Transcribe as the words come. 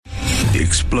The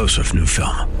explosive new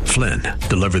film, Flynn,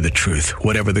 deliver the truth,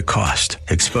 whatever the cost,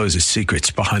 exposes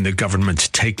secrets behind the government's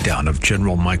takedown of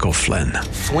General Michael Flynn.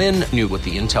 Flynn knew what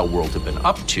the intel world had been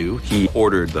up to. He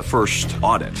ordered the first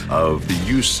audit of the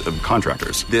use of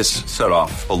contractors. This set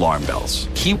off alarm bells.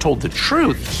 He told the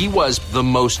truth. He was the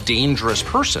most dangerous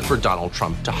person for Donald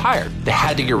Trump to hire. They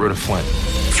had to get rid of Flynn.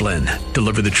 Flynn,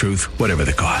 deliver the truth, whatever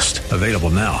the cost. Available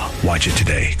now. Watch it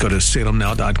today. Go to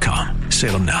salemnow.com.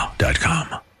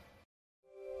 salemnow.com.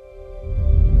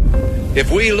 If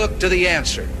we look to the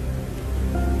answer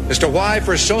as to why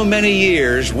for so many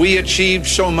years we achieved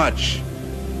so much,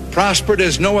 prospered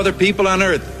as no other people on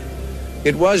earth,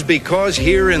 it was because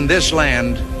here in this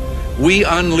land we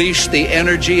unleashed the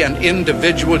energy and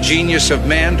individual genius of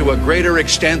man to a greater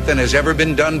extent than has ever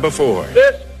been done before.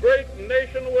 This great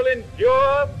nation will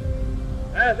endure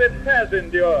as it has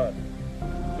endured.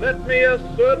 Let me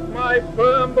assert my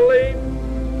firm belief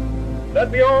that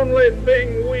the only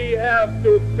thing we have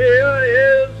to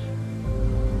fear is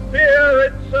fear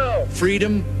itself.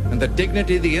 Freedom and the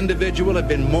dignity of the individual have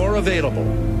been more available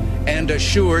and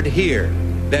assured here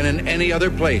than in any other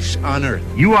place on earth.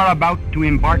 You are about to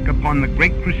embark upon the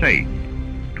great crusade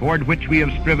toward which we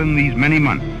have striven these many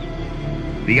months.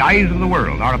 The eyes of the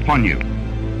world are upon you.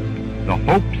 The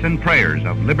hopes and prayers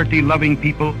of liberty-loving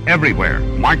people everywhere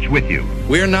march with you.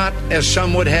 We're not, as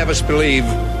some would have us believe,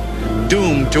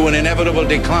 doomed to an inevitable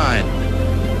decline.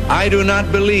 I do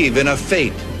not believe in a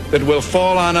fate that will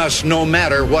fall on us no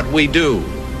matter what we do.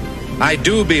 I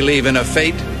do believe in a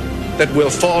fate that will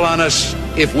fall on us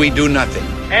if we do nothing.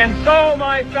 And so,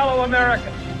 my fellow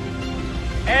Americans,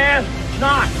 ask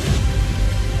not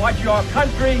what your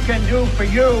country can do for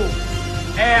you.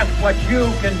 Ask what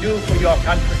you can do for your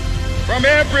country. From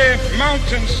every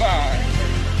mountainside,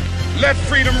 let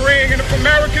freedom ring, and if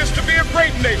America is to be a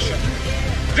great nation,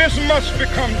 this must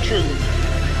become true.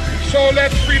 So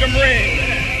let freedom ring.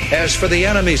 As for the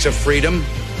enemies of freedom,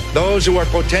 those who are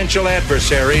potential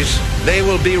adversaries, they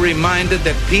will be reminded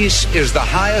that peace is the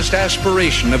highest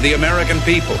aspiration of the American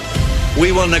people.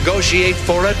 We will negotiate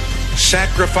for it,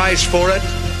 sacrifice for it.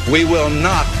 We will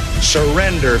not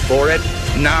surrender for it,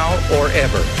 now or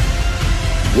ever.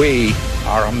 We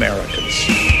are Americans.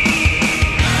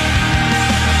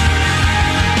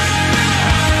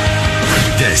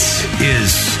 This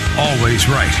is Always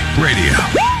Right Radio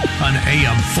on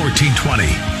AM 1420.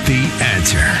 The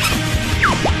Answer.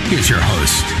 Here's your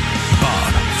host,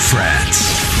 Bob Frantz.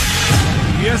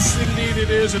 Yes, indeed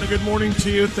it is, and a good morning to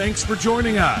you. Thanks for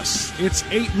joining us. It's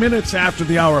 8 minutes after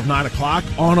the hour of 9 o'clock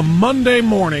on a Monday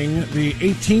morning, the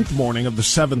 18th morning of the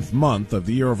 7th month of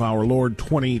the year of our Lord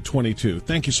 2022.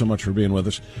 Thank you so much for being with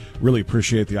us. Really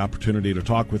appreciate the opportunity to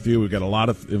talk with you. We've got a lot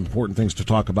of important things to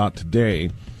talk about today.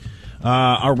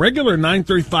 Our regular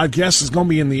 9:35 guest is going to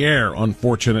be in the air,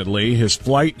 unfortunately. His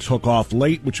flight took off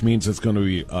late, which means it's going to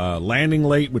be landing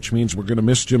late, which means we're going to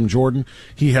miss Jim Jordan.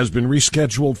 He has been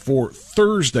rescheduled for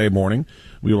Thursday morning.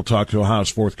 We will talk to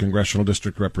Ohio's 4th Congressional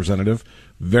District Representative.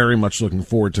 Very much looking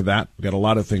forward to that. We've got a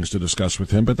lot of things to discuss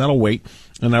with him, but that'll wait,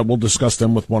 and we'll discuss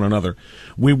them with one another.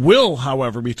 We will,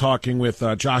 however, be talking with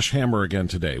Josh Hammer again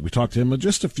today. We talked to him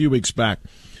just a few weeks back.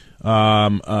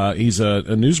 He's a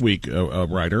Newsweek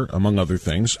writer, among other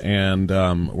things, and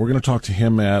we're going to talk to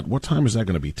him at, what time is that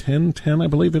going to be? 10:10, I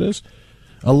believe it is?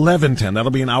 11:10.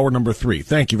 That'll be in hour number 3.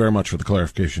 Thank you very much for the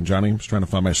clarification, Johnny. I was trying to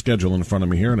find my schedule in front of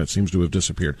me here, and it seems to have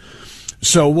disappeared.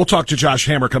 So we'll talk to Josh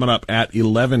Hammer coming up at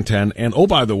 11:10. And, oh,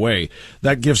 by the way,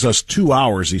 that gives us 2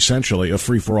 hours, essentially, of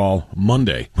free-for-all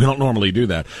Monday. We don't normally do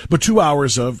that. But 2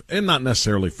 hours of, and not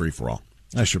necessarily free-for-all.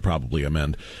 I should probably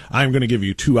amend. I'm going to give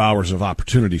you 2 hours of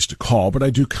opportunities to call, but I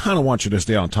do kind of want you to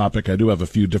stay on topic. I do have a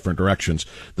few different directions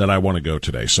that I want to go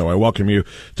today. So I welcome you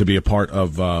to be a part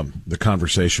of the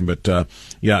conversation. But,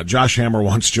 yeah, Josh Hammer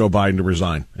wants Joe Biden to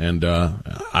resign, and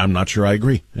I'm not sure I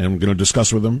agree. And I'm going to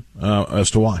discuss with him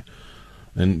as to why.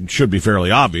 And it should be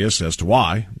fairly obvious as to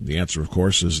why. The answer, of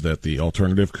course, is that the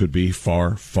alternative could be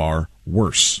far, far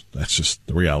worse. That's just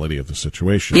the reality of the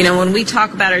situation. You know, when we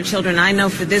talk about our children, I know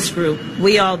for this group,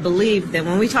 we all believe that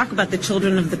when we talk about the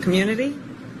children of the community,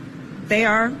 they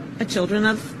are the children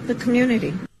of the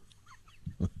community.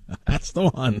 That's the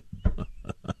one.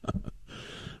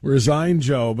 Resign,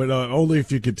 Joe, but only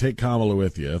if you could take Kamala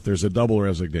with you, if there's a double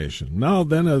resignation. No,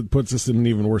 then it puts us in an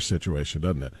even worse situation,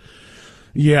 doesn't it?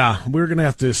 Yeah, we're going to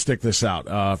have to stick this out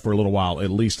for a little while, at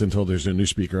least until there's a new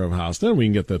Speaker of the House. Then we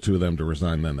can get the two of them to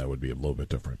resign. Then that would be a little bit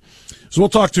different. So we'll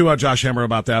talk to Josh Hammer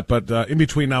about that. But in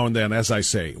between now and then, as I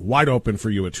say, wide open for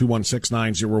you at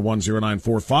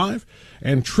 216-901-0945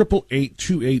 and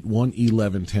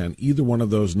 888-281-1110. Either one of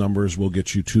those numbers will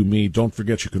get you to me. Don't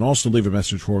forget, you can also leave a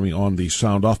message for me on the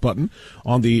sound off button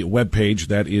on the webpage.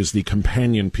 That is the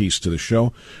companion piece to the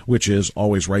show, which is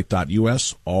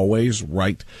alwaysright.us,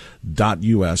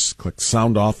 alwaysright.us. Click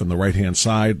sound off on the right-hand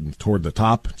side toward the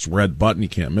top. It's a red button. You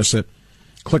can't miss it.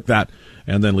 Click that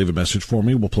and then leave a message for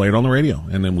me. We'll play it on the radio,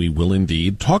 and then we will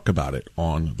indeed talk about it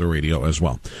on the radio as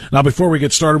well. Now, before we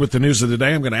get started with the news of the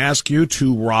day, I'm going to ask you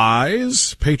to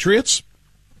rise, Patriots.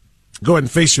 Go ahead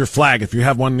and face your flag if you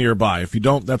have one nearby. If you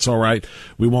don't, that's all right.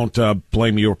 We won't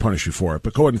blame you or punish you for it,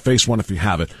 but go ahead and face one if you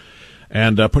have it.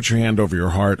 And put your hand over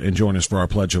your heart and join us for our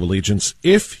Pledge of Allegiance.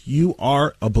 If you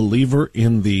are a believer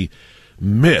in the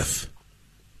myth,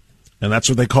 and that's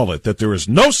what they call it, that there is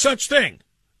no such thing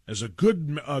as a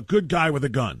good guy with a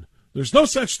gun. There's no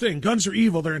such thing. Guns are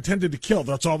evil. They're intended to kill.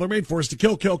 That's all they're made for, is to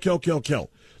kill, kill, kill, kill, kill.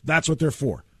 That's what they're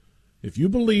for. If you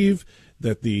believe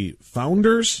that the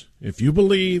founders, if you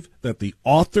believe that the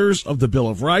authors of the Bill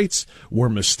of Rights were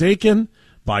mistaken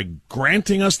by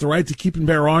granting us the right to keep and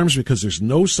bear arms because there's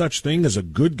no such thing as a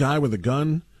good guy with a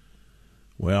gun,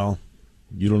 well,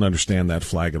 you don't understand that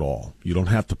flag at all. You don't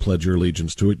have to pledge your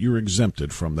allegiance to it. You're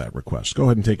exempted from that request. Go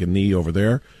ahead and take a knee over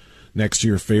there next to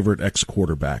your favorite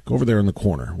ex-quarterback, over there in the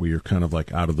corner where you're kind of like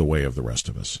out of the way of the rest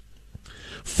of us.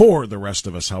 For the rest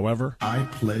of us, however, I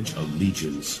pledge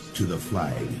allegiance to the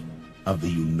flag of the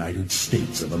United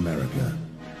States of America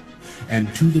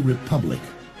and to the republic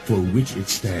for which it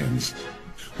stands,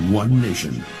 one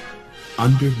nation,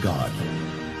 under God,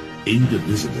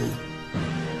 indivisible,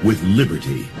 with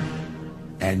liberty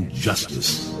and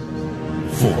justice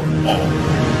for all.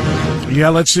 Yeah,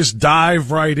 let's just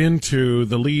dive right into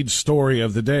the lead story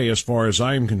of the day as far as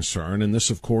I'm concerned. And this,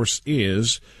 of course,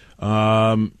 is,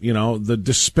 the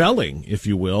dispelling, if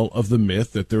you will, of the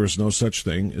myth that there is no such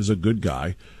thing as a good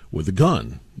guy with a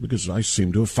gun. Because I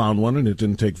seem to have found one, and it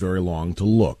didn't take very long to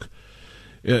look.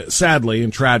 Sadly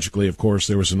and tragically, of course,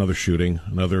 there was another shooting,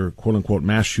 another quote-unquote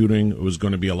mass shooting. It was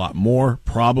going to be a lot more,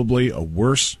 probably a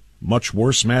much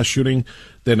worse mass shooting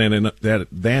than it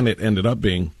ended up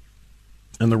being.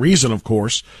 And the reason, of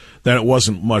course, that it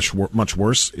wasn't much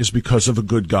worse is because of a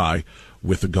good guy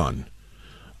with a gun.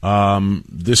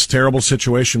 This terrible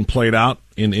situation played out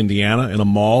in Indiana in a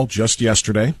mall just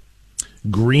yesterday.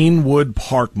 Greenwood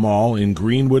Park Mall in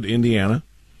Greenwood, Indiana.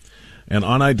 An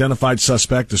unidentified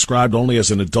suspect, described only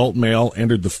as an adult male,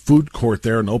 entered the food court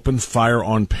there and opened fire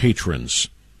on patrons.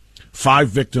 5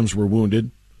 victims were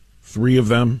wounded. 3 of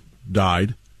them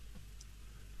died.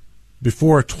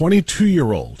 Before a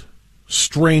 22-year-old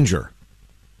stranger,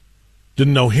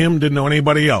 didn't know him, didn't know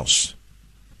anybody else,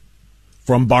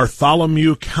 from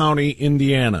Bartholomew County,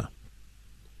 Indiana,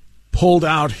 pulled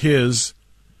out his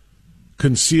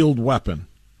concealed weapon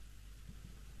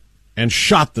and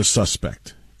shot the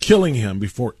suspect, killing him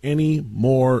before any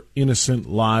more innocent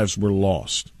lives were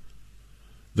lost.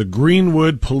 The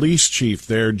Greenwood police chief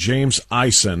there, James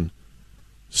Eisen,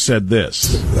 said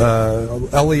this.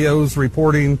 LEOs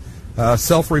reporting,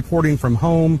 self-reporting from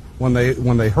home when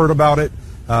they heard about it.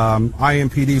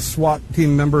 IMPD SWAT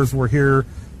team members were here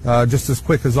just as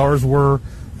quick as ours were.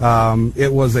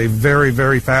 It was a very,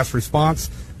 very fast response.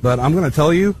 But I'm going to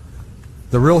tell you,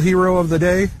 the real hero of the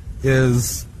day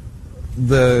is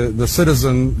the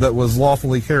citizen that was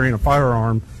lawfully carrying a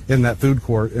firearm in that food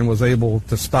court and was able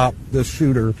to stop this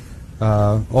shooter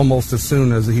almost as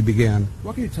soon as he began.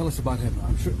 What can you tell us about him?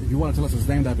 I'm sure if you want to tell us his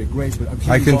name, that'd be great. But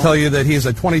I can tell you that he's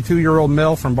a 22-year-old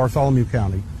male from Bartholomew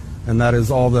County, and that is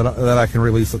all that I can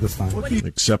release at this time.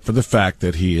 Except for the fact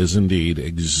that he is indeed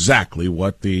exactly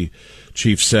what the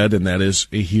chief said, and that is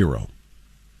a hero.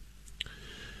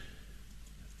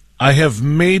 I have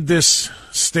made this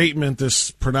statement, this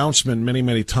pronouncement many,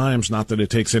 many times, not that it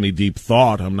takes any deep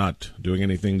thought. I'm not doing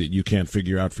anything that you can't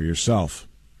figure out for yourself.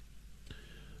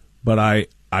 But I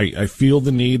feel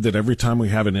the need that every time we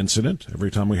have an incident,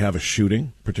 every time we have a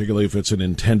shooting, particularly if it's an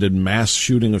intended mass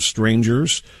shooting of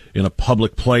strangers in a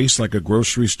public place like a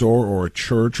grocery store or a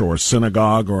church or a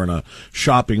synagogue or in a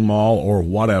shopping mall or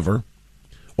whatever,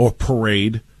 or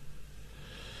parade,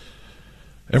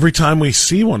 every time we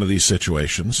see one of these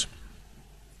situations,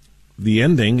 the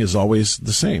ending is always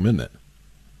the same, isn't it?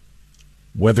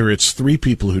 Whether it's 3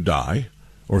 people who die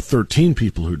or 13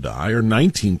 people who die or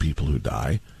 19 people who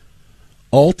die,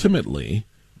 ultimately,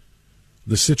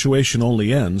 the situation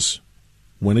only ends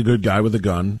when a good guy with a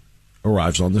gun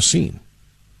arrives on the scene.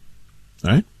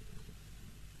 Right?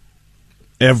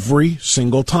 Every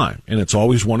single time. And it's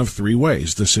always one of three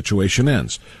ways the situation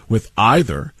ends. With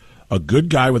either a good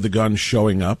guy with a gun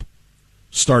showing up,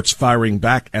 starts firing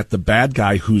back at the bad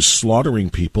guy who's slaughtering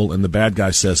people, and the bad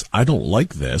guy says, I don't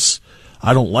like this.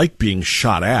 I don't like being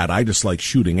shot at. I just like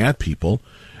shooting at people.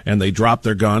 And they drop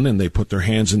their gun and they put their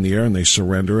hands in the air and they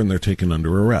surrender and they're taken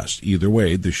under arrest. Either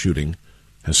way, the shooting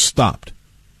has stopped.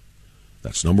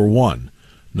 That's number one.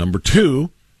 Number two,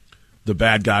 the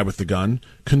bad guy with the gun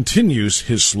continues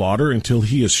his slaughter until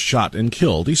he is shot and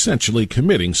killed, essentially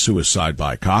committing suicide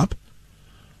by cop.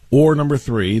 Or number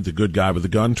three, the good guy with the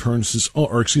gun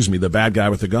the bad guy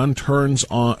with the gun turns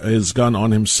his gun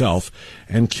on himself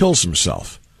and kills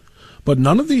himself. But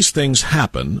none of these things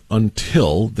happen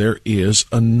until there is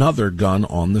another gun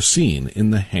on the scene in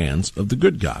the hands of the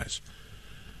good guys.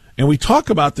 And we talk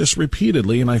about this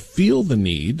repeatedly, and I feel the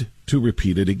need to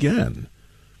repeat it again.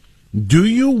 Do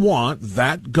you want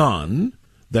that gun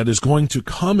that is going to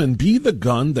come and be the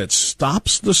gun that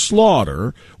stops the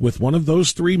slaughter with one of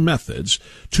those three methods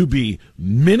to be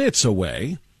minutes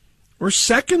away or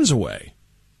seconds away?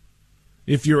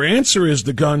 If your answer is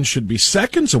the gun should be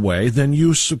seconds away, then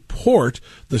you support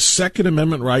the Second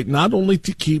Amendment right not only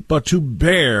to keep but to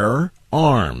bear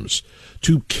arms,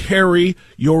 to carry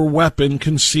your weapon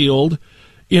concealed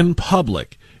in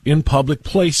public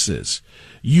places.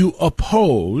 You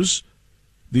oppose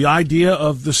the idea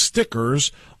of the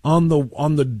stickers on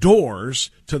the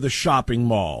doors to the shopping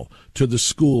mall, to the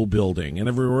school building, and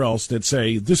everywhere else that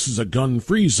say this is a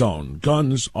gun-free zone.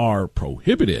 Guns are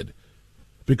prohibited.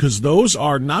 Because those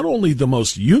are not only the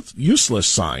most useless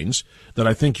signs that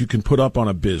I think you can put up on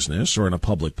a business or in a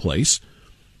public place,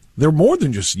 they're more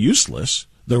than just useless.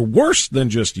 They're worse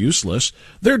than just useless.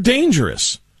 They're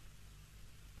dangerous.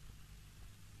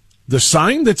 The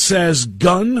sign that says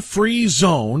gun-free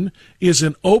zone is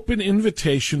an open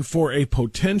invitation for a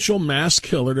potential mass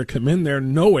killer to come in there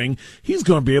knowing he's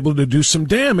going to be able to do some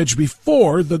damage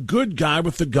before the good guy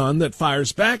with the gun that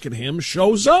fires back at him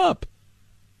shows up.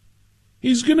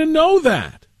 He's going to know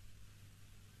that.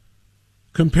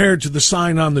 Compared to the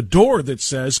sign on the door that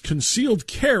says, concealed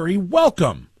carry,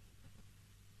 welcome.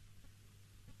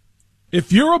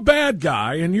 If you're a bad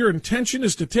guy and your intention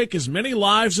is to take as many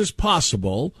lives as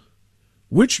possible,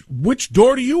 which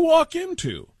door do you walk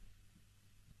into?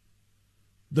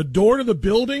 The door to the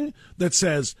building that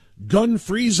says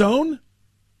gun-free zone,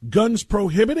 guns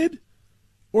prohibited,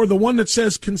 or the one that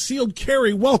says concealed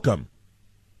carry, welcome?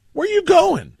 Where are you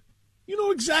going? You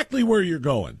know exactly where you're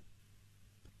going.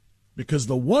 Because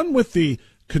the one with the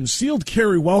concealed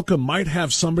carry welcome might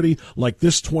have somebody like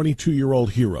this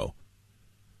 22-year-old hero.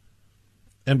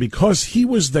 And because he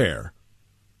was there,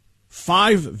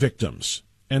 5 victims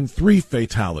and 3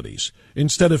 fatalities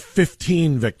instead of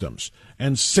 15 victims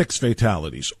and 6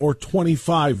 fatalities, or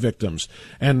 25 victims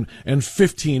and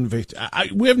 15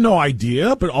 fatalities. We have no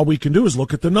idea, but all we can do is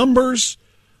look at the numbers.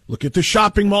 Look at the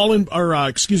shopping mall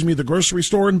the grocery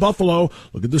store in Buffalo.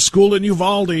 Look at the school in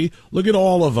Uvalde. Look at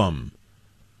all of them.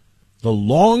 The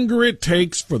longer it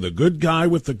takes for the good guy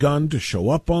with the gun to show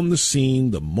up on the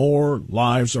scene, the more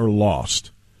lives are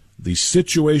lost. These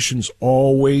situations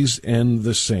always end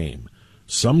the same.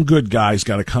 Some good guys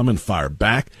got to come and fire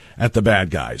back at the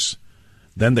bad guys.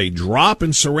 Then they drop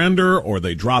and surrender, or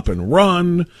they drop and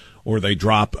run, or they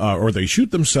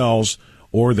shoot themselves,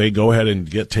 or they go ahead and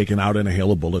get taken out in a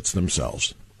hail of bullets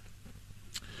themselves.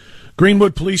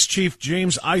 Greenwood Police Chief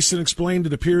James Eisen explained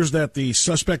it appears that the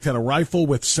suspect had a rifle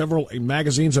with several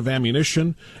magazines of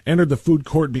ammunition, entered the food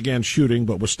court and began shooting,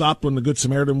 but was stopped when the Good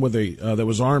Samaritan that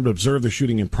was armed observed the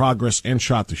shooting in progress and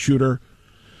shot the shooter.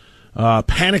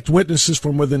 Panicked witnesses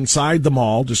from inside the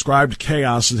mall described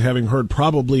chaos as having heard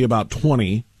probably about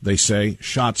 20, they say,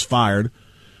 shots fired,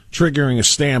 triggering a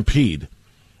stampede,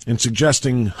 and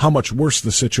suggesting how much worse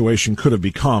the situation could have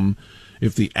become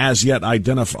if the as-yet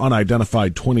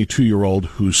unidentified 22-year-old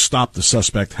who stopped the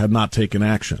suspect had not taken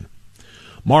action.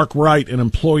 Mark Wright, an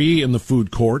employee in the food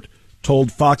court,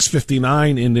 told Fox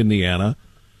 59 in Indiana,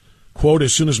 quote,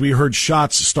 as soon as we heard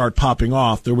shots start popping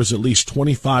off, there was at least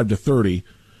 25 to 30.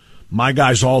 My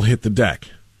guys all hit the deck.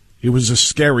 It was a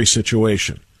scary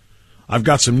situation. I've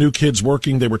got some new kids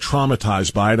working. They were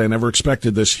traumatized by it. I never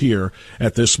expected this here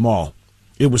at this mall.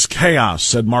 It was chaos,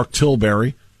 said Mark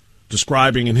Tilbury,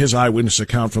 describing in his eyewitness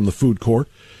account from the food court.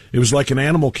 It was like an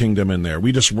animal kingdom in there.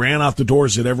 We just ran out the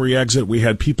doors at every exit. We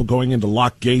had people going into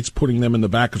locked gates, putting them in the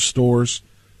back of stores.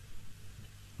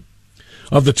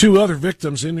 Of the 2 other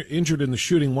victims injured in the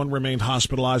shooting, one remained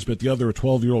hospitalized, but the other, a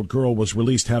 12-year-old girl, was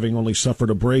released having only suffered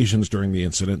abrasions during the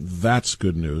incident. That's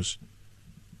good news.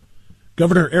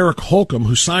 Governor Eric Holcomb,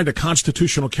 who signed a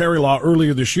constitutional carry law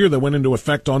earlier this year that went into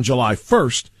effect on July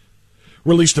 1st,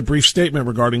 released a brief statement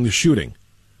regarding the shooting.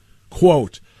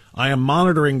 Quote, I am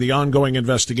monitoring the ongoing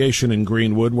investigation in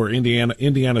Greenwood, where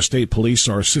Indiana State Police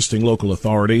are assisting local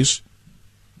authorities.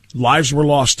 Lives were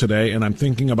lost today, and I'm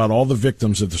thinking about all the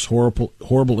victims of this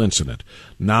horrible incident,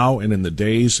 now and in the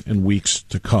days and weeks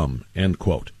to come, end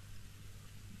quote.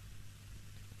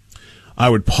 I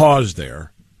would pause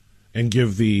there and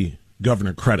give the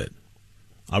governor credit.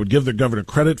 I would give the governor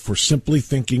credit for simply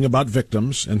thinking about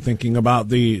victims and thinking about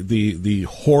the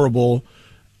horrible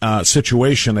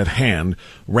situation at hand,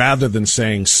 rather than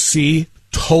saying, see,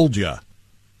 told ya.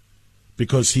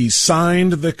 Because he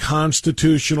signed the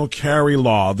constitutional carry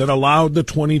law that allowed the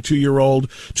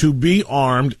 22-year-old to be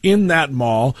armed in that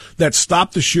mall, that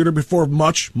stopped the shooter before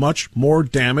much, much more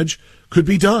damage could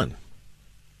be done.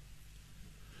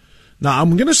 Now,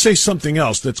 I'm going to say something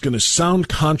else that's going to sound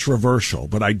controversial,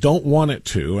 but I don't want it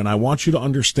to, and I want you to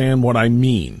understand what I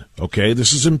mean, okay?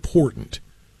 This is important.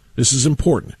 This is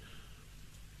important.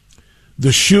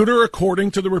 The shooter,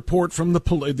 according to the report from the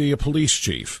police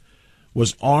chief,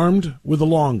 was armed with a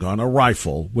long gun, a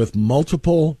rifle, with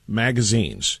multiple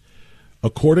magazines.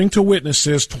 According to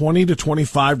witnesses, 20 to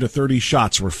 25 to 30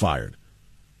 shots were fired.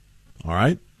 All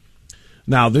right?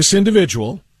 Now, this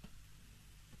individual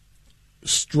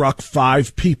struck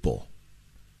 5 people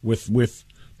with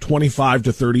 25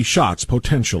 to 30 shots,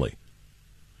 potentially.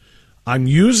 I'm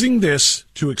using this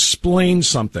to explain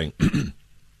something.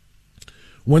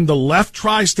 When the left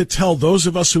tries to tell those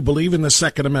of us who believe in the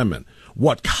Second Amendment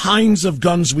what kinds of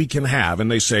guns we can have, and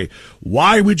they say,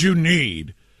 why would you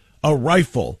need a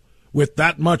rifle with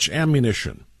that much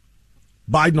ammunition?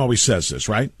 Biden always says this,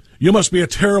 right? You must be a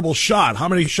terrible shot. How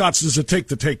many shots does it take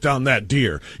to take down that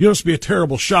deer? You must be a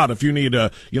terrible shot if you need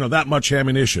that much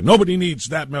ammunition. Nobody needs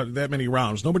that many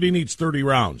rounds. Nobody needs 30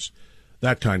 rounds.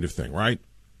 That kind of thing, right?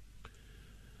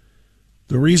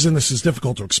 The reason this is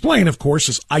difficult to explain, of course,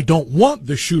 is I don't want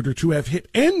the shooter to have hit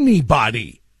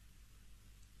anybody,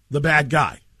 the bad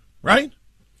guy, right?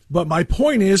 But my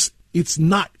point is, it's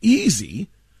not easy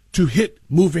to hit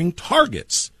moving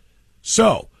targets.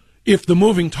 So, if the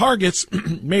moving targets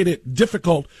made it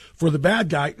difficult for the bad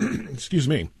guy, excuse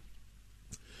me,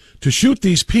 to shoot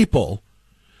these people,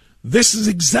 this is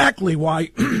exactly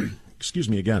why, excuse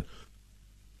me again,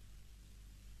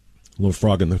 a little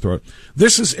frog in the throat.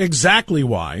 This is exactly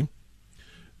why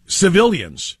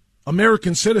civilians,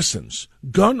 American citizens,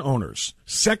 gun owners,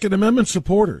 Second Amendment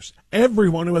supporters,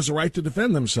 everyone who has a right to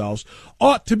defend themselves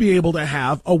ought to be able to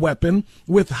have a weapon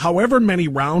with however many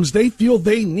rounds they feel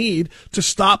they need to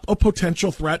stop a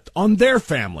potential threat on their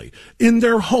family, in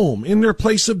their home, in their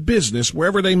place of business,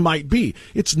 wherever they might be.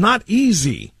 It's not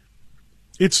easy.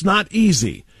 It's not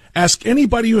easy. Ask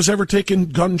anybody who has ever taken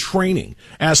gun training.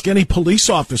 Ask any police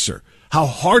officer how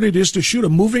hard it is to shoot a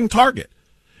moving target.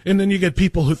 And then you get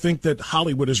people who think that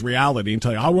Hollywood is reality and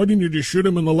tell you, oh, why didn't you just shoot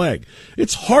him in the leg?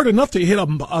 It's hard enough to hit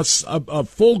a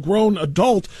full-grown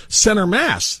adult center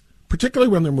mass, particularly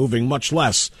when they're moving, much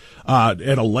less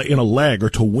in a leg or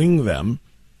to wing them.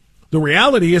 The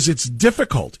reality is it's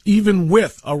difficult, even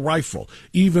with a rifle,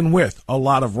 even with a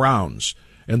lot of rounds.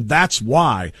 And that's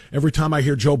why every time I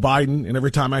hear Joe Biden and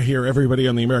every time I hear everybody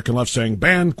on the American left saying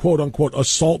ban, quote-unquote,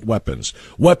 assault weapons,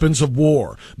 weapons of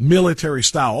war, military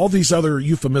style, all these other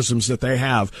euphemisms that they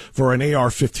have for an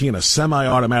AR-15, a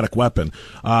semi-automatic weapon,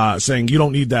 saying you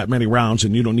don't need that many rounds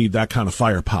and you don't need that kind of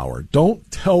firepower. Don't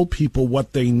tell people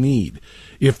what they need.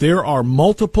 If there are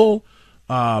multiple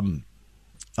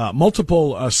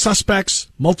suspects,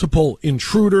 multiple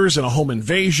intruders in a home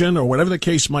invasion, or whatever the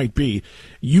case might be,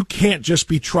 you can't just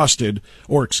be trusted,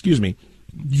 or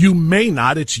you may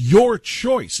not. It's your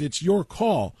choice. It's your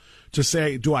call to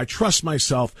say, do I trust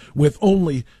myself with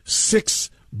only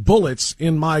 6 bullets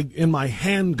in my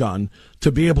handgun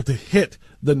to be able to hit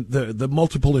the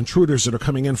multiple intruders that are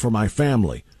coming in for my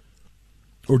family?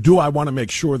 Or do I want to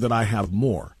make sure that I have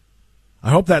more? I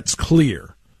hope that's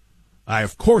clear. I,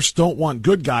 of course, don't want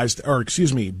bad guys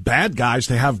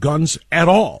to have guns at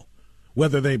all,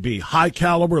 whether they be high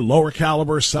caliber, lower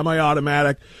caliber,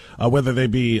 semi-automatic, whether they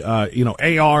be,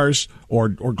 ARs or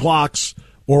Glocks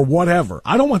or whatever.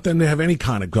 I don't want them to have any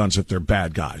kind of guns if they're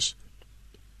bad guys.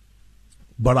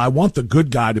 But I want the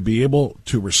good guy to be able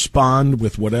to respond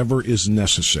with whatever is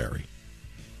necessary.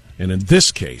 And in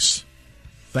this case,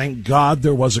 thank God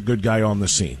there was a good guy on the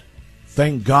scene.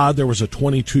 Thank God there was a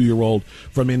 22-year-old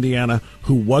from Indiana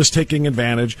who was taking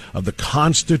advantage of the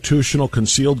constitutional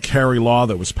concealed carry law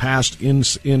that was passed in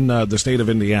the state of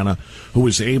Indiana, who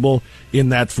was able, in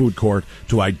that food court,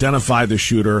 to identify the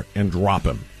shooter and drop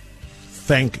him.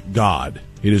 Thank God.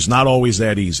 It is not always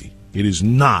that easy. It is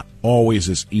not always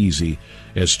as easy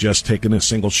as just taking a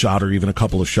single shot or even a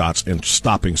couple of shots and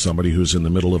stopping somebody who's in the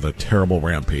middle of a terrible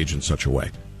rampage in such a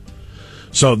way.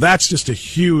 So that's just a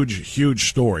huge, huge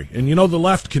story. And you know, the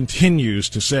left continues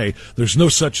to say there's no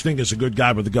such thing as a good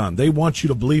guy with a gun. They want you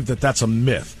to believe that that's a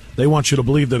myth. They want you to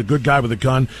believe that a good guy with a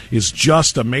gun is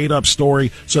just a made-up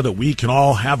story so that we can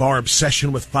all have our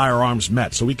obsession with firearms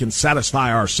met, so we can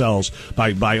satisfy ourselves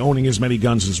by owning as many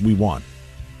guns as we want.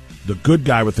 The good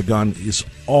guy with the gun is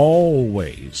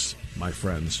always, my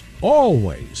friends,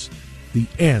 always the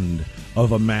end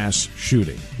of a mass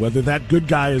shooting. Whether that good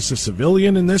guy is a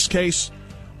civilian in this case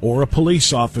or a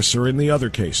police officer in the other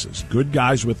cases, good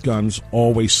guys with guns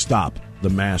always stop the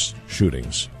mass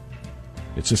shootings.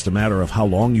 It's just a matter of how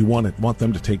long you want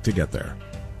them to take to get there.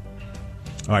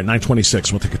 All right,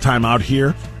 9:26. We'll take a time out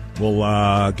here. We'll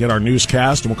get our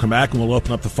newscast, and we'll come back, and we'll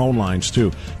open up the phone lines,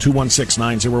 too.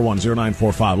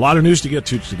 216-901-0945. A lot of news to get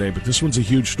to today, but this one's a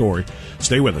huge story.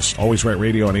 Stay with us. Always Right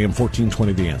Radio on AM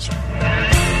 1420, The Answer.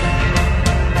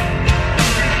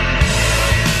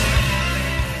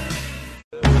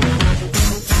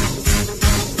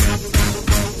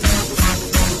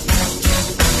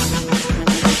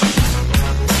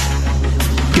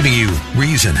 Giving you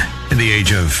reason in the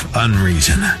age of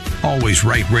unreason. Always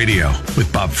Right Radio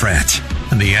with Bob Frantz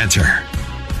and The Answer.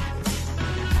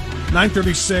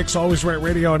 9:36, Always Right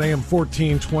Radio on AM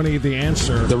 1420, The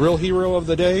Answer. The real hero of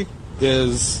the day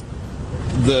is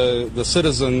the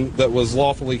citizen that was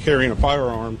lawfully carrying a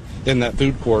firearm in that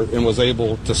food court and was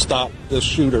able to stop this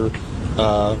shooter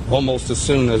almost as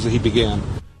soon as he began.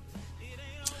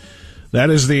 That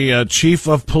is the chief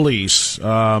of police,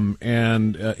 and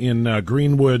in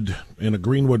Greenwood, in a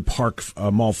Greenwood Park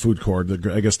Mall food court.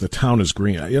 I guess the town is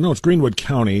Green. You know, it's Greenwood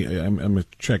County. I'm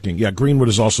checking. Yeah, Greenwood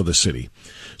is also the city,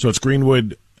 so it's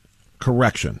Greenwood.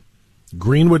 Correction.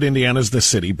 Greenwood, Indiana is the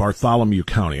city, Bartholomew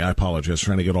County. I apologize,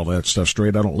 trying to get all that stuff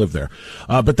straight. I don't live there.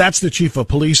 But that's the chief of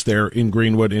police there in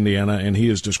Greenwood, Indiana, and he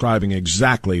is describing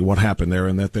exactly what happened there,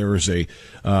 and that there is a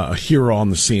hero on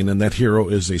the scene, and that hero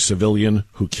is a civilian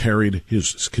who carried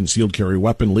his concealed carry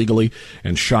weapon legally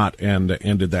and shot and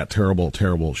ended that terrible,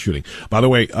 terrible shooting. By the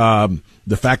way,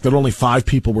 the fact that only 5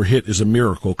 people were hit is a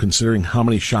miracle, considering how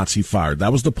many shots he fired.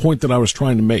 That was the point that I was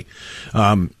trying to make.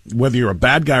 Whether you're a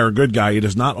bad guy or a good guy, it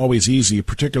is not always easy,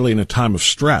 particularly in a time of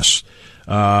stress,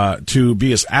 to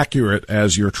be as accurate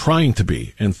as you're trying to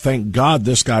be. And thank God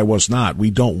this guy was not. We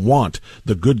don't want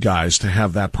the good guys to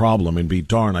have that problem and be,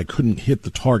 darn, I couldn't hit the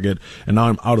target, and now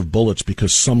I'm out of bullets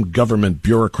because some government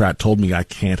bureaucrat told me I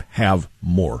can't have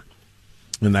more.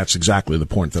 And that's exactly the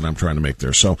point that I'm trying to make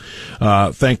there. So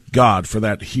thank God for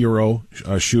that hero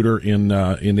shooter in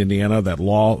Indiana, that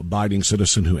law-abiding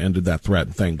citizen who ended that threat.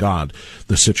 And thank God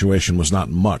the situation was not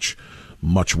much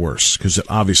worse, because it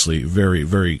obviously very,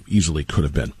 very easily could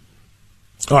have been.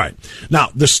 All right. Now,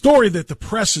 the story that the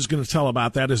press is going to tell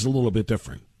about that is a little bit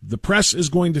different. The press is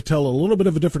going to tell a little bit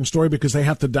of a different story because they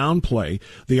have to downplay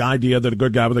the idea that a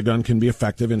good guy with a gun can be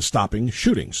effective in stopping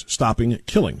shootings, stopping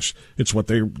killings. It's what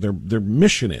their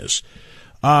mission is.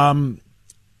 And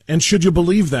should you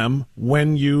believe them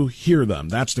when you hear them?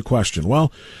 That's the question.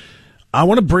 Well, I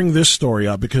want to bring this story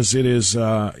up because it is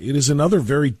another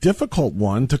very difficult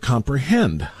one to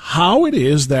comprehend. How it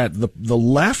is that the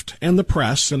left and the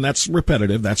press, and that's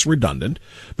repetitive, that's redundant,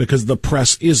 because the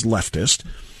press is leftist,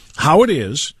 how it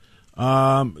is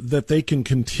that they can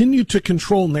continue to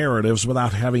control narratives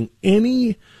without having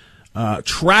any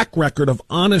track record of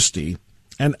honesty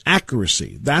and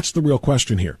accuracy. That's the real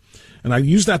question here. And I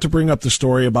use that to bring up the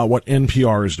story about what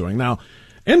NPR is doing. Now,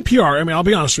 NPR, I mean, I'll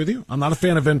be honest with you, I'm not a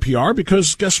fan of NPR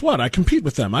because guess what? I compete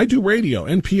with them. I do radio.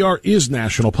 NPR is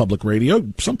National Public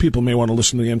Radio. Some people may want to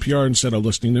listen to the NPR instead of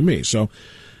listening to me. So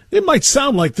it might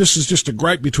sound like this is just a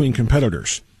gripe between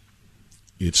competitors.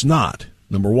 It's not.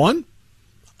 Number one,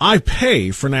 I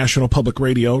pay for National Public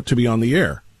Radio to be on the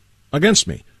air against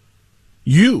me.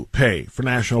 You pay for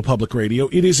National Public Radio.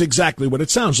 It is exactly what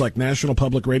it sounds like. National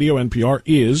Public Radio, NPR,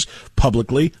 is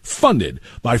publicly funded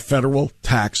by federal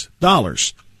tax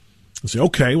dollars. You say,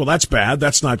 okay, well, that's bad.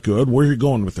 That's not good. Where are you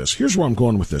going with this? Here's where I'm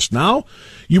going with this. Now,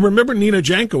 you remember Nina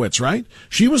Jankowicz, right?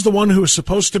 She was the one who was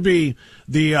supposed to be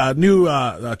the new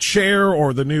chair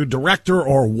or the new director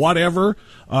or whatever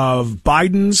of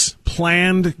Biden's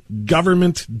planned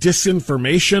government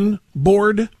disinformation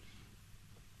board.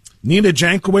 Nina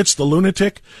Jankowicz, the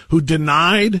lunatic who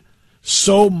denied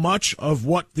so much of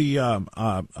what the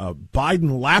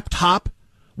Biden laptop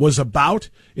was about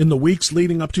in the weeks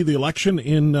leading up to the election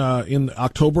in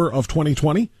October of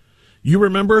 2020. You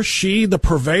remember she, the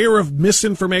purveyor of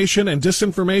misinformation and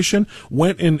disinformation,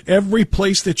 went in every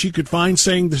place that she could find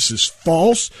saying this is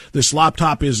false. This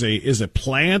laptop is a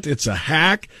plant. It's a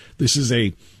hack. This is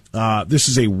a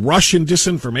Russian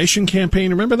disinformation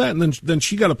campaign. Remember that? And then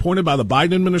she got appointed by the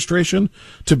Biden administration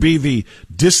to be the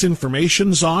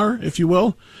disinformation czar, if you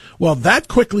will. Well, that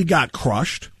quickly got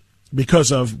crushed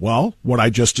because of, well, what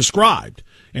I just described.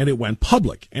 And it went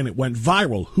public, and it went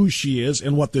viral, who she is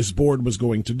and what this board was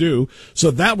going to do.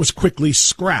 So that was quickly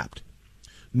scrapped.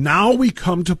 Now we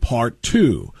come to part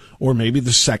two, or maybe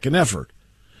the second effort.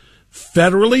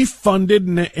 Federally funded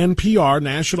NPR,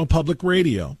 National Public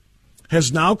Radio,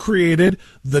 has now created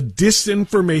the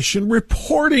Disinformation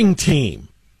Reporting Team.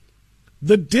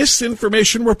 The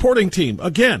Disinformation Reporting Team,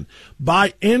 again,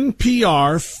 by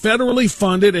NPR, federally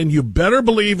funded, and you better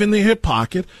believe in the hip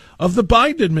pocket of the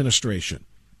Biden administration.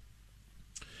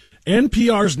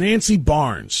 NPR's Nancy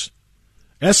Barnes,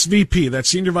 SVP, that's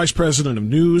Senior Vice President of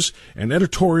News and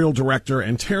Editorial Director,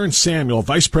 and Terrence Samuel,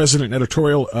 Vice President and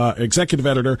Editorial Executive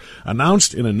Editor,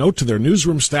 announced in a note to their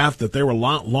newsroom staff that they were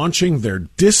launching their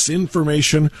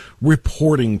Disinformation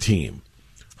Reporting Team.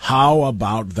 How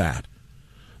about that?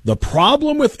 The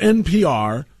problem with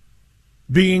NPR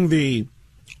being the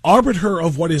arbiter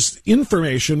of what is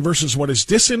information versus what is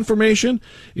disinformation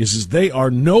is they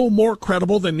are no more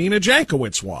credible than Nina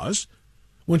Jankowicz was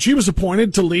when she was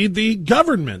appointed to lead the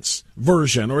government's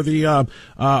version or the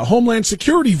Homeland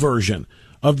Security version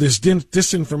of this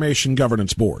disinformation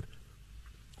governance board.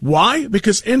 Why?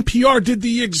 Because NPR did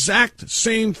the exact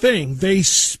same thing. They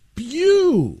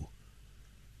spew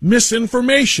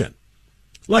misinformation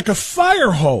like a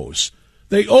fire hose.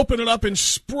 They open it up and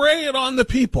spray it on the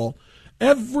people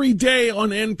every day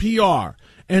on NPR,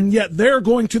 and yet they're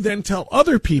going to then tell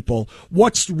other people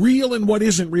what's real and what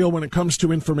isn't real when it comes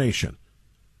to information.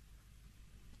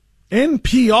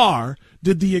 NPR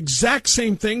did the exact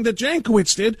same thing that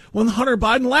Jankowicz did when the Hunter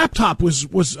Biden laptop was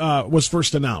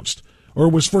first announced or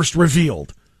was first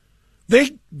revealed.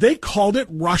 They called it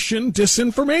Russian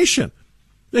disinformation.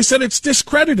 They said it's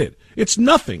discredited. It's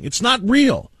nothing. It's not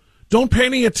real. Don't pay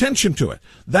any attention to it.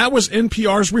 That was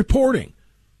NPR's reporting.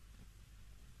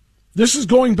 This is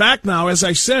going back now, as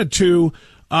I said, to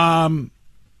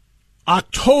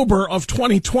October of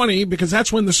 2020, because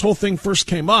that's when this whole thing first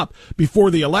came up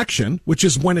before the election, which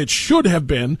is when it should have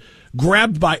been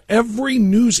grabbed by every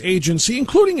news agency,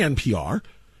 including NPR,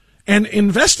 and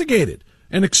investigated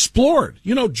and explored.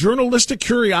 You know, journalistic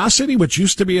curiosity, which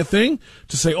used to be a thing,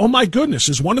 to say, oh, my goodness,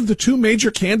 is one of the two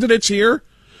major candidates here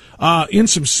in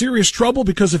some serious trouble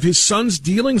because of his son's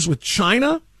dealings with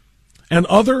China and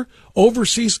other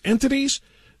overseas entities?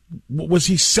 Was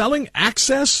he selling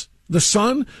access, the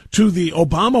son, to the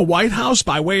Obama White House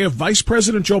by way of Vice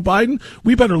President Joe Biden?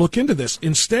 We better look into this.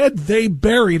 Instead, they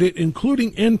buried it,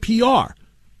 including NPR.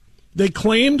 They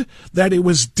claimed that it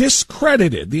was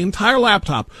discredited. The entire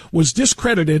laptop was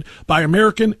discredited by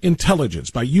American intelligence,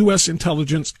 by U.S.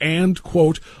 intelligence and,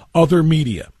 quote, other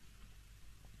media.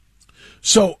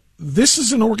 So this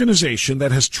is an organization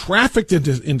that has trafficked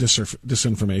into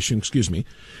disinformation,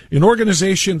 an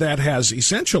organization that has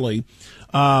essentially,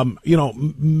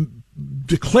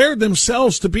 declared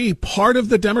themselves to be part of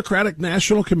the Democratic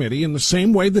National Committee in the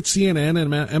same way that CNN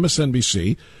and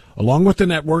MSNBC, along with the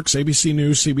networks, ABC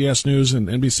News, CBS News, and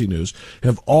NBC News,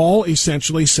 have all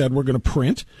essentially said we're going to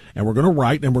print and we're going to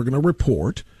write and we're going to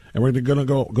report and we're going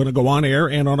to go on air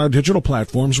and on our digital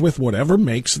platforms with whatever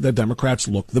makes the Democrats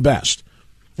look the best.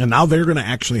 And now they're going to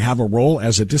actually have a role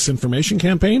as a disinformation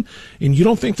campaign. And you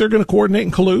don't think they're going to coordinate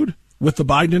and collude with the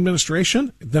Biden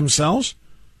administration themselves?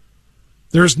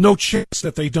 There's no chance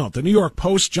that they don't. The New York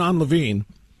Post, John Levine,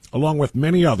 along with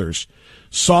many others,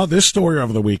 saw this story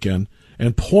over the weekend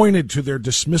and pointed to their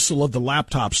dismissal of the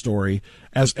laptop story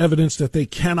as evidence that they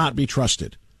cannot be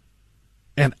trusted.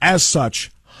 And as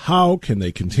such, how can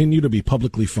they continue to be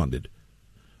publicly funded?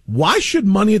 Why should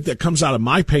money that comes out of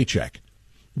my paycheck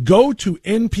go to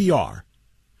NPR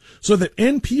so that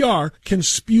NPR can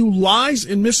spew lies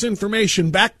and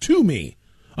misinformation back to me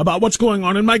about what's going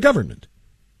on in my government,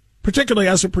 particularly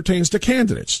as it pertains to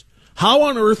candidates? How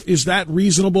on earth is that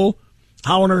reasonable?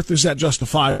 How on earth is that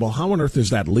justifiable? How on earth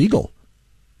is that legal?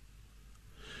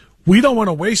 We don't want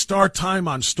to waste our time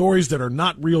on stories that are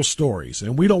not real stories,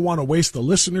 and we don't want to waste the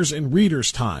listeners' and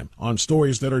readers' time on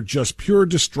stories that are just pure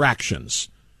distractions,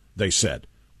 they said.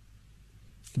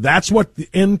 That's what the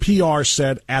NPR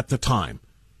said at the time.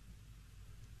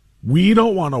 We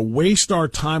don't want to waste our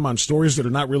time on stories that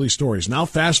are not really stories. Now,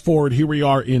 fast forward, here we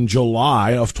are in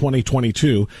July of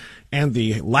 2022, and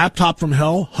the laptop from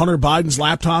hell, Hunter Biden's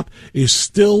laptop, is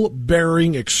still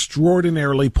bearing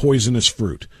extraordinarily poisonous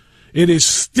fruit. It is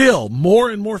still more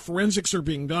and more forensics are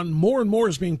being done. More and more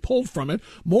is being pulled from it.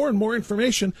 More and more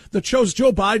information that shows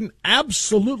Joe Biden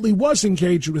absolutely was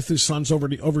engaged with his son's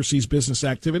overseas business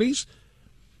activities,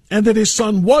 and that his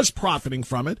son was profiting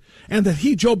from it, and that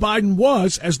Joe Biden,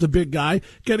 was, as the big guy,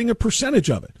 getting a percentage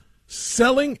of it.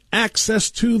 Selling access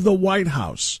to the White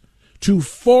House to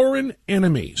foreign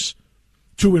enemies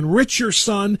to enrich your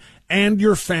son and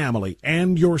your family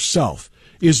and yourself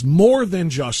is more than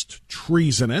just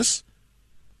treasonous.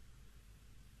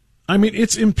 I mean,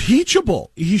 it's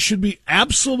impeachable. He should be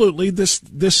absolutely,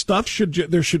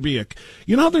 there should be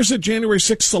there's a January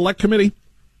 6th select committee.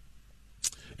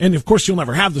 And of course, you'll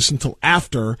never have this until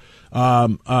after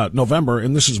November.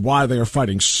 And this is why they are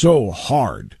fighting so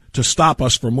hard to stop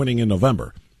us from winning in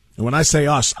November. And when I say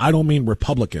us, I don't mean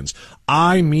Republicans.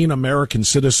 I mean American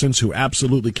citizens who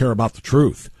absolutely care about the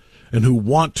truth and who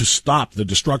want to stop the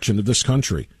destruction of this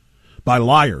country by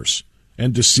liars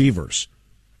and deceivers.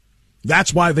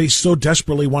 That's why they so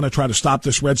desperately want to try to stop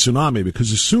this red tsunami,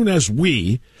 because as soon as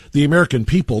we, the American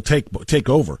people, take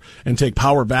over and take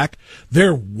power back,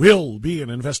 there will be an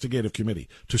investigative committee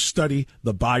to study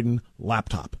the Biden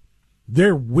laptop.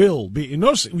 There will be.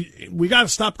 Notice, we got to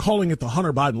stop calling it the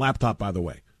Hunter Biden laptop, by the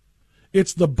way.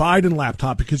 It's the Biden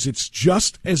laptop because it's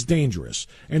just as dangerous,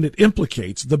 and it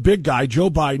implicates the big guy, Joe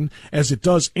Biden, as it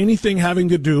does anything having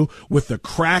to do with the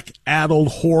crack-addled,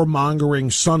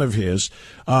 whoremongering son of his,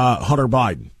 Hunter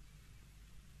Biden.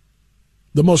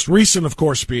 The most recent, of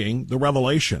course, being the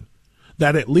revelation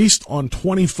that at least on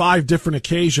 25 different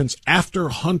occasions after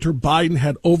Hunter Biden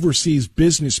had overseas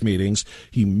business meetings,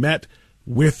 he met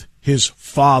with his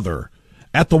father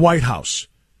at the White House.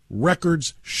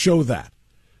 Records show that.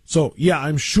 So, yeah,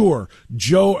 I'm sure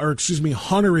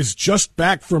Hunter is just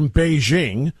back from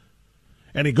Beijing,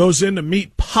 and he goes in to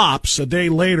meet Pops a day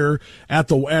later at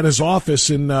his office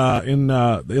in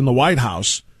the White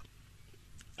House,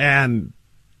 and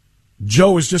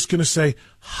Joe is just going to say,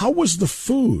 "How was the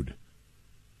food?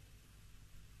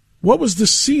 What was the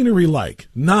scenery like?"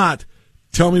 Not,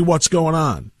 "Tell me what's going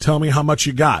on. Tell me how much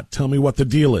you got. Tell me what the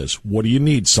deal is. What do you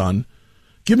need, son?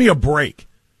 Give me a break."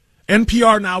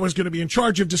 NPR now is going to be in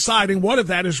charge of deciding what of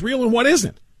that is real and what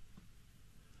isn't.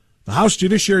 The House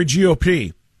Judiciary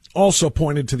GOP also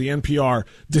pointed to the NPR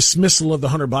dismissal of the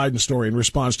Hunter Biden story in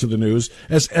response to the news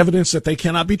as evidence that they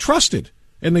cannot be trusted,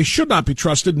 and they should not be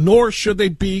trusted, nor should they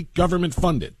be government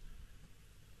funded.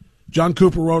 John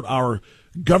Cooper wrote, "Our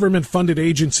government-funded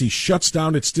agency shuts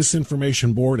down its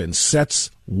disinformation board and sets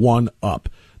one up."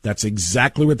 That's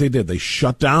exactly what they did. They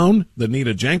shut down the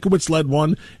Nita Jankowicz-led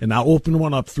one and now open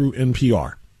one up through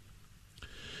NPR.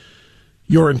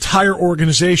 "Your entire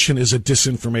organization is a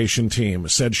disinformation team,"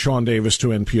 said Sean Davis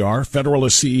to NPR.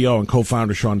 Federalist CEO and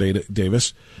co-founder Sean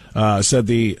Davis said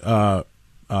the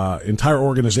entire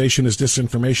organization is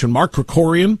disinformation. Mark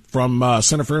Krikorian from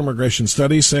Center for Immigration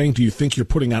Studies saying, don't you think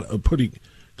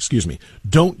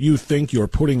you're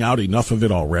putting out enough of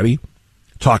it already?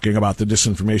 Talking about the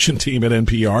disinformation team at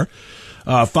NPR.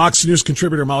 Fox News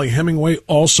contributor Molly Hemingway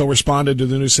also responded to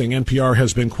the news saying NPR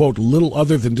has been, quote, little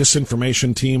other than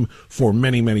disinformation team for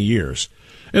many, many years.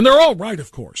 And they're all right,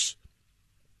 of course.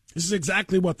 This is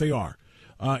exactly what they are.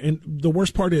 And the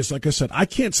worst part is, like I said, I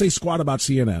can't say squat about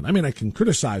CNN. I mean, I can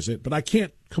criticize it, but I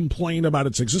can't complain about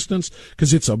its existence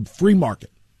because it's a free market.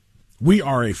 We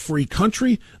are a free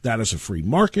country. That is a free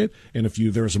market. And if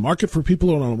there's a market for people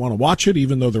who don't want to watch it,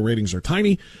 even though the ratings are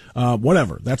tiny,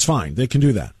 whatever, that's fine. They can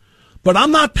do that. But I'm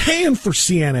not paying for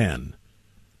CNN.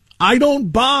 I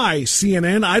don't buy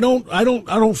CNN. I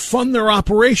don't fund their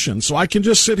operation. So I can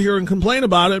just sit here and complain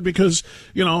about it because,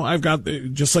 I've got,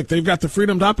 just like they've got the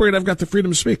freedom to operate, I've got the freedom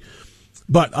to speak.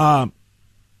 But,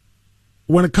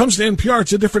 when it comes to NPR,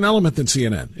 it's a different element than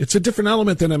CNN. It's a different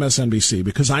element than MSNBC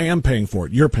because I am paying for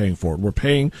it. You're paying for it. We're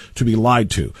paying to be lied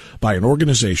to by an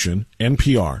organization,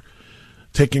 NPR,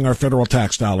 taking our federal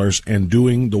tax dollars and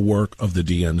doing the work of the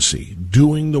DNC,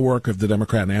 doing the work of the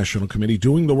Democrat National Committee,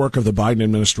 doing the work of the Biden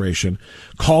administration,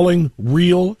 calling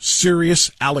real,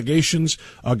 serious allegations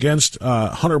against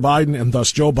Hunter Biden and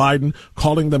thus Joe Biden,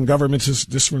 calling them government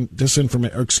Russian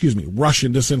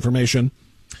disinformation,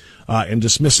 and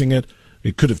dismissing it.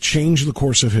 It could have changed the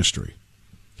course of history.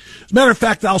 As a matter of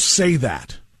fact, I'll say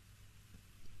that.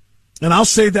 And I'll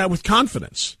say that with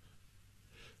confidence.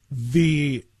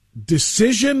 The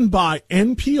decision by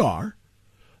NPR,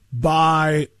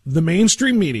 by the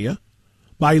mainstream media,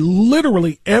 by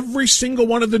literally every single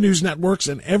one of the news networks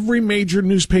and every major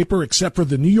newspaper except for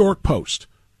the New York Post,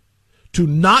 to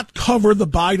not cover the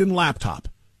Biden laptop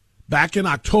back in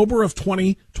October of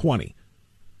 2020,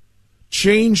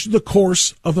 changed the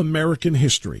course of American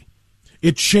history.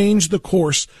 It changed the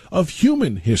course of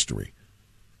human history.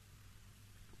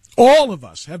 All of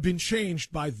us have been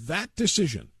changed by that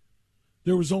decision.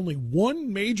 There was only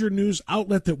one major news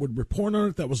outlet that would report on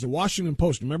it. That was the Washington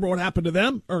Post. Remember what happened to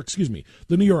them?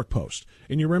 The New York Post.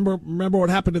 And you remember what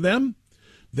happened to them?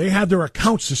 They had their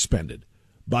account suspended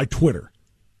by Twitter.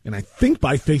 And I think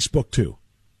by Facebook, too.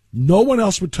 No one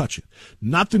else would touch it.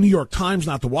 Not the New York Times,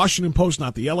 not the Washington Post,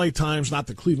 not the LA Times, not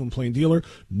the Cleveland Plain Dealer.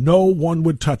 No one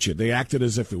would touch it. They acted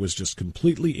as if it was just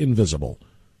completely invisible.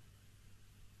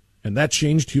 And that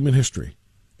changed human history.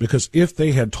 Because if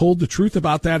they had told the truth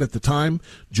about that at the time,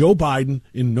 Joe Biden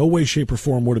in no way, shape, or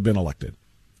form would have been elected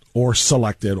or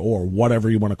selected or whatever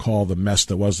you want to call the mess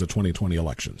that was the 2020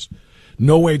 elections.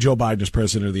 No way Joe Biden is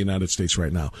president of the United States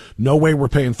right now. No way we're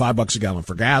paying $5 a gallon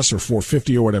for gas or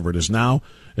 $4.50 or whatever it is now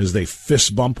as they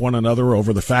fist bump one another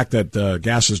over the fact that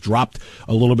gas has dropped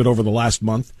a little bit over the last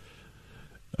month.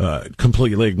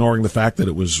 Completely ignoring the fact that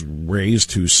it was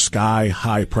raised to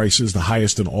sky-high prices, the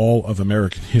highest in all of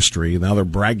American history. Now they're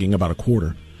bragging about a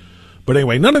quarter. But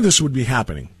anyway, none of this would be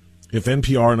happening if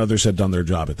NPR and others had done their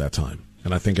job at that time.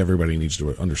 And I think everybody needs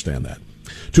to understand that.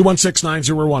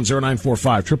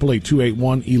 216-901-0945,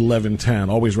 888-281-1110.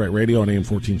 Always Right Radio on AM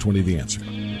 1420, The Answer.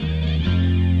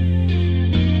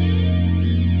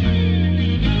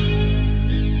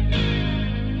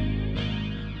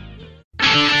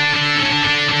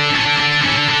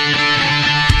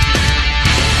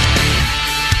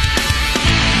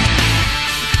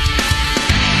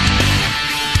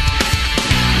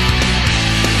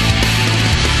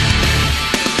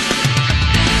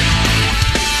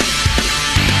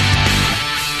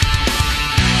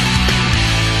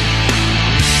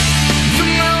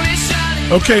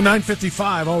 Okay,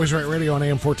 9:55, Always Right Radio on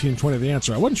AM 1420, The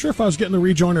Answer. I wasn't sure if I was getting the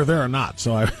rejoiner there or not,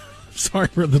 so I'm sorry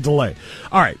for the delay.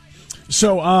 All right,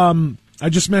 so I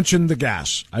just mentioned the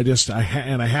gas. I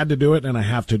had to do it, and I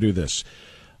have to do this.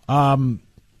 I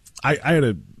had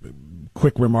a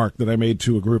quick remark that I made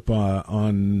to a group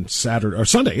on yesterday.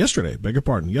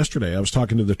 I was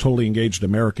talking to the Totally Engaged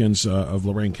Americans of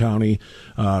Lorain County,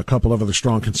 a couple of other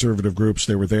strong conservative groups.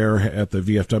 They were there at the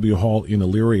VFW Hall in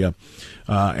Elyria,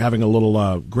 having a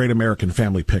little Great American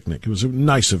Family Picnic. It was a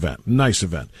nice event.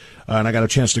 And I got a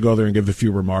chance to go there and give a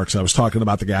few remarks. I was talking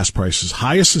about the gas prices,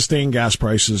 highest sustained gas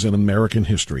prices in American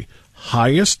history.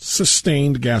 Highest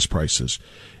sustained gas prices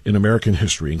in American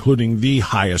history, including the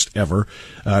highest ever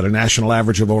at a national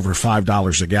average of over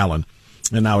 $5 a gallon.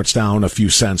 And now it's down a few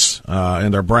cents,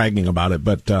 and they're bragging about it.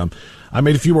 But I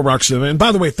made a few remarks. And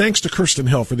by the way, thanks to Kirsten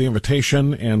Hill for the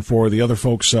invitation and for the other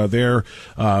folks there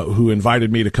who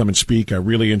invited me to come and speak. I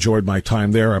really enjoyed my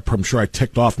time there. I'm sure I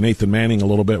ticked off Nathan Manning a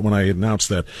little bit when I announced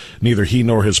that neither he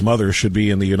nor his mother should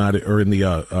be in the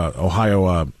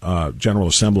Ohio General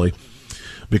Assembly,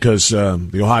 because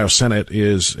the Ohio Senate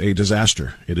is a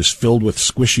disaster. It is filled with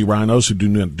squishy rhinos who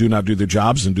do not do their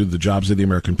jobs and do the jobs of the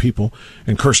American people.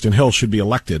 And Kirsten Hill should be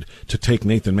elected to take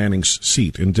Nathan Manning's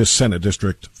seat in Senate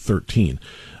District 13.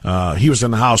 He was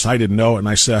in the House. I didn't know, and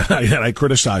I said I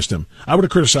criticized him. I would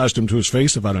have criticized him to his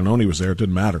face if I'd have known he was there. It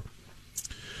didn't matter.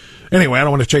 Anyway, I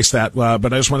don't want to chase that, but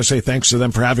I just want to say thanks to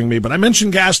them for having me. But I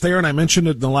mentioned gas there, and I mentioned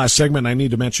it in the last segment, and I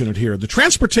need to mention it here. The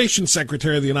Transportation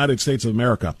Secretary of the United States of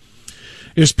America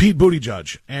is Pete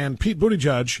Buttigieg. And Pete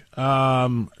Buttigieg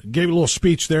gave a little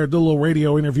speech there, did a little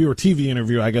radio interview or TV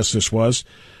interview, I guess this was.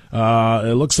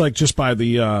 It looks like just by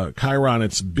the Chiron,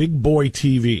 it's Big Boy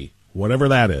TV, whatever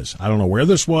that is. I don't know where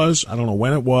this was. I don't know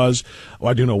when it was.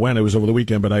 Well, I do know when. It was over the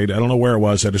weekend, but I don't know where it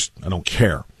was. I don't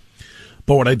care.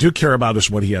 But what I do care about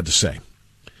is what he had to say.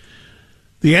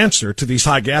 The answer to these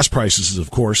high gas prices is,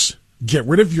 of course, get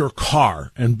rid of your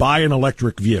car and buy an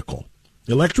electric vehicle.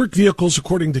 Electric vehicles,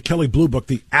 according to Kelley Blue Book,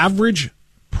 the average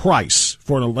price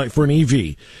for an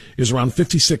EV is around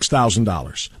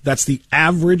 $56,000. That's the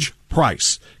average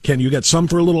price. Can you get some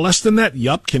for a little less than that?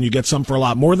 Yup. Can you get some for a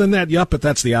lot more than that? Yup. But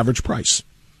that's the average price.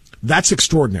 That's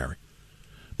extraordinary.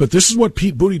 But this is what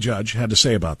Pete Buttigieg had to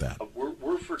say about that.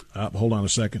 Hold on a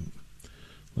second.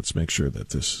 Let's make sure that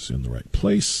this is in the right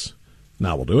place.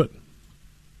 Now we'll do it.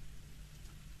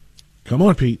 Come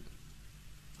on, Pete.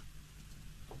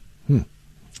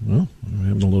 Well, I'm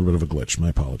having a little bit of a glitch. My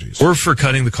apologies. Or for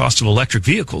cutting the cost of electric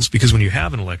vehicles, because when you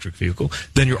have an electric vehicle,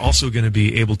 then you're also going to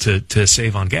be able to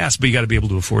save on gas, but you got to be able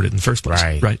to afford it in the first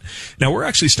place. Right. Now, we're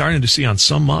actually starting to see on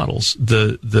some models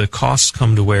the costs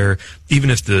come to where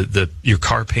even if your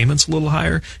car payment's a little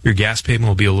higher, your gas payment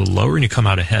will be a little lower, and you come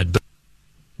out ahead. I'm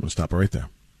going to stop it right there.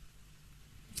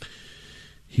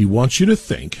 He wants you to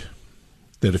think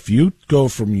that if you go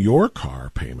from your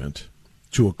car payment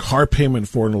to a car payment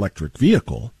for an electric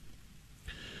vehicle,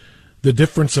 the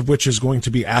difference of which is going to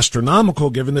be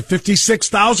astronomical given the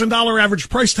 $56,000 average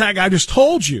price tag I just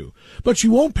told you. But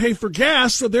you won't pay for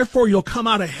gas, so therefore you'll come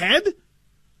out ahead?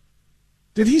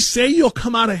 Did he say you'll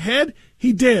come out ahead?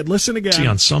 He did. Listen again. See,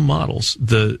 on some models,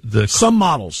 some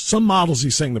models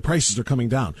he's saying the prices are coming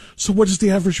down. So what is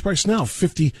the average price now?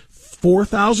 $54,000,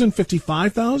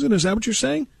 $55,000? Is that what you're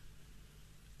saying?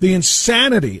 The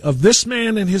insanity of this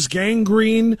man and his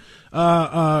gangrene,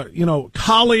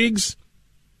 colleagues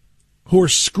who are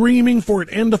screaming for an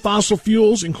end to fossil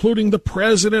fuels, including the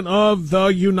President of the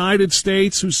United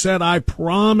States, who said, I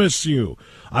promise you,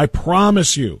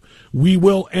 we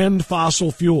will end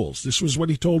fossil fuels. This was what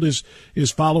he told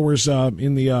his followers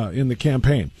in the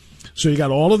campaign. So you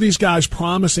got all of these guys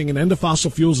promising an end to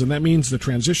fossil fuels, and that means the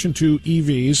transition to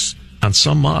EVs. On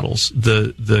some models,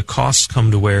 the costs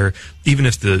come to where even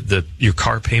if your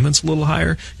car payment's a little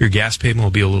higher, your gas payment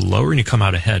will be a little lower, and you come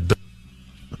out ahead. But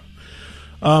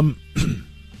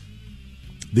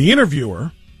the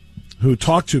interviewer who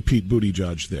talked to Pete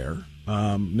Buttigieg there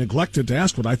neglected to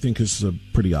ask what I think is a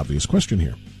pretty obvious question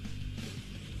here.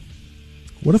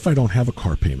 What if I don't have a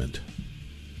car payment?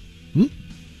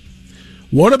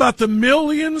 What about the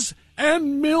millions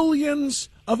and millions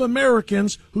of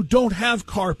Americans who don't have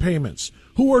car payments,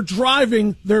 who are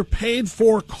driving their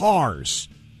paid-for cars,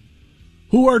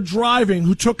 who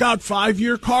took out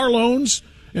 5-year car loans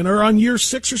and are on year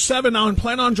 6 or 7 now and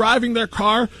plan on driving their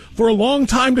car for a long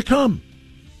time to come?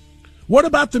 What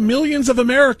about the millions of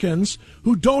Americans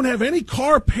who don't have any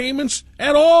car payments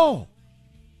at all?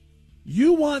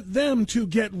 You want them to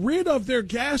get rid of their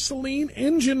gasoline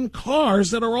engine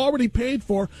cars that are already paid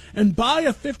for and buy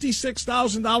a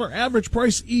 $56,000 average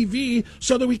price EV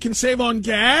so that we can save on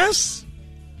gas?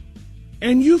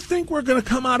 And you think we're going to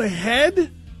come out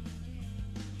ahead?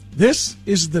 This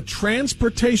is the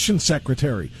Transportation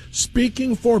Secretary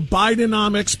speaking for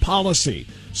Bidenomics policy,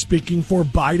 speaking for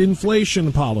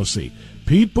Bidenflation policy.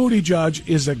 Pete Buttigieg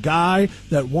is a guy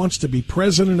that wants to be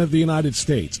president of the United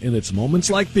States. And it's moments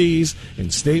like these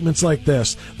and statements like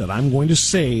this that I'm going to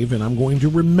save and I'm going to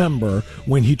remember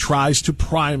when he tries to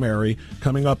primary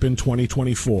coming up in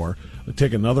 2024.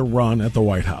 Take another run at the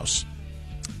White House.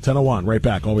 10:01, right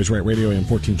back. Always Right Radio, AM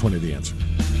 1420, The Answer.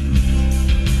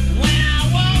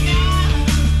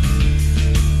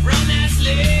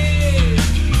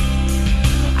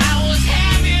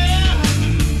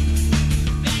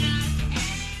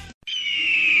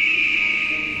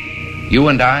 You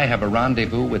and I have a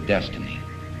rendezvous with destiny.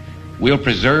 We'll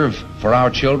preserve for our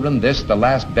children this, the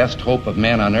last best hope of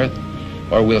man on earth,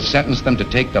 or we'll sentence them to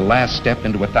take the last step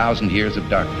into 1,000 years of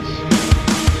darkness.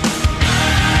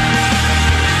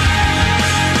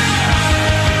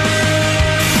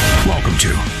 Welcome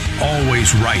to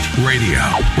Always Right Radio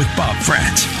with Bob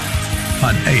France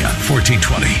on AM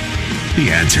 1420.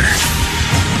 The Answer.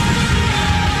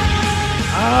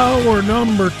 Hour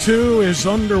number 2 is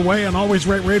underway on Always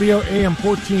Right Radio, AM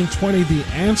 1420, The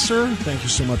Answer. Thank you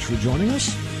so much for joining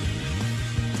us.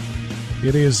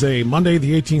 It is a Monday,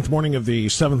 the 18th morning of the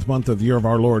 7th month of the year of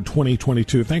our Lord,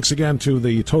 2022. Thanks again to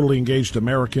the Totally Engaged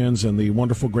Americans and the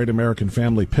wonderful Great American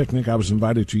Family Picnic I was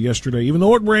invited to yesterday. Even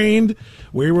though it rained,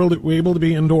 we were able to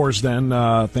be indoors then,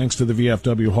 thanks to the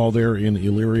VFW Hall there in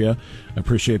Elyria. I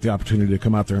appreciate the opportunity to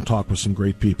come out there and talk with some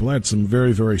great people. I had some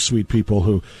very, very sweet people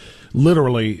who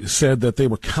literally said that they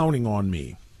were counting on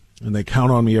me, and they count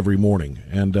on me every morning.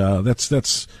 And that's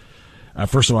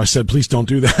first of all, I said, please don't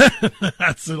do that.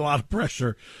 That's a lot of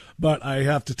pressure. But I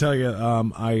have to tell you,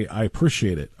 I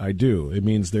appreciate it. I do. It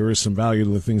means there is some value to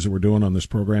the things that we're doing on this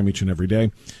program each and every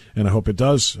day. And I hope it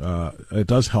does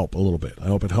help a little bit. I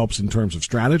hope it helps in terms of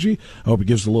strategy. I hope it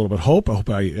gives a little bit of hope. I hope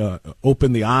I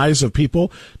open the eyes of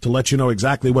people to let you know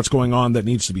exactly what's going on that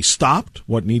needs to be stopped,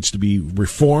 what needs to be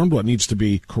reformed, what needs to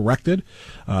be corrected.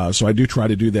 So I do try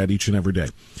to do that each and every day.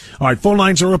 All right, phone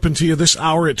lines are open to you this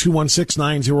hour at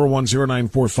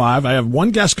 216-901-0945. I have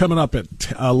one guest coming up at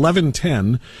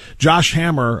 11:10. Josh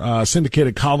Hammer,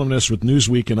 syndicated columnist with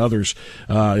Newsweek and others,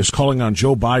 is calling on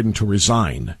Joe Biden to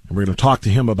resign. And we're going to talk to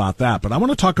him about that. But I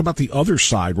want to talk about the other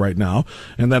side right now,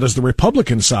 and that is the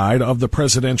Republican side of the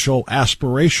presidential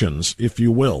aspirations, if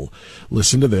you will.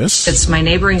 Listen to this. It's my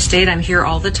neighboring state. I'm here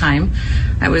all the time.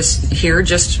 I was here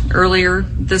just earlier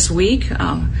this week.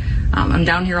 I'm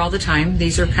down here all the time.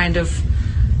 These are kind of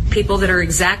people that are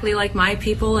exactly like my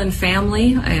people and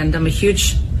family, and I'm a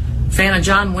huge fan of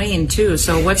John Wayne, too.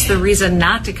 So what's the reason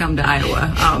not to come to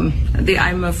Iowa?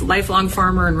 I'm a lifelong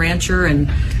farmer and rancher, and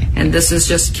this is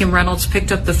just Kim Reynolds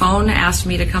picked up the phone, asked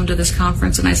me to come to this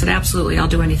conference, and I said, absolutely, I'll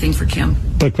do anything for Kim.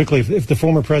 But quickly, if the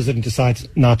former president decides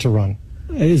not to run,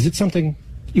 is it something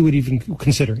you would even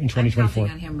consider in 2024? I'm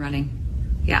counting on him running.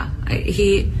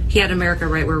 He had America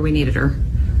right where we needed her.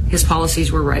 His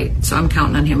policies were right, so I'm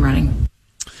counting on him running.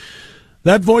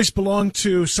 That voice belonged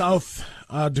to South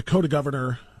Dakota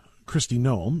Governor Kristi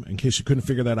Noem, in case you couldn't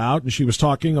figure that out, and she was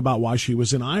talking about why she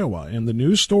was in Iowa. And the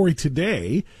news story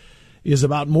today is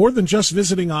about more than just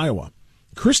visiting Iowa.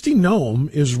 Kristi Noem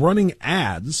is running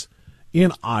ads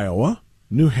in Iowa,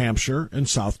 New Hampshire, and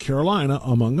South Carolina,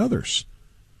 among others.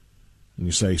 And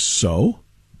you say, so?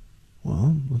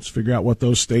 Well, let's figure out what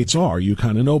those states are. You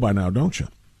kind of know by now, don't you?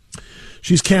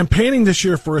 She's campaigning this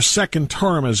year for a second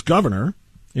term as governor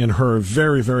in her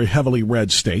very, very heavily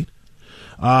red state.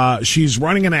 She's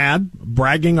running an ad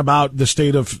bragging about the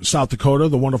state of South Dakota,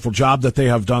 the wonderful job that they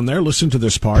have done there. Listen to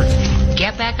this part.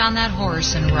 Get back on that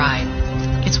horse and ride.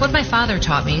 It's what my father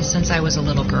taught me since I was a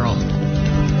little girl.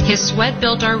 His sweat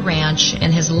built our ranch,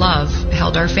 and his love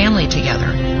held our family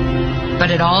together.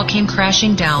 But it all came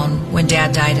crashing down when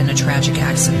Dad died in a tragic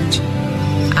accident.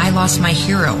 I lost my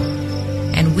hero,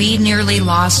 and we nearly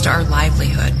lost our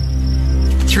livelihood.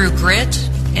 Through grit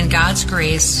and God's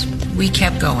grace, we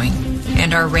kept going,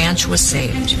 and our ranch was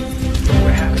saved.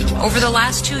 Over the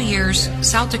last 2 years,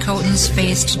 South Dakotans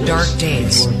faced dark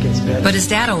days. But as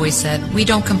Dad always said, we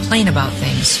don't complain about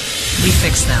things, we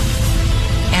fix them.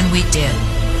 And we did.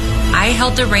 I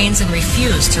held the reins and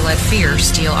refused to let fear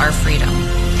steal our freedom.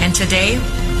 And today,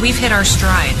 we've hit our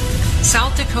stride.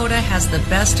 South Dakota has the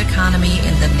best economy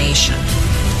in the nation.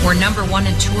 We're number one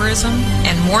in tourism,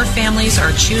 and more families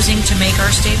are choosing to make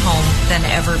our state home than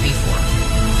ever before.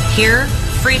 Here,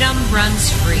 freedom runs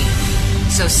free.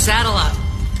 So saddle up.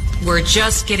 We're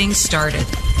just getting started.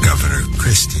 Governor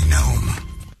Kristi Noem.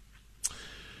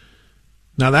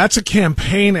 Now, that's a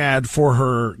campaign ad for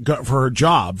her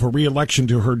job, for re-election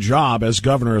to her job as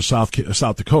governor of South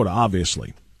Dakota,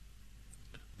 obviously.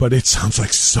 But it sounds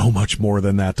like so much more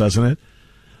than that, doesn't it?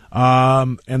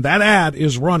 And that ad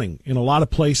is running in a lot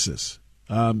of places.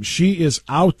 She is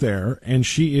out there, and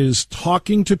she is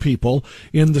talking to people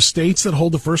in the states that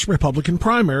hold the first Republican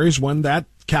primaries when that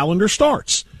calendar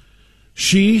starts.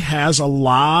 She has a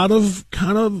lot of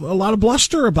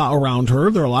bluster around her.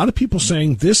 There are a lot of people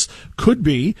saying this could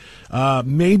be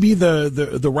maybe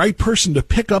the right person to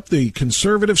pick up the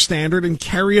conservative standard and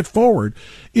carry it forward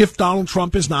if Donald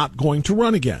Trump is not going to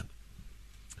run again.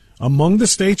 Among the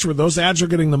states where those ads are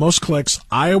getting the most clicks,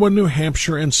 Iowa, New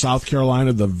Hampshire, and South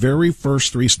Carolina, the very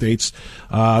first three states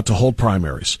to hold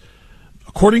primaries.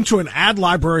 According to an ad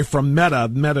library from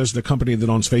Meta is the company that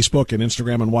owns Facebook and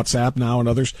Instagram and WhatsApp now and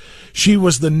others, she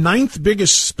was the 9th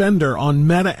biggest spender on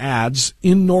Meta ads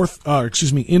in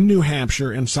New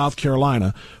Hampshire and South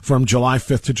Carolina from July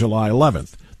 5th to July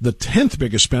 11th. The 10th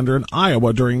biggest spender in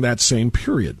Iowa during that same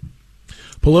period.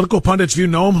 Political pundits view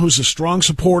Noem, who's a strong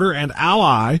supporter and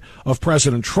ally of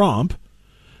President Trump,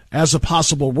 as a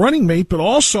possible running mate, but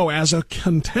also as a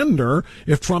contender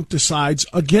if Trump decides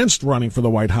against running for the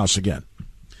White House again.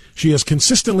 She has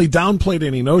consistently downplayed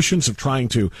any notions of trying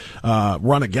to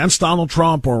run against Donald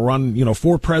Trump or run,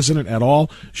 for president at all.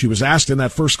 She was asked in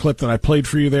that first clip that I played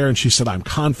for you there, and she said, I'm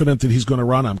confident that he's going to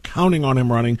run. I'm counting on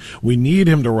him running. We need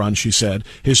him to run, she said.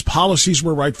 His policies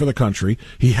were right for the country.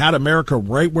 He had America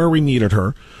right where we needed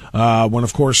her when,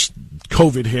 of course,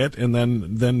 COVID hit and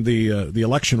then the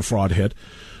election fraud hit.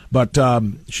 But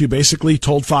she basically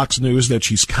told Fox News that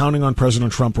she's counting on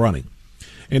President Trump running.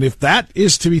 And if that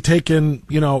is to be taken,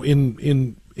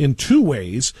 in two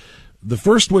ways, the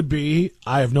first would be,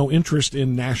 I have no interest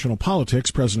in national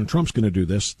politics. President Trump's going to do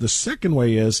this. The second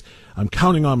way is, I'm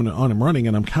counting on him running,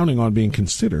 and I'm counting on being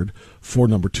considered for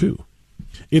number 2.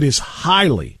 It is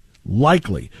highly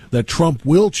likely that Trump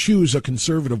will choose a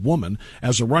conservative woman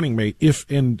as a running mate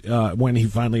when he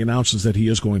finally announces that he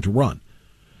is going to run.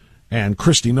 And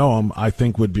Kristi Noem, I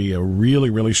think, would be a really,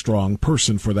 really strong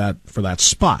person for that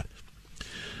spot.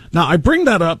 Now, I bring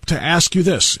that up to ask you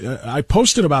this. I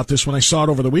posted about this when I saw it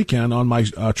over the weekend on my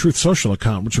Truth Social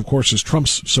account, which, of course, is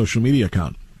Trump's social media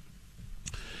account.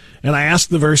 And I asked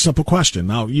the very simple question.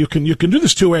 Now, you can do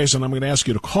this two ways, and I'm going to ask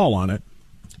you to call on it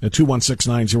at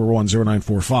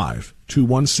 216-901-0945,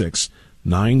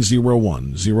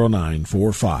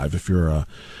 216-901-0945. If you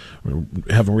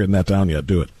haven't written that down yet,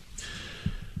 do it.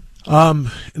 And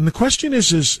the question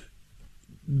is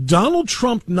Donald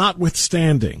Trump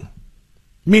notwithstanding,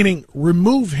 meaning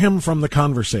remove him from the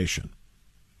conversation.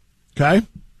 Okay?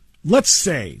 Let's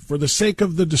say, for the sake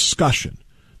of the discussion,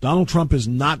 Donald Trump is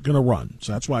not going to run.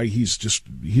 So that's why he's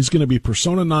going to be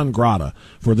persona non grata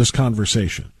for this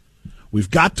conversation.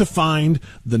 We've got to find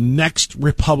the next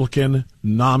Republican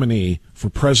nominee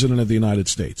for President of the United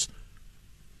States.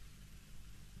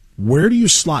 Where do you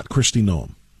slot Kristi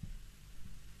Noem?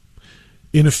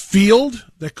 in a field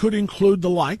that could include the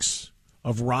likes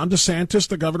of Ron DeSantis,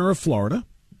 the governor of Florida,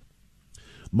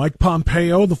 Mike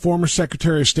Pompeo, the former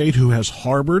Secretary of State who has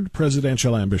harbored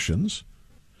presidential ambitions,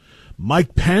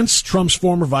 Mike Pence, Trump's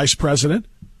former vice president,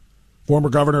 former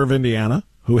governor of Indiana,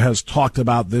 who has talked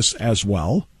about this as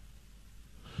well,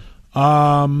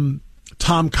 Tom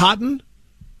Cotton,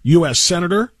 U.S.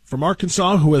 Senator from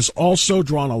Arkansas, who has also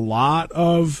drawn a lot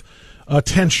of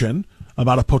attention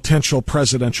about a potential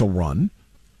presidential run.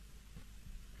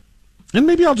 And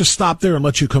maybe I'll just stop there and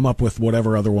let you come up with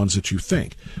whatever other ones that you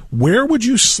think. Where would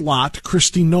you slot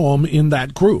Kristi Noem in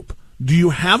that group? Do you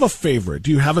have a favorite?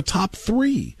 Do you have a top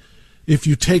three? If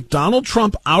you take Donald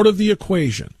Trump out of the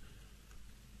equation,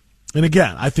 and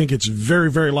again, I think it's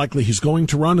very, very likely he's going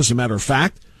to run. As a matter of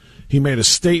fact, he made a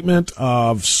statement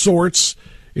of sorts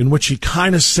in which he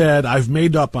kind of said, I've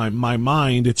made up my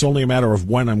mind. It's only a matter of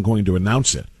when I'm going to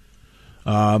announce it.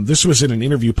 This was in an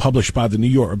interview published by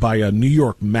a New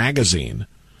York magazine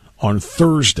on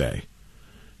Thursday.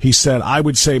 He said, I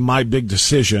would say my big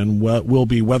decision will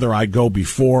be whether I go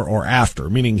before or after,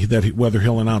 meaning that whether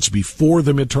he'll announce before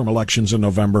the midterm elections in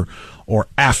November or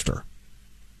after,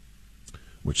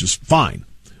 which is fine.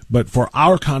 But for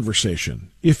our conversation,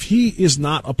 if he is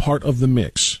not a part of the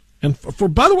mix, and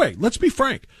by the way, let's be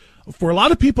frank, for a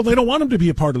lot of people, they don't want him to be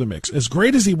a part of the mix. As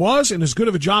great as he was and as good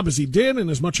of a job as he did and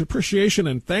as much appreciation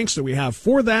and thanks that we have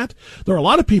for that, there are a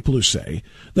lot of people who say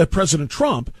that President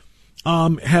Trump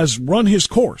has run his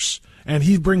course and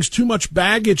he brings too much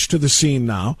baggage to the scene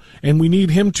now, and we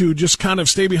need him to just kind of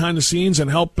stay behind the scenes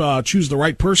and help choose the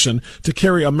right person to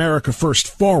carry America first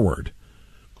forward.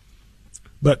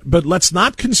 But let's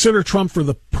not consider Trump for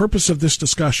the purpose of this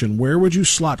discussion. Where would you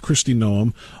slot Kristi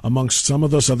Noem amongst some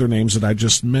of those other names that I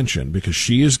just mentioned? Because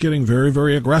she is getting very,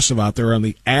 very aggressive out there on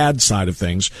the ad side of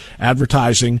things,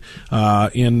 advertising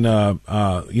in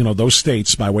those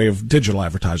states by way of digital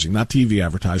advertising, not TV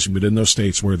advertising, but in those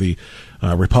states where the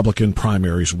Republican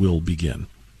primaries will begin.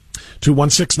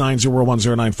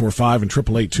 216-901-0945 and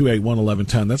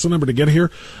 888-281-1110. That's the number to get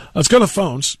here. Let's go to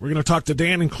phones. We're going to talk to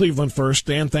Dan in Cleveland first.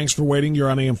 Dan, thanks for waiting.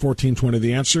 You're on AM 1420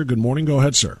 The Answer. Good morning. Go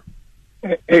ahead, sir.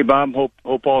 Hey, Bob.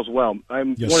 Hope all's well. I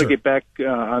want to get back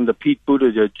on the Pete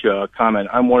Buttigieg comment.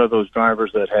 I'm one of those drivers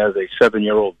that has a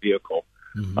 7-year-old vehicle.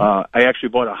 Mm-hmm. I actually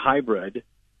bought a hybrid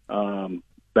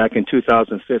back in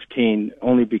 2015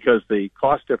 only because the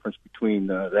cost difference between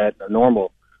that and a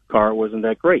normal car wasn't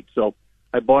that great. So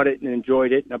I bought it and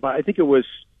enjoyed it. About, I think it was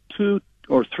 2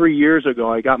 or 3 years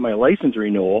ago, I got my license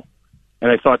renewal,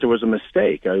 and I thought there was a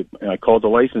mistake. I called the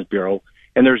license bureau,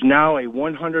 and there's now a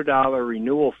 $100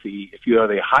 renewal fee if you have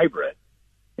a hybrid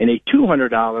and a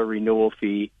 $200 renewal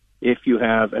fee if you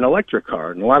have an electric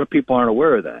car. And a lot of people aren't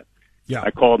aware of that. Yeah.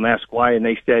 I called and asked why, and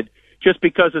they said just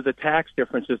because of the tax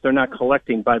differences, they're not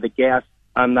collecting by the gas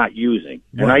I'm not using.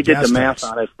 Right, and I did the math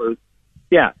on it for...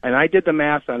 Yeah, and I did the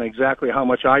math on exactly how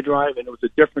much I drive, and it was a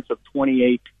difference of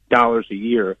 $28 a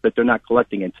year that they're not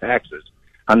collecting in taxes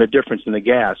on the difference in the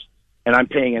gas, and I'm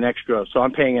paying an extra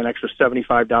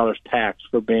 $75 tax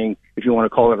for being, if you want to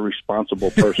call it, a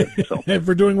responsible person. So and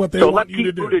for doing what they want you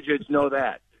to do. So let Pete Buttigieg know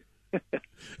that.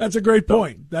 That's a great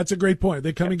point. That's a great point.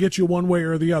 They come and get you one way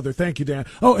or the other. Thank you, Dan.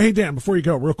 Oh, hey, Dan, before you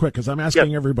go, real quick, because I'm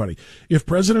asking everybody, if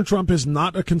President Trump is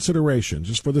not a consideration,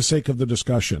 just for the sake of the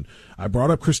discussion, I brought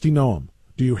up Kristi Noem.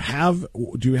 Do you have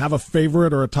a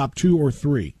favorite or a top 2 or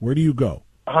 3? Where do you go?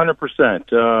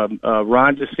 100%.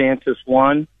 Ron DeSantis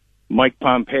 1, Mike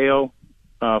Pompeo,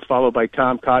 followed by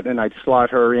Tom Cotton. I'd slot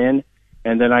her in,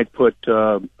 and then I'd put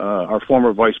our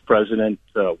former vice president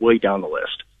way down the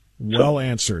list. Well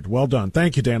answered. Well done.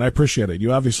 Thank you, Dan. I appreciate it.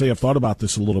 You obviously have thought about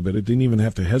this a little bit. It didn't even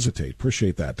have to hesitate.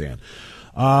 Appreciate that, Dan.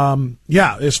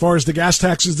 As far as the gas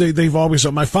taxes, they've always,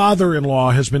 my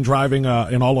father-in-law has been driving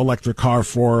an all-electric car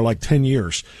for like 10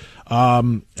 years.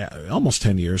 Almost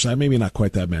 10 years, maybe not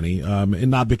quite that many,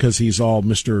 and not because he's all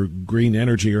Mr. Green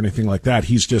Energy or anything like that.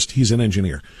 He's an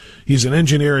engineer. He's an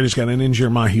engineer, and he's got an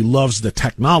engineer mind. He loves the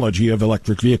technology of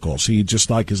electric vehicles. He just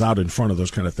is out in front of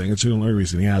those kind of things. It's the only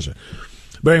reason he has it.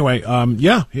 But anyway,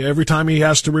 every time he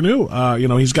has to renew,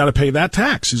 he's got to pay that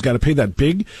tax. He's got to pay that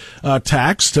big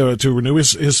tax to renew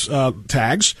his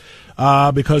tags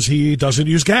because he doesn't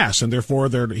use gas, and therefore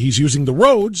he's using the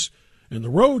roads, and the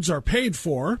roads are paid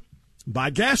for by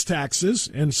gas taxes.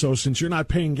 And so since you're not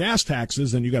paying gas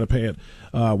taxes, then you got to pay it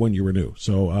when you renew.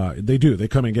 So they do. They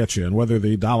come and get you, and whether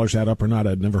the dollars add up or not,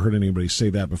 I'd never heard anybody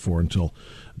say that before until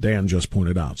Dan just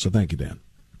pointed out. So thank you, Dan.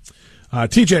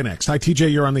 TJ next. Hi,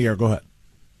 TJ. You're on the air. Go ahead.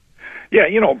 Yeah,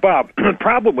 Bob, the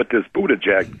problem with this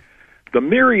Buttigieg, the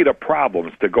myriad of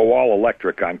problems to go all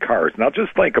electric on cars. Now,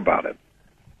 just think about it.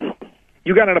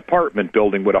 You got an apartment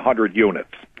building with 100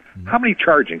 units. How many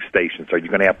charging stations are you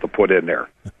going to have to put in there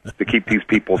to keep these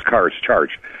people's cars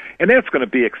charged? And that's going to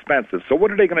be expensive. So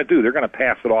what are they going to do? They're going to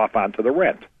pass it off onto the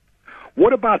rent.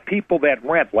 What about people that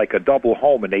rent like a double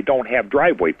home and they don't have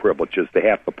driveway privileges? They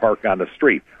have to park on the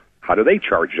street. How do they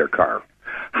charge their car?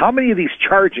 How many of these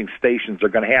charging stations are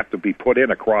going to have to be put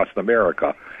in across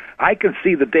America? I can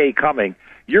see the day coming.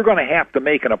 You're going to have to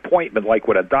make an appointment like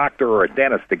with a doctor or a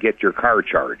dentist to get your car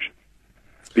charged.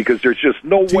 Because there's just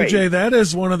no way. TJ, that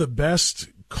is one of the best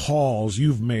calls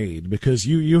you've made, because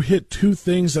you hit two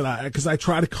things because I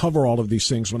try to cover all of these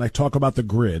things when I talk about the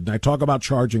grid, and I talk about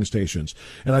charging stations,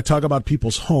 and I talk about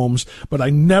people's homes, but I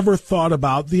never thought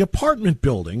about the apartment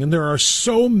building. And there are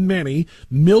so many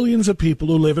millions of people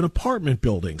who live in apartment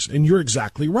buildings, and you're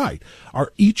exactly right.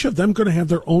 Are each of them going to have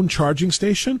their own charging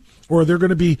station, or are there going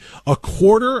to be a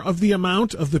quarter of the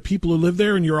amount of the people who live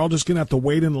there, and you're all just going to have to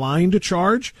wait in line to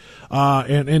charge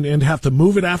and have to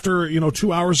move it after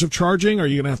 2 hours of charging? Are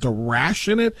you going to have to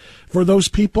ration it for those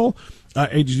people?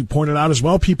 As you pointed out as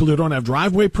well, people who don't have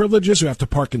driveway privileges, who have to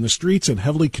park in the streets in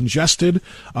heavily congested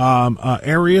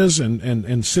areas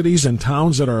and cities and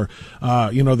towns that are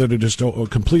that are just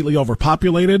completely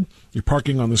overpopulated. You're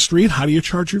parking on the street. How do you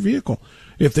charge your vehicle?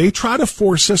 If they try to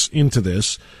force us into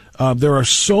this, there are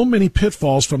so many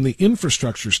pitfalls from the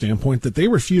infrastructure standpoint that they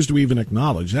refuse to even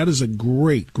acknowledge. That is a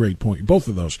great point. Both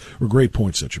of those were great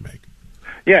points that you make.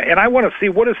 Yeah, and I want to see,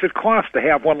 what does it cost to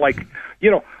have one like,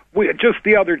 just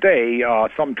the other day,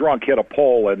 some drunk hit a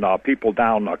pole and people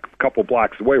down a couple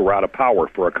blocks away were out of power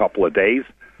for a couple of days.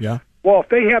 Yeah. Well, if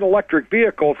they had electric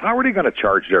vehicles, how are they going to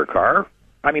charge their car?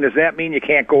 I mean, does that mean you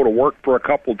can't go to work for a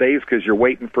couple of days because you're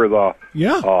waiting for the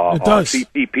it does.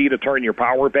 CPP to turn your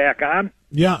power back on?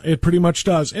 Yeah, it pretty much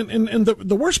does. And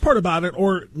the worst part about it,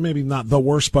 or maybe not the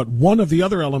worst, but one of the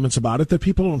other elements about it that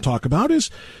people don't talk about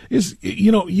is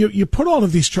you put all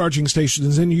of these charging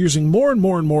stations and you're using more and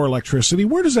more and more electricity.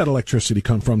 Where does that electricity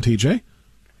come from, TJ?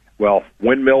 Well,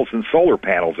 windmills and solar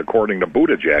panels, according to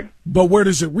Buttigieg. But where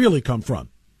does it really come from?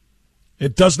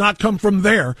 It does not come from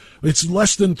there. It's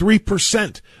less than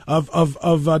 3%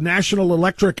 of national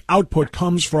electric output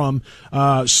comes from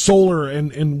solar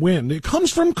and wind. It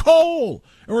comes from coal.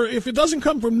 Or if it doesn't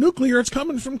come from nuclear, it's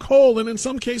coming from coal and in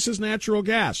some cases natural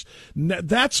gas.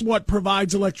 That's what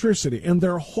provides electricity. And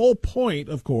their whole point,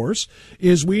 of course,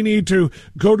 is we need to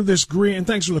go to this green, and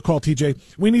thanks for the call,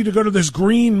 TJ, we need to go to this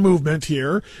green movement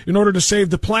here in order to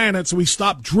save the planet, so we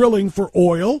stop drilling for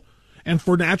oil and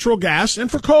for natural gas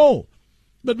and for coal.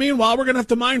 But meanwhile, we're going to have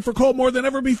to mine for coal more than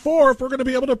ever before if we're going to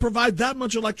be able to provide that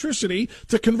much electricity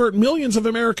to convert millions of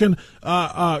American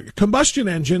combustion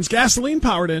engines,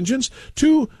 gasoline-powered engines,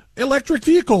 to electric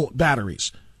vehicle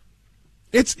batteries.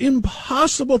 It's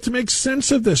impossible to make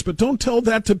sense of this, but don't tell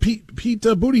that to Pete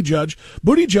Buttigieg.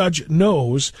 Buttigieg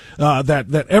knows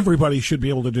that everybody should be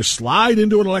able to just slide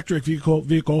into an electric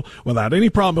vehicle without any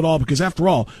problem at all, because after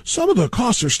all, some of the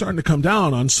costs are starting to come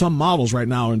down on some models right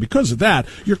now, and because of that,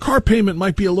 your car payment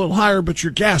might be a little higher, but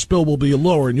your gas bill will be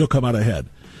lower, and you'll come out ahead.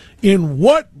 In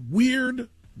what weird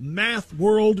math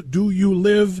world do you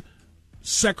live,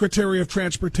 Secretary of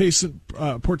Transportation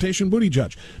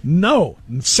Buttigieg? No,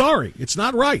 sorry, it's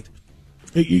not right.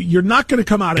 You're not going to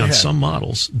come out ahead. On some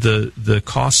models, the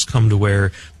costs come to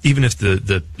where even if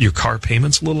your car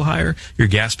payment's a little higher, your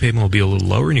gas payment will be a little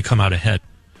lower, and you come out ahead.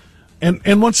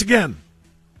 And once again,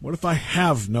 what if I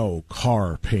have no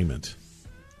car payment?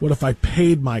 What if I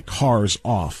paid my cars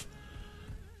off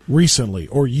recently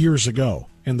or years ago?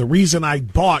 And the reason I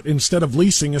bought instead of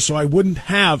leasing is so I wouldn't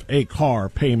have a car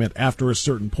payment after a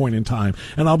certain point in time.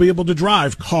 And I'll be able to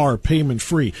drive car payment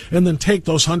free and then take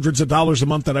those hundreds of dollars a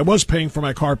month that I was paying for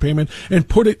my car payment and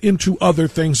put it into other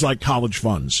things like college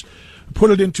funds. Put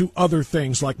it into other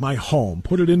things like my home.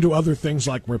 Put it into other things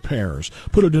like repairs.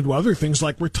 Put it into other things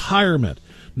like retirement.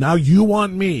 Now you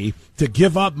want me to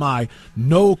give up my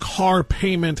no car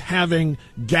payment having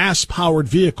gas powered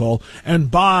vehicle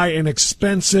and buy an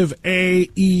expensive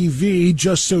AEV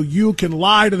just so you can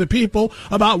lie to the people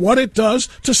about what it does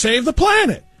to save the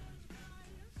planet,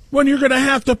 when you're going to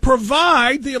have to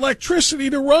provide the electricity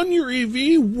to run your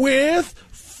EV with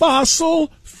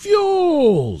fossil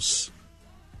fuels.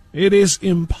 It is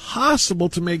impossible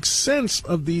to make sense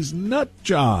of these nut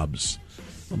jobs.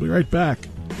 I'll be right back.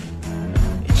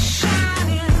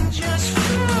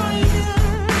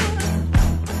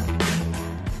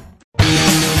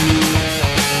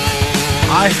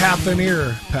 I have an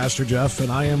ear, Pastor Jeff,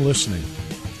 and I am listening.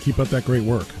 Keep up that great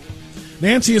work.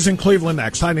 Nancy is in Cleveland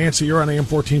next. Hi, Nancy. You're on AM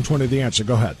 1420, The Answer.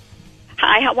 Go ahead.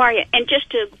 Hi, how are you? And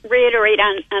just to reiterate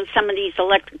on some of these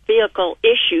electric vehicle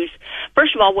issues,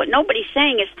 first of all, what nobody's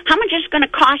saying is how much is it going to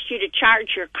cost you to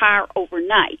charge your car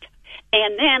overnight?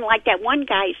 And then, like that one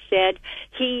guy said,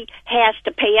 he has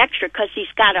to pay extra because he's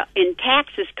got in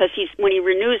taxes because when he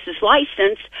renews his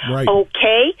license. Right.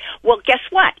 Okay. Well, guess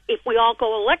what? If we all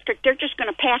go electric, they're just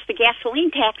going to pass the gasoline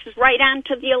taxes right on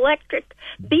to the electric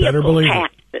vehicle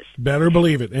taxes. Better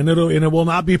believe it, and it will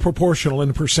not be proportional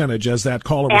in percentage, as that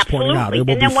caller was pointing out. It will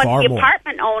be far more. And then what the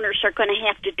apartment owners are going to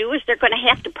have to do is they're going to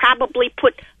have to probably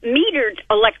put metered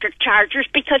electric chargers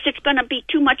because it's going to be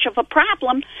too much of a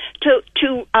problem to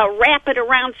wrap it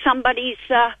around somebody's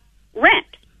rent.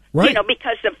 Right. You know,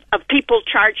 because of people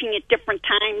charging at different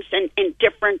times and in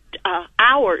different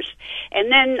hours.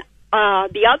 And then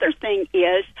the other thing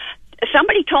is,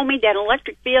 somebody told me that an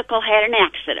electric vehicle had an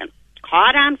accident,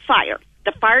 caught on fire.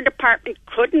 The fire department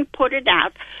couldn't put it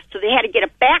out, so they had to get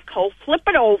a backhoe, flip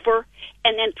it over,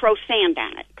 and then throw sand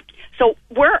on it. So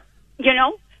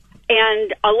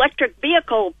and electric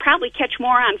vehicle will probably catch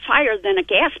more on fire than a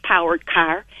gas-powered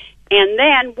car. And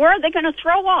then where are they going to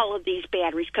throw all of these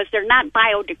batteries? Because they're not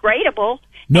biodegradable.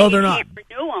 No, they're not. Can't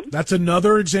renew them. That's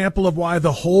another example of why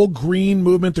the whole green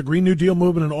movement, the Green New Deal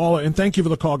movement, and thank you for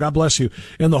the call. God bless you.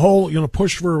 And the whole,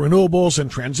 push for renewables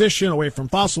and transition away from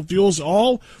fossil fuels,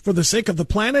 all for the sake of the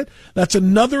planet. That's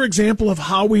another example of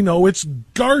how we know it's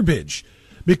garbage.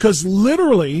 Because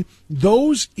literally,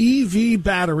 those EV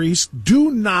batteries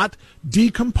do not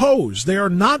decompose. They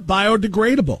are not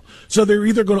biodegradable. So they're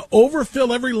either going to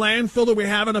overfill every landfill that we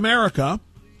have in America,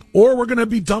 or we're going to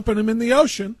be dumping them in the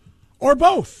ocean, or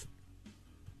both.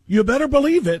 You better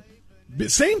believe it.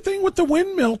 Same thing with the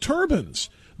windmill turbines.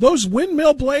 Those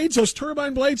windmill blades, those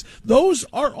turbine blades, those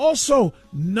are also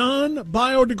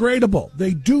non-biodegradable.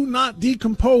 They do not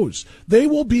decompose. They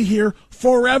will be here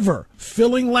forever,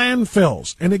 filling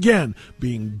landfills, and again,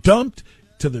 being dumped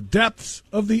to the depths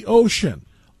of the ocean.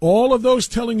 All of those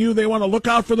telling you they want to look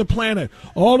out for the planet.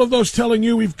 All of those telling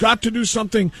you we've got to do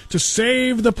something to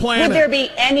save the planet. Would there be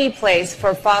any place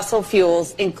for fossil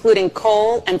fuels, including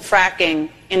coal and fracking,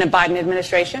 in a Biden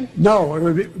administration? No,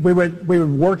 we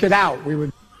would work it out. We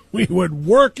would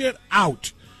work it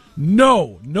out.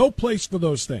 No place for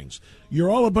those things. You're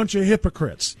all a bunch of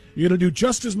hypocrites. You're going to do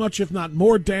just as much, if not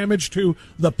more, damage to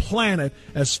the planet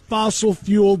as fossil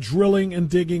fuel drilling and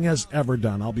digging has ever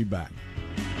done. I'll be back.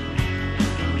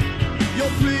 You'll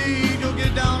plead, you'll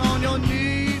get down on your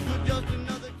knees with just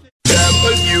another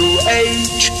WHK.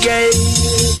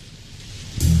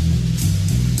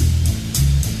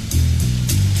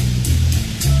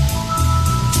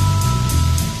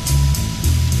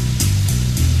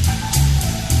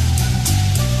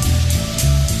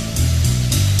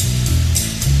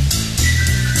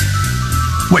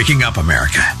 Waking up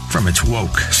America from its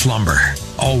woke slumber.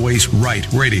 Always Right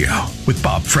Radio with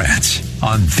Bob France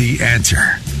on The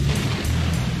Answer.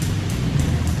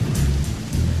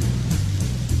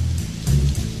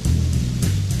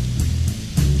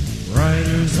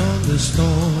 Riders on the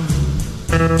storm.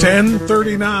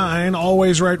 1039,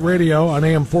 Always Right Radio on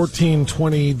AM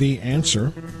 1420, The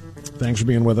Answer. Thanks for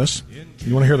being with us.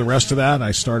 You want to hear the rest of that?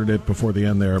 I started it before the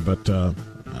end there, but I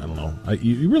don't know.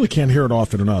 You really can't hear it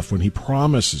often enough when he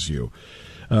promises you,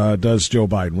 does Joe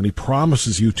Biden, when he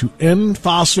promises you to end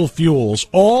fossil fuels,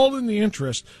 all in the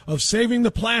interest of saving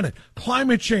the planet.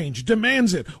 Climate change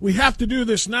demands it. We have to do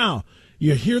this now.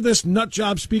 You hear this nut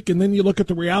job speak, and then you look at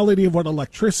the reality of what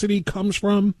electricity comes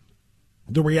from,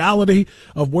 the reality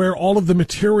of where all of the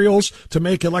materials to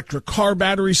make electric car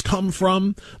batteries come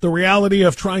from, the reality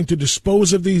of trying to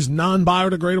dispose of these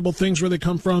non-biodegradable things where they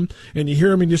come from, and you hear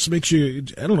them and it just makes you,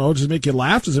 I don't know, does it make you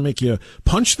laugh? Does it make you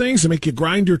punch things? Does it make you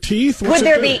grind your teeth? Would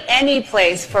there be any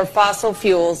place for fossil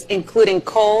fuels, including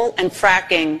coal and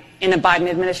fracking, in a Biden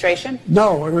administration?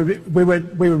 No, we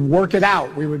would work it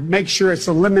out. We would make sure it's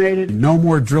eliminated. No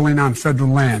more drilling on federal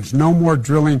lands. No more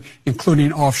drilling,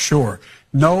 including offshore.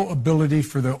 No ability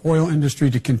for the oil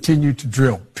industry to continue to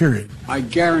drill, period. I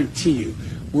guarantee you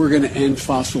we're going to end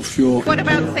fossil fuel. What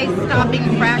about, say, stopping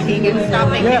fracking and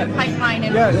stopping pipeline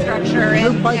infrastructure?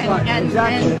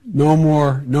 Exactly. No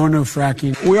new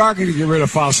fracking. We are going to get rid of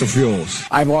fossil fuels.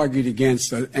 I've argued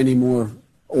against any more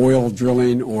oil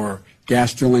drilling or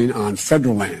gas drilling on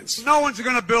federal lands. No one's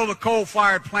going to build a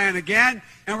coal-fired plant again,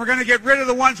 and we're going to get rid of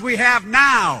the ones we have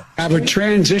now. I would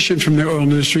transition from the oil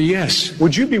industry, yes.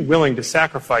 Would you be willing to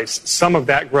sacrifice some of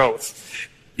that growth,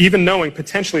 even knowing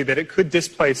potentially that it could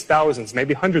displace thousands,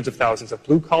 maybe hundreds of thousands of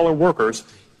blue-collar workers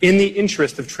in the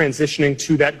interest of transitioning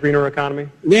to that greener economy?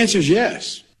 The answer is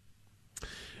yes.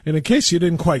 And in case you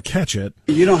didn't quite catch it,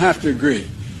 you don't have to agree,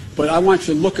 but I want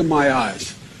you to look in my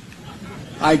eyes.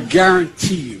 I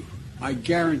guarantee you,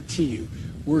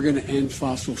 we're going to end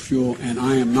fossil fuel, and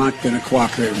I am not going to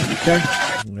cooperate with it, okay?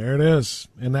 There it is.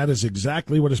 And that is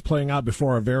exactly what is playing out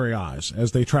before our very eyes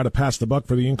as they try to pass the buck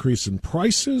for the increase in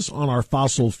prices on our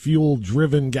fossil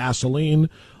fuel-driven gasoline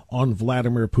on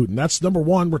Vladimir Putin. That's number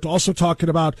one. We're also talking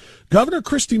about Governor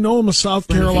Kristi Noem of South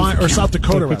Carolina, or South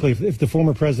Dakota. Quickly, if the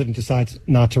former president decides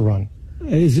not to run,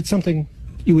 is it something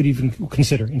you would even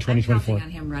consider in 2024? I'm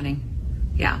counting on him running.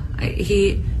 Yeah.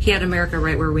 He had America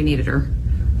right where we needed her.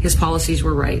 His policies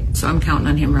were right, so I'm counting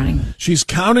on him running. She's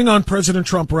counting on President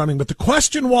Trump running, but the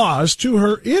question was to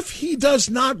her, if he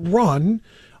does not run,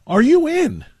 are you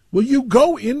in? Will you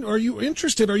go in? Are you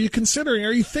interested? Are you considering?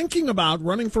 Are you thinking about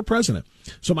running for president?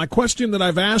 So my question that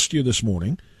I've asked you this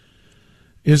morning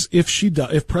is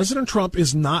if President Trump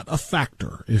is not a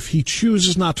factor, if he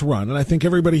chooses not to run, and I think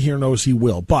everybody here knows he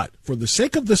will, but for the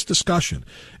sake of this discussion,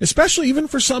 especially even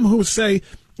for some who say,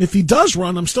 if he does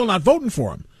run, I'm still not voting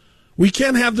for him. We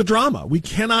can't have the drama. We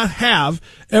cannot have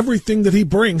everything that he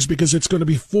brings because it's going to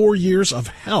be 4 years of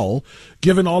hell,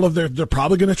 given all of they're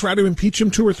probably going to try to impeach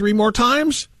him 2 or 3 more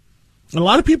times. And a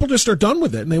lot of people just are done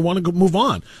with it, and they want to move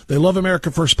on. They love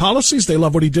America First policies. They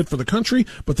love what he did for the country,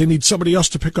 but they need somebody else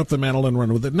to pick up the mantle and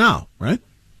run with it now, right?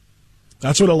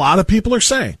 That's what a lot of people are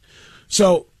saying.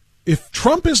 So if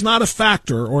Trump is not a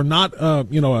factor or not,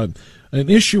 an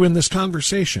issue in this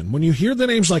conversation, when you hear the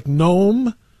names like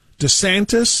Noem,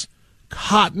 DeSantis,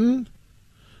 Cotton,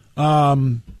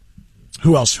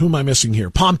 who else? Who am I missing here?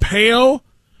 Pompeo.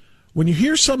 When you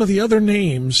hear some of the other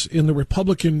names in the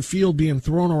Republican field being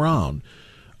thrown around,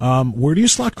 where do you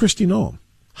slot Kristi Noem?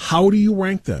 How do you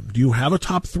rank them? Do you have a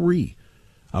top 3?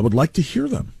 I would like to hear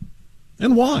them.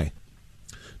 And why?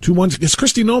 2-1.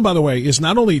 Kristi Noem, by the way, is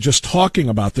not only just talking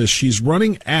about this, she's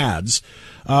running ads,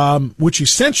 which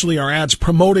essentially are ads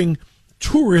promoting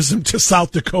tourism to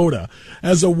South Dakota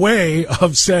as a way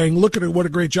of saying, look at what a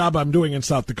great job I'm doing in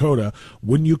South Dakota.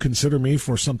 Wouldn't you consider me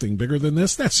for something bigger than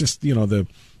this? That's just, the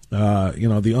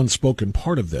unspoken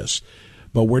part of this.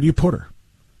 But where do you put her?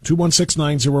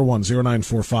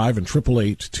 216-901-0945 and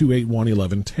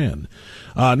 888-281-1110.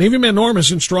 Navy man Norm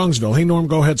is in Strongsville. Hey, Norm,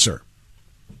 go ahead, sir.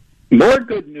 More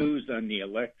good news on the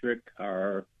electric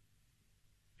car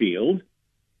field.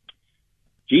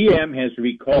 GM has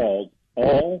recalled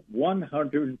all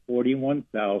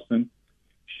 141,000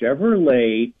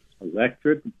 Chevrolet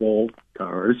electric Bolt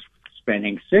cars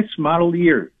spanning 6 model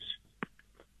years.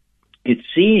 It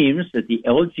seems that the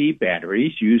LG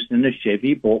batteries used in the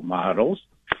Chevy Bolt models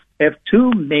have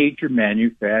 2 major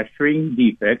manufacturing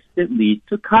defects that lead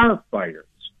to car fires.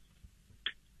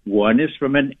 One is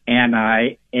from an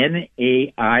NAINODE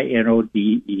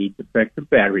defective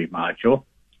battery module,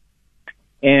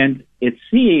 and it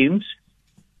seems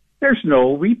there's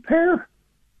no repair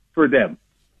for them.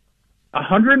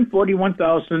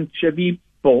 141,000 Chevy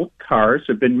Bolt cars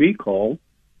have been recalled,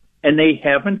 and they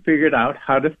haven't figured out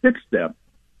how to fix them.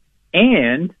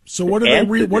 And so what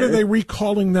are they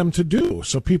recalling them to do?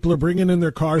 So people are bringing in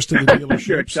their cars to the dealerships,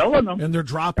 they're selling them, and they're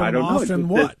dropping them off, and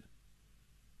what?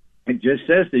 It just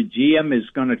says that GM is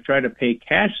going to try to pay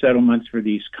cash settlements for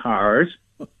these cars,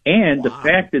 and the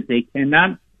fact that they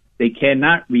cannot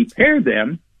repair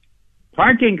them.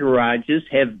 Parking garages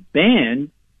have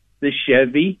banned the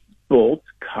Chevy Bolt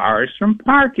cars from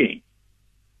parking.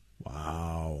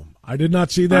 Wow, I did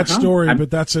not see that story, but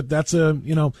that's a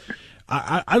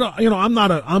I don't, I'm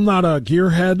not a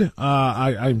gearhead.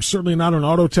 I'm certainly not an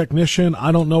auto technician.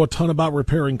 I don't know a ton about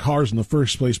repairing cars in the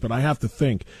first place, but I have to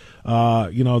think,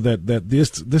 that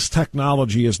this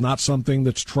technology is not something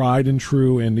that's tried and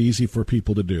true and easy for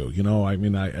people to do.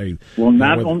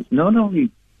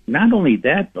 Not only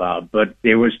that, Bob, but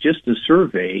there was just a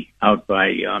survey out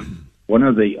by one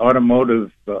of the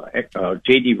automotive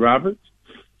J.D. Roberts.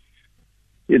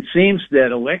 It seems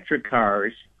that electric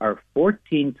cars are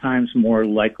 14 times more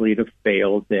likely to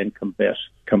fail than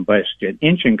combustion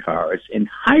engine cars, and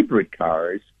hybrid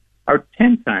cars are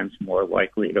 10 times more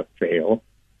likely to fail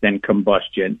than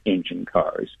combustion engine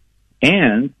cars.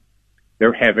 And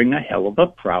they're having a hell of a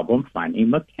problem finding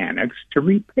mechanics to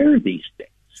repair these things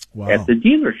at the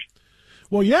dealership.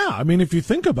 Well, yeah. I mean, if you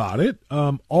think about it,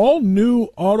 all new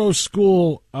auto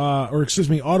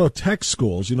tech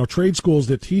schools, trade schools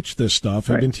that teach this stuff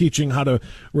have been teaching how to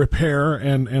repair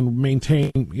and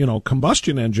maintain,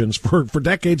 combustion engines for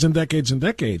decades and decades and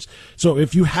decades. So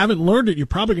if you haven't learned it, you're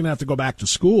probably going to have to go back to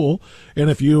school. And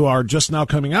if you are just now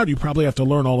coming out, you probably have to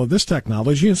learn all of this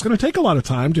technology. It's going to take a lot of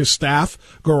time to staff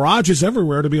garages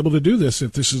everywhere to be able to do this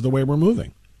if this is the way we're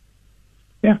moving.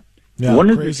 Yeah, one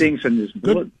of the things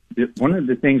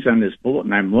on this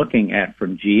bulletin I'm looking at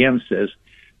from GM says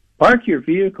Park your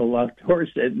vehicle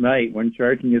outdoors at night when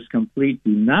charging is complete.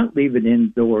 Do not leave it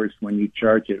indoors when you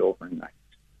charge it overnight.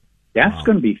 That's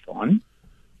going to be fun.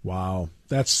 Wow.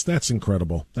 That's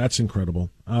incredible. That's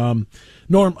incredible. Norm,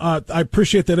 I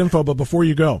appreciate that info, but before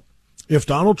you go, if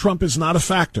Donald Trump is not a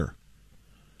factor,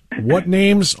 what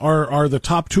names are the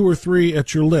top 2 or 3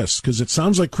 at your list? Because it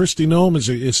sounds like Kristi Noem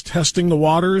is testing the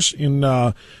waters in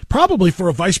probably for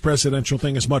a vice presidential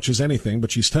thing as much as anything,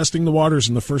 but she's testing the waters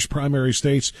in the first primary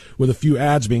states with a few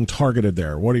ads being targeted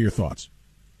there. What are your thoughts?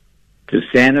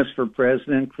 DeSantis for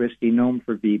president, Kristi Noem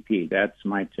for VP. That's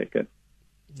my ticket.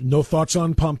 No thoughts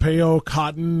on Pompeo,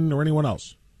 Cotton, or anyone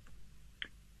else?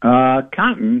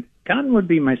 Cotton would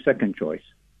be my second choice.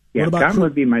 Yeah, Cotton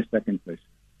would be my second choice.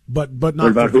 But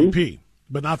not for VP.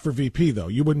 But not for VP though.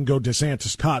 You wouldn't go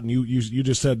DeSantis Cotton. You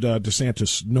just said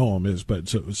DeSantis Noem is, but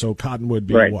so Cotton would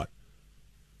be what?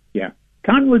 Yeah,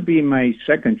 Cotton would be my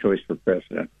second choice for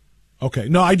president. Okay,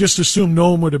 no, I just assumed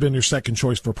Noem would have been your second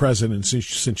choice for president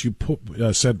since you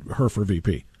said her for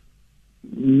VP.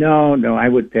 No, I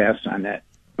would pass on that.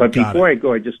 But before I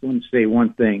go, I just want to say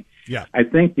one thing. Yeah, I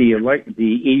think the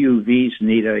EUVs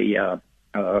need a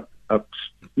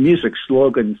music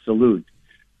slogan salute.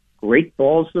 Great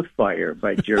Balls of Fire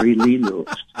by Jerry Lee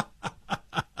Lewis.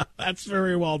 That's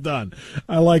very well done.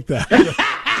 I like that.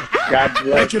 God bless.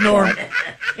 Thank you, Norm.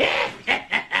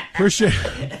 Appreciate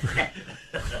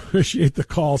the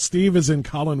call. Steve is in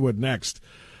Collinwood next.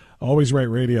 Always Right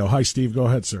Radio. Hi, Steve. Go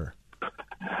ahead, sir.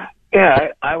 Yeah,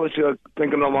 I was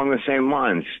thinking along the same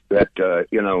lines that,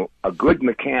 a good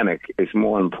mechanic is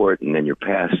more important than your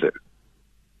pastor,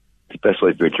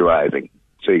 especially if you're driving.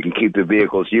 So you can keep the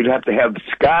vehicles. You'd have to have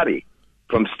Scotty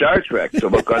from Star Trek to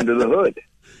look under the hood.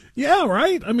 Yeah,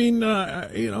 right. I mean,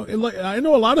 I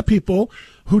know a lot of people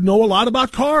who know a lot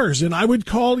about cars, and I would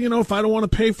call, if I don't want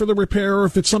to pay for the repair, or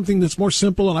if it's something that's more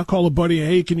simple, and I'll call a buddy,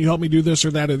 hey, can you help me do this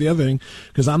or that or the other thing,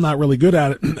 because I'm not really good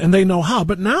at it, and they know how.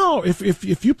 But now,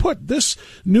 if you put this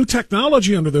new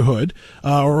technology under the hood,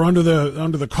 or under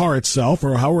the car itself,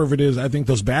 or however it is, I think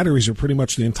those batteries are pretty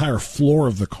much the entire floor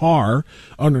of the car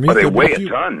underneath. Well, they weigh a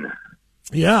ton.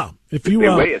 Yeah, if you they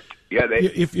weigh it. Yeah,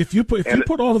 if you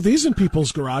put all of these in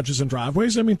people's garages and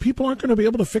driveways, I mean, people aren't going to be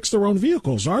able to fix their own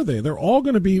vehicles, are they? They're all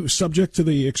going to be subject to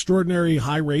the extraordinary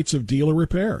high rates of dealer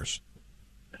repairs.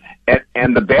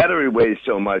 And the battery weighs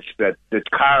so much that the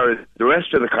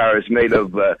rest of the car is made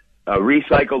of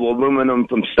recycled aluminum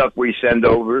from stuff we send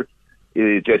over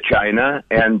to China,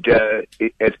 and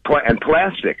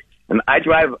plastic. And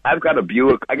I've got a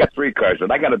Buick. I got 3 cars,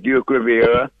 but I got a Buick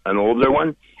Riviera, an older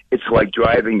one. It's like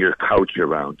driving your couch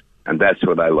around. And that's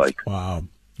what I like. Wow.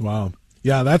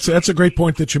 Yeah, that's a great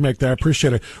point that you make there. I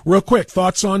appreciate it. Real quick,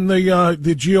 thoughts on the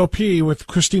GOP with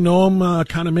Kristi Noem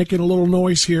kind of making a little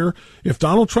noise here. If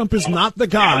Donald Trump is not the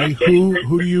guy, where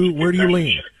do you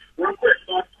lean? Real quick,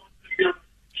 thoughts on the GOP.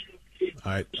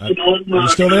 All right, are you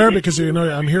still there? Because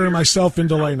I'm hearing myself in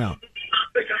delay now.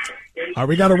 All right,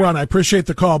 we got to run. I appreciate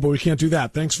the call, but we can't do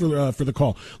that. Thanks for the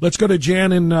call. Let's go to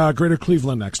Jan in Greater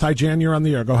Cleveland next. Hi, Jan, you're on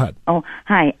the air. Go ahead. Oh,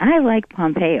 hi. I like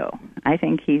Pompeo. I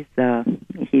think he's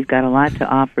got a lot to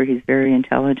offer. He's very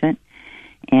intelligent,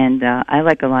 and I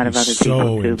like a lot of other people too.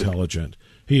 So intelligent.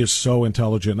 He is so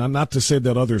intelligent. And not to say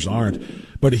that others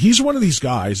aren't, but he's one of these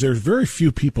guys. There's very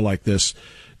few people like this,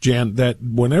 Jan, that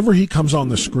whenever he comes on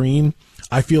the screen,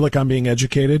 I feel like I'm being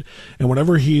educated, and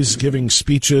whenever he's giving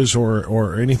speeches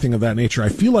or anything of that nature, I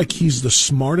feel like he's the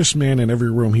smartest man in every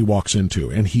room he walks into,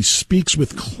 and he speaks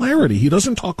with clarity. He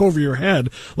doesn't talk over your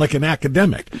head like an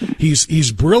academic.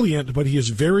 He's brilliant, but he is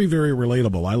very, very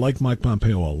relatable. I like Mike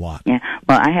Pompeo a lot. Yeah.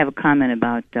 Well, I have a comment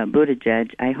about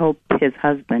Buttigieg. I hope his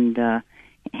husband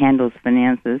handles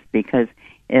finances, because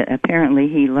apparently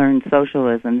he learned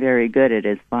socialism very good at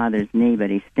his father's knee, but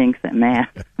he stinks at math.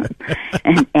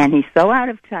 and he's so out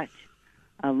of touch.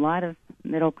 A lot of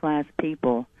middle-class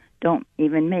people don't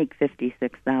even make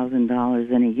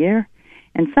 $56,000 in a year,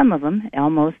 and some of them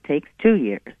almost takes 2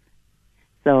 years.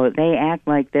 So they act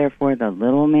like they're for the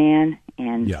little man,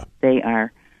 and they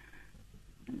are,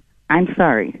 I'm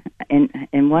sorry,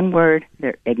 in one word,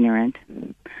 they're ignorant.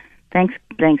 Thanks,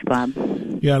 Bob.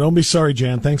 Yeah, don't be sorry,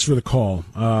 Jan. Thanks for the call.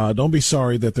 Don't be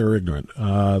sorry that they're ignorant.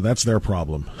 That's their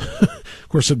problem. Of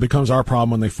course, it becomes our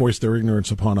problem when they foist their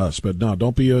ignorance upon us. But no,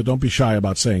 don't be shy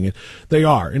about saying it. They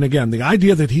are. And again, the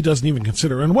idea that he doesn't even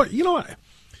consider, and look,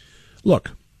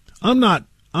 I'm not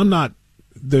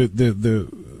the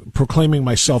proclaiming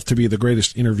myself to be the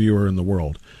greatest interviewer in the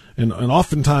world, and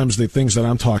oftentimes the things that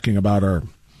I'm talking about are,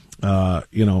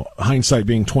 hindsight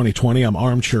being 20/20. I'm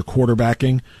armchair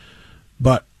quarterbacking.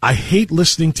 But I hate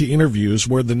listening to interviews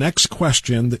where the next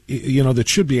question that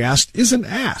should be asked isn't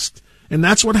asked. And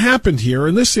that's what happened here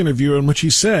in this interview, in which he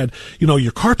said,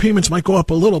 your car payments might go up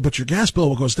a little, but your gas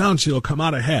bill goes down, so you'll come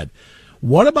out ahead.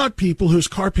 What about people whose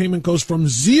car payment goes from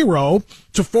 $0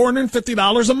 to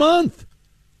 $450 a month?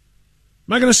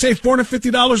 Am I going to save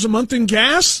 $450 a month in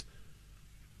gas?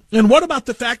 And what about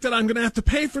the fact that I'm going to have to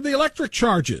pay for the electric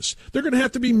charges? They're going to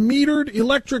have to be metered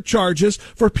electric charges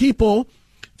for people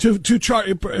to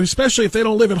charge, especially if they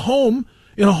don't live at home,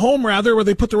 in a home rather, where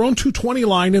they put their own 220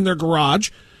 line in their garage,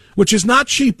 which is not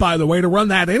cheap, by the way, to run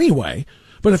that anyway.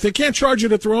 But if they can't charge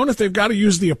it at their own, if they've got to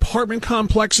use the apartment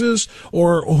complexes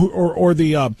or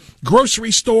the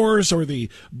grocery stores or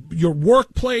your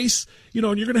workplace,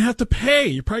 and you're going to have to pay.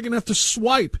 You're probably going to have to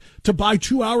swipe to buy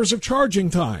 2 hours of charging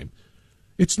time.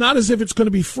 It's not as if it's going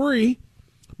to be free.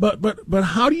 But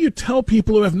how do you tell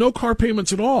people who have no car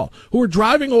payments at all, who are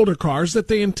driving older cars that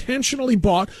they intentionally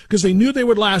bought because they knew they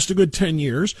would last a good 10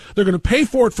 years, they're going to pay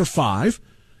for it for 5,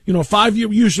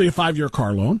 usually a 5-year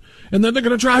car loan, and then they're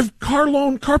going to drive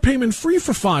car payment free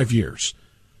for 5 years.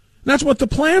 And that's what the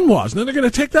plan was. And then they're going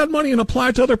to take that money and apply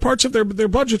it to other parts of their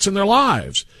budgets and their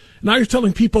lives. Now you're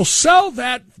telling people, sell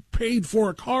that paid for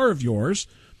a car of yours,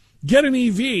 get an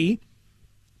EV,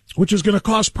 which is going to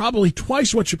cost probably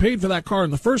twice what you paid for that car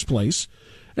in the first place,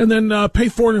 and then pay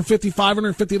 $450,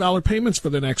 $550 payments for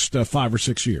the next 5 or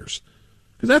 6 years.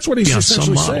 Because that's what he's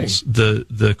essentially some models, saying.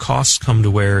 The costs come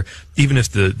to where even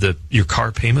if your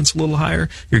car payment's a little higher,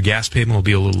 your gas payment will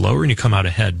be a little lower, and you come out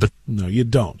ahead. But no, you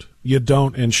don't. You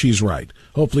don't, and she's right.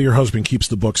 Hopefully your husband keeps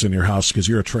the books in your house because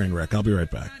you're a train wreck. I'll be right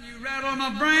back. You rattle my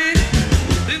brain,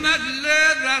 too much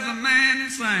love drives a man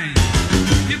insane.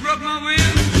 You broke my will.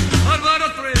 What a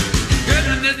thrill.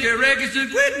 Goodness, your records are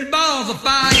quitting balls of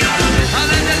fire. I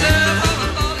let you love all the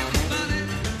thought it was funny.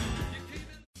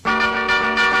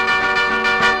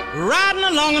 Riding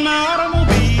along in my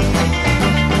automobile.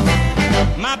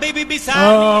 My baby beside me.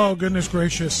 Oh, goodness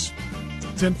gracious.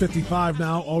 10:55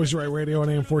 now. Always Right Radio on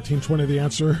AM 1420. The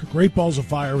Answer. Great Balls of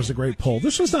Fire was a great poll.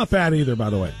 This was not bad either,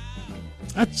 by the way.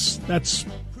 That's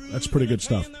pretty good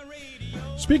stuff.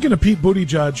 Speaking of Pete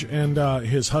Buttigieg and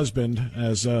his husband,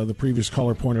 as the previous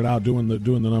caller pointed out, doing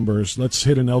the numbers, let's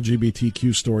hit an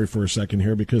LGBTQ story for a second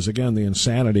here because, again, the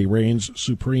insanity reigns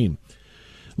supreme.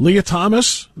 Leah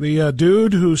Thomas, the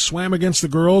dude who swam against the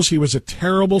girls, he was a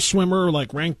terrible swimmer,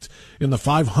 like ranked in the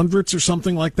 500s or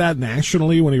something like that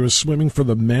nationally when he was swimming for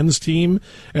the men's team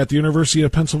at the University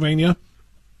of Pennsylvania,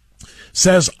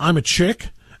 says, I'm a chick,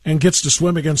 and gets to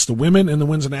swim against the women and then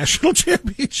wins a national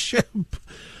championship.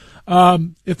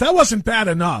 If that wasn't bad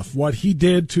enough, what he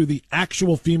did to the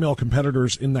actual female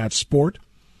competitors in that sport,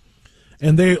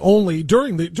 and they only,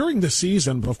 during the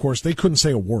season, of course, they couldn't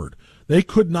say a word. They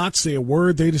could not say a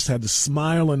word. They just had to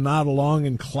smile and nod along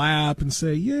and clap and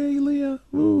say, yay, Leah,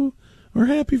 ooh, we're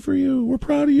happy for you, we're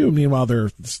proud of you. Meanwhile,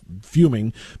 they're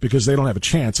fuming because they don't have a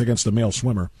chance against a male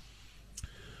swimmer.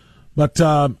 But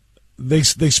they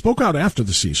spoke out after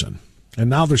the season, and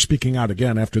now they're speaking out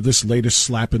again after this latest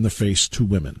slap in the face to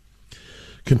women.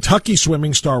 Kentucky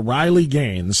swimming star Riley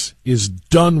Gaines is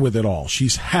done with it all.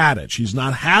 She's had it. She's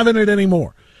not having it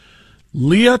anymore.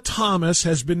 Leah Thomas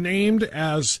has been named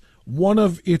as one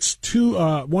of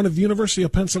the University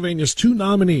of Pennsylvania's 2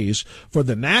 nominees for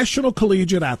the National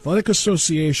Collegiate Athletic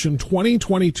Association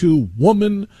 2022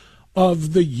 Woman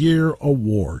of the Year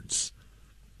Awards.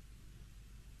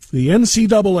 The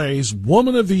NCAA's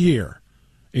Woman of the Year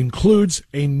includes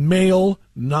a male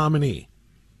nominee.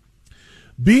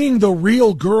 Being the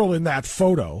real girl in that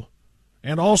photo,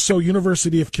 and also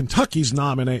University of Kentucky's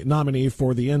nominee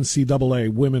for the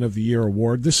NCAA Women of the Year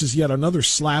Award, this is yet another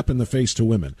slap in the face to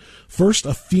women. First,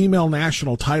 a female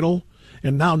national title,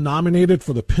 and now nominated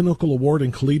for the pinnacle award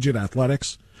in collegiate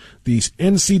athletics. The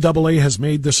NCAA has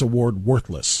made this award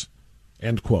worthless.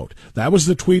 End quote. That was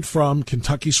the tweet from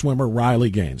Kentucky swimmer Riley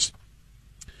Gaines.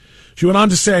 She went on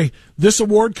to say, this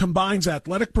award combines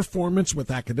athletic performance with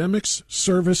academics,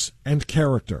 service, and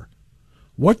character.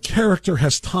 What character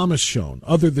has Thomas shown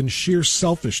other than sheer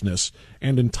selfishness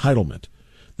and entitlement?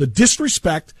 The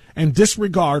disrespect and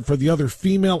disregard for the other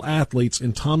female athletes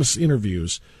in Thomas'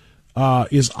 interviews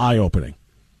is eye-opening.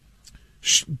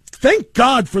 Thank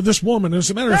God for this woman. As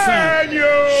a matter of fact,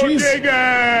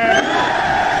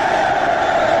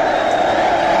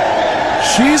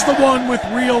 she's the one with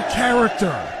real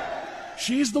character.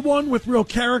 She's the one with real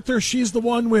character. She's the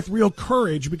one with real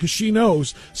courage because she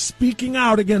knows speaking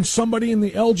out against somebody in the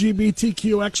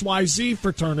LGBTQXYZ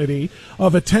fraternity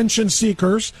of attention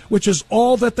seekers, which is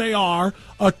all that they are,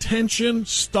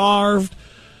 attention-starved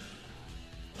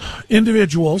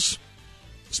individuals,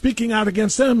 speaking out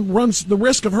against them runs the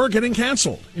risk of her getting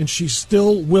canceled. And she's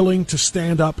still willing to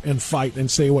stand up and fight and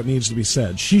say what needs to be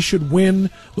said. She should win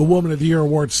the Woman of the Year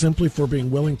award simply for being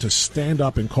willing to stand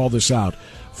up and call this out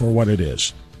for what it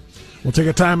is. We'll take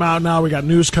a time out now. We got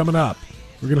news coming up.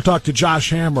 We're going to talk to Josh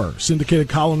Hammer, syndicated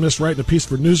columnist, writing a piece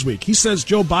for Newsweek. He says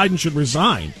Joe Biden should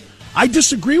resign. I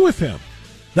disagree with him.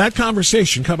 That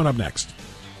conversation coming up next.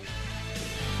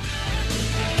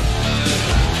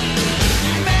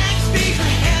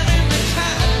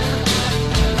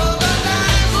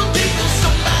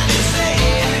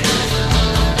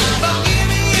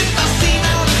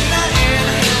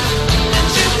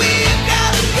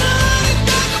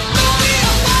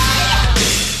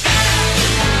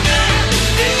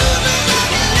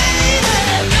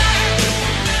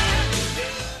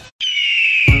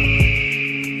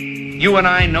 You and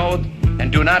I know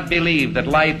and do not believe that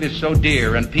life is so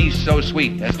dear and peace so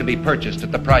sweet as to be purchased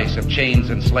at the price of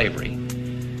chains and slavery.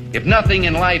 If nothing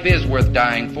in life is worth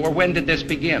dying for, when did this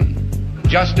begin?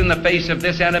 Just in the face of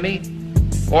this enemy?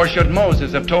 Or should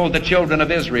Moses have told the children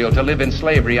of Israel to live in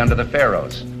slavery under the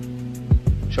Pharaohs?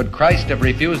 Should Christ have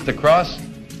refused the cross?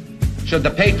 Should the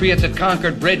patriots at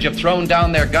Concord Bridge have thrown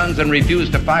down their guns and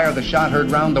refused to fire the shot heard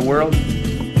round the world?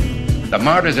 The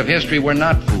martyrs of history were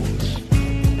not fools.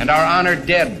 And our honored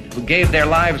dead, who gave their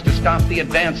lives to stop the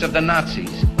advance of the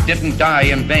Nazis, didn't die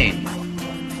in vain.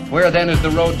 Where then is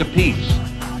the road to peace?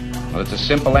 Well, it's a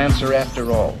simple answer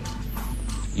after all.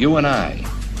 You and I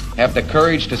have the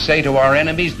courage to say to our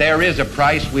enemies, there is a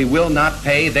price we will not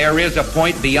pay, there is a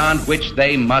point beyond which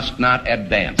they must not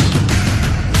advance.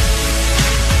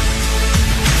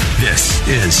 This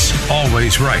is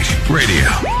Always Right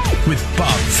Radio with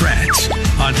Bob Frantz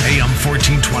on AM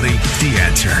 1420, The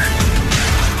Answer.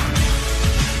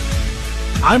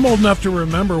 I'm old enough to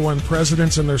remember when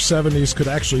presidents in their 70s could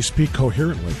actually speak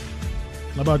coherently.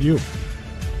 How about you?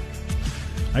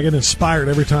 I get inspired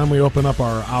every time we open up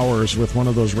our hours with one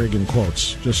of those Reagan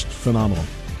quotes. Just phenomenal.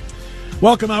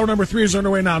 Welcome. Hour number 3 is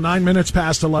underway now. 9 minutes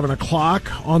past 11 o'clock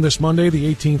on this Monday,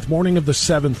 the 18th morning of the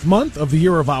 7th month of the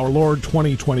year of our Lord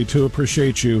 2022.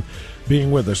 Appreciate you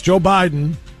being with us. Joe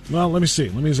Biden. Well, let me see.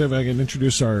 Let me see if I can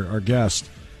introduce our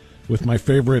guest with my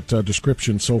favorite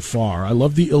description so far. I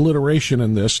love the alliteration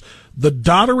in this. The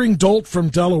doddering dolt from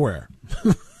Delaware.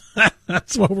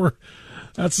 That's what we're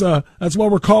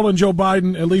calling Joe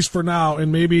Biden, at least for now, and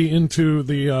maybe into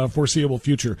the foreseeable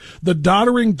future. The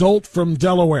doddering dolt from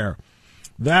Delaware.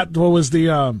 That was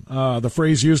the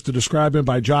phrase used to describe him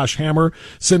by Josh Hammer,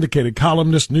 syndicated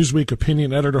columnist, Newsweek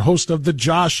opinion editor, host of the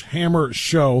Josh Hammer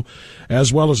Show,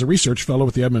 as well as a research fellow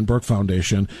with the Edmund Burke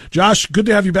Foundation. Josh, good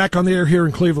to have you back on the air here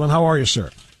in Cleveland. How are you,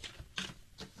 sir?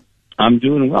 I'm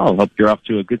doing well. Hope you're off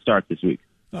to a good start this week.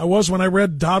 I was when I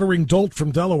read "doddering dolt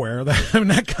from Delaware."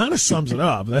 That kind of sums it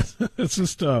up.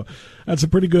 That's a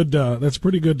pretty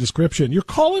good description. You're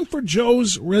calling for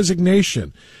Joe's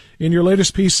resignation in your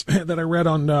latest piece that I read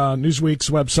on Newsweek's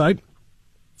website.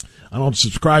 I don't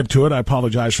subscribe to it. I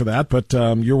apologize for that, but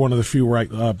you're one of the few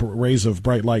rays of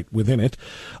bright light within it.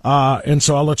 And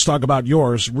so let's talk about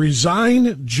yours.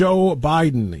 Resign, Joe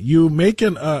Biden. You make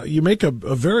a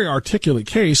very articulate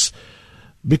case,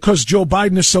 because Joe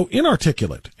Biden is so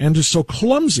inarticulate and is so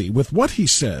clumsy with what he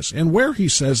says and where he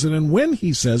says it and when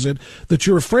he says it, that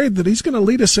you're afraid that he's going to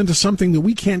lead us into something that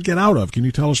we can't get out of. Can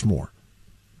you tell us more?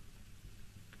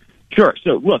 Sure.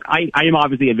 So, look, I am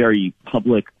obviously a very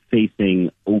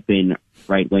public-facing, open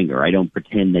right-winger. I don't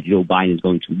pretend that Joe Biden is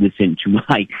going to listen to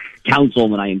my counsel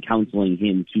when I am counseling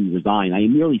him to resign. I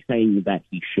am merely saying that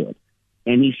he should.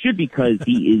 And he should because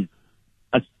he is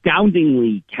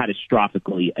astoundingly,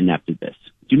 catastrophically inept at this.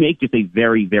 To make just a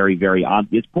very, very, very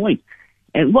obvious point.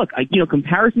 And look,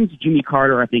 comparisons to Jimmy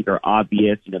Carter, I think, are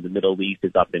obvious. The Middle East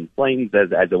is up in flames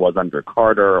as it was under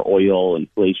Carter. Oil,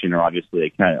 inflation are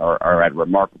obviously are at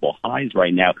remarkable highs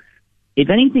right now. If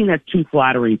anything, that's too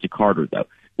flattering to Carter, though.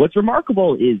 What's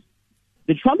remarkable is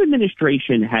the Trump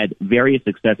administration had various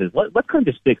successes. Let's kind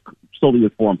of stick solely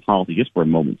with foreign policy just for a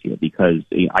moment here, because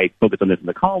I focused on this in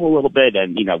the column a little bit,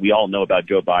 and we all know about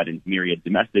Joe Biden's myriad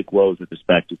domestic woes with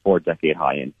respect to 4-decade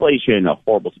high inflation, a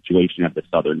horrible situation at the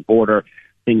southern border,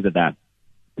 things of that.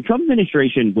 The Trump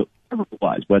administration, whatever it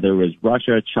was, whether it was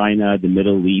Russia, China, the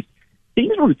Middle East,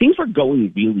 things were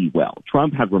going really well.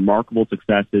 Trump had remarkable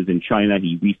successes in China.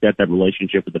 He reset that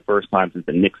relationship for the first time since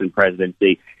the Nixon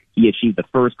presidency. He achieved the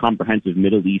first comprehensive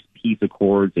Middle East peace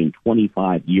accords in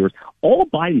 25 years. All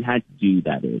Biden had to do,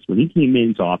 that is, when he came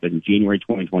into office in January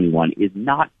 2021, is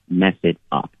not mess it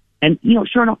up. And,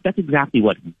 sure enough, that's exactly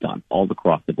what he's done all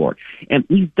across the board. And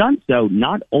he's done so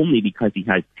not only because he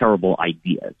has terrible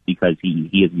ideas, because he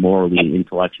is morally and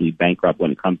intellectually bankrupt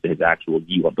when it comes to his actual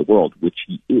view of the world, which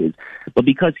he is, but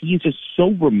because he is just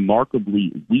so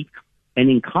remarkably weak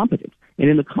and incompetent. And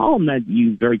in the column that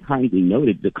you very kindly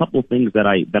noted, the couple of things that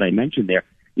I mentioned there,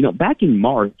 back in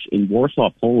March in Warsaw,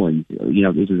 Poland,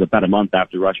 this is about a month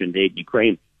after Russia invaded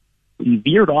Ukraine, he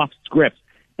veered off script.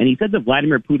 And he said that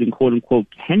Vladimir Putin, quote unquote,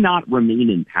 cannot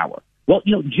remain in power. Well,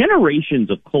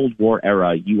 generations of Cold War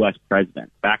era U.S.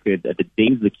 presidents, back at the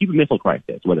days of the Cuban Missile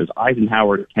Crisis, whether it's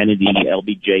Eisenhower, Kennedy,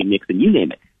 LBJ, Nixon, you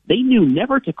name it, they knew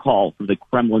never to call for the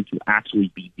Kremlin to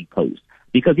actually be deposed.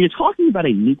 Because you're talking about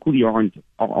a nuclear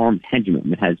armed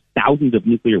hegemony that has thousands of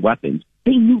nuclear weapons.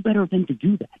 They knew better than to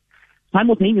do that.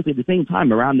 Simultaneously, at the same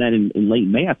time, around that in late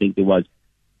May, I think it was,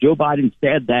 Joe Biden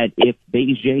said that if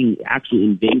Beijing actually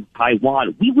invades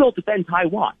Taiwan, we will defend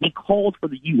Taiwan. He called for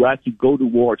the U.S. to go to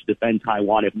war to defend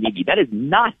Taiwan if need be. That is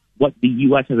not what the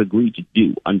U.S. has agreed to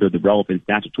do under the relevant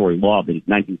statutory law of the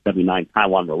 1979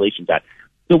 Taiwan Relations Act.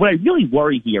 So what I really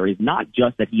worry here is not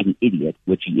just that he's an idiot,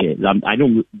 which he is. I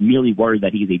don't really worry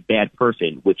that he's a bad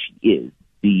person, which he is.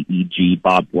 C.E.G.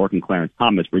 Bob Bork and Clarence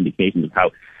Thomas for indications of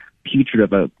how putrid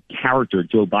of a character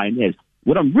Joe Biden is.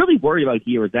 What I'm really worried about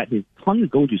here is that his tongue is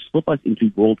going to slip us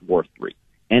into World War III.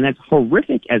 And as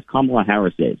horrific as Kamala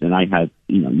Harris is, and I have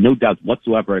no doubts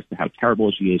whatsoever as to how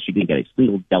terrible she is, she didn't get a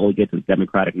single delegate to the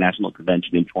Democratic National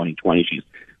Convention in 2020. She's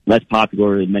less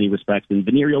popular in many respects than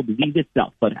venereal disease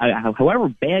itself. But however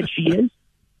bad she is,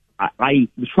 I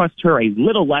trust her a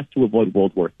little less to avoid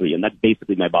World War III, and that's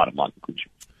basically my bottom line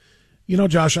conclusion.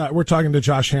 Josh, we're talking to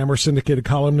Josh Hammer, syndicated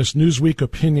columnist, Newsweek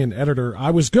opinion editor. I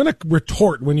was going to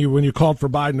retort when you called for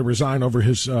Biden to resign over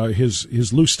his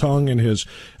loose tongue and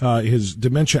his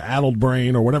dementia-addled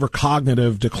brain or whatever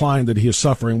cognitive decline that he is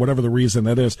suffering, whatever the reason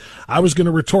that is. I was going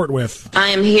to retort with, I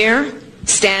am here,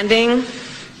 standing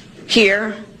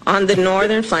here on the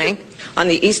northern flank, on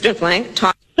the eastern flank.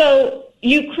 So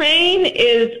Ukraine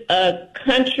is a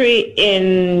country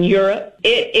in Europe.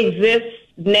 It exists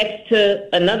next to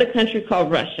another country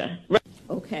called Russia.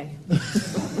 Okay.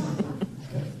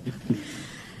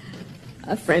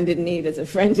 A friend in need is a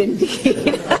friend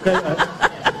indeed.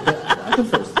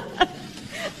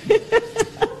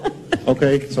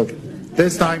 Okay, so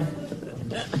this time.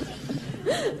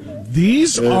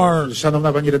 These are,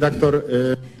 Szanowna pani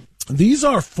redaktor, these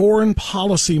are foreign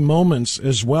policy moments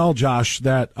as well, Josh,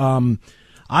 that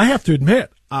I have to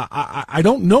admit, I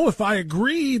don't know if I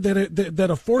agree that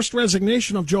a forced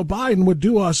resignation of Joe Biden would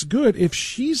do us good. If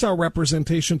she's our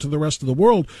representation to the rest of the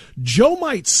world, Joe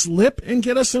might slip and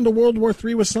get us into World War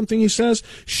III with something he says.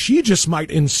 She just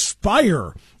might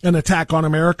inspire an attack on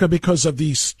America because of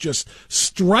these just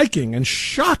striking and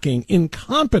shocking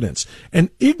incompetence and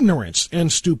ignorance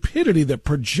and stupidity that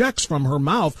projects from her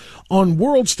mouth on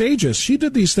world stages. She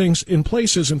did these things in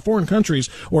places in foreign countries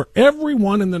where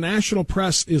everyone in the national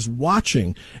press is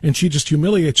watching, and she just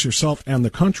humiliates herself and the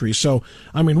country. So,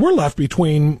 I mean, we're left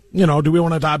between, do we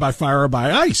want to die by fire or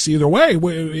by ice? Either way,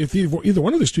 if either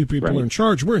one of these two people are in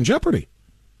charge, we're in jeopardy.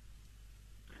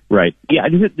 Right. Yeah,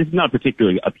 this is not a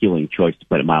particularly appealing choice, to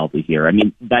put it mildly here. I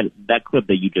mean, that clip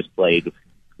that you just played,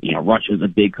 Russia's a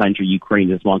big country,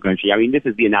 Ukraine is a small country. I mean, this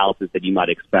is the analysis that you might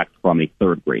expect from a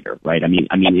third grader, right? I mean,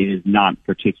 it is not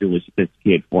particularly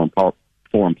sophisticated foreign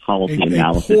policy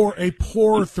analysis. A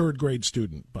poor third grade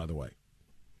student, by the way.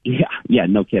 Yeah,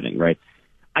 no kidding, right?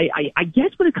 I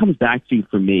guess what it comes back to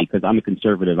for me, because I'm a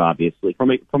conservative, obviously,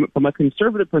 from a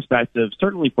conservative perspective,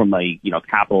 certainly from a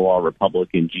capital law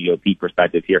Republican GOP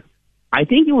perspective here, I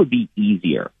think it would be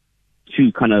easier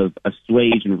to kind of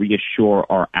assuage and reassure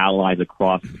our allies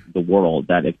across the world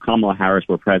that if Kamala Harris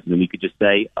were president, we could just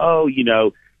say, oh,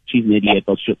 she's an idiot,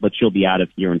 but she'll be out of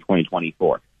here in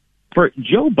 2024. For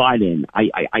Joe Biden,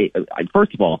 I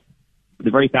first of all, the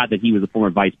very fact that he was a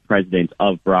former vice president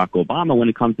of Barack Obama, when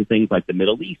it comes to things like the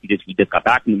Middle East, he just got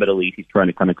back from the Middle East. He's trying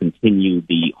to kind of continue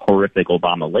the horrific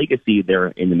Obama legacy there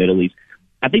in the Middle East.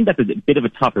 I think that's a bit of a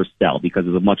tougher sell because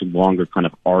there's a much longer kind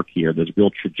of arc here. There's real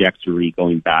trajectory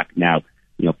going back now,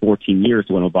 14 years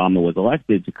to when Obama was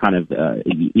elected to kind of, so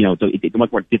it's a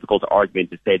much more difficult argument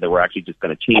to say that we're actually just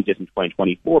going to change this in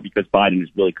 2024 because Biden is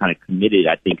really kind of committed,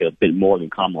 I think, a bit more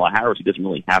than Kamala Harris, who doesn't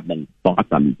really have many thoughts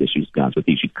on these issues, to be honest with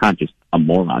you. She's kind of just a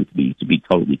moron, to be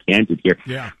totally candid here.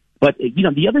 Yeah. But,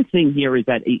 the other thing here is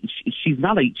that she's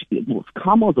not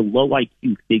Kamala's a low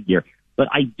IQ figure, but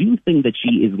I do think that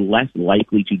she is less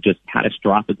likely to just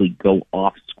catastrophically go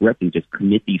off script and just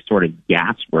commit these sort of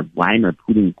gaffes where Vladimir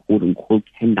Putin, quote unquote,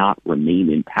 cannot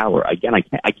remain in power. Again,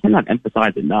 I cannot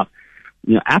emphasize enough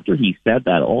after he said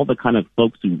that, all the kind of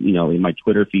folks who, in my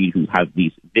Twitter feed who have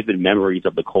these vivid memories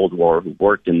of the Cold War, who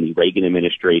worked in the Reagan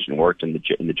administration, worked in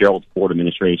the Gerald Ford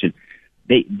administration,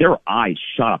 their eyes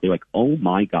shot up. They're like, oh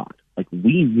my God. Like,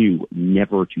 we knew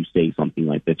never to say something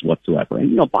like this whatsoever.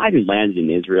 And, Biden landed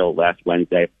in Israel last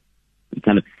Wednesday.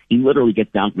 He literally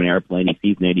gets down from an airplane, he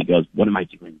sees Nate, he goes, what am I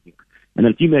doing here? And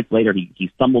then a few minutes later,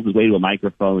 he stumbles his way to a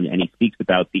microphone and he speaks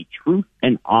about the truth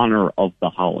and honor of the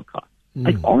Holocaust.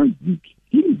 Like, are you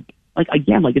kidding? Like,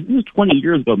 again, if this was 20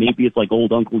 years ago, maybe it's like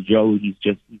old Uncle Joe, he's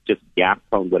just gap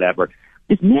prone, whatever.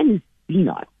 This man is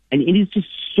senile, and it is just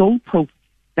so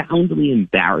profoundly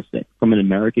embarrassing from an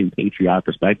American patriotic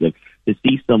perspective to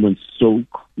see someone so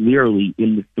clearly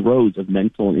in the throes of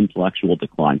mental and intellectual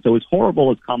decline. So as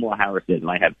horrible as Kamala Harris is, and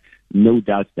I have no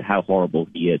doubts to how horrible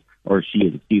he is, or she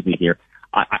is, here,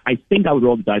 I think I would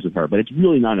roll the dice with her, but it's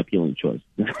really not an appealing choice.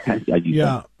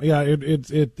 It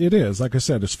is. Like I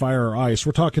said, it's fire or ice.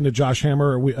 We're talking to Josh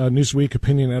Hammer, Newsweek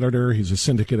opinion editor. He's a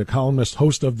syndicated columnist,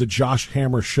 host of the Josh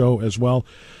Hammer Show as well.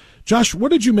 Josh,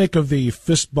 what did you make of the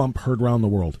fist bump heard around the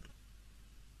world?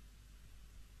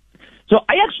 So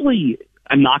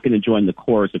I'm not going to join the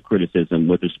chorus of criticism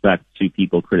with respect to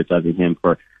people criticizing him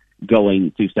for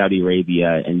going to Saudi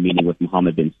Arabia and meeting with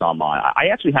Mohammed bin Salman. I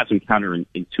actually have some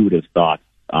counterintuitive thoughts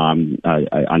on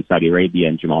Saudi Arabia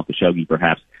and Jamal Khashoggi,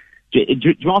 perhaps.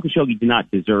 Jamal Khashoggi did not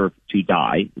deserve to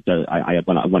die, so I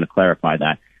want to clarify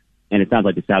that. And it sounds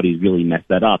like the Saudis really messed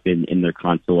that up in their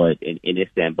consulate in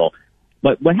Istanbul.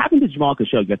 But what happened to Jamal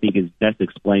Khashoggi, I think, is best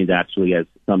explained, actually, as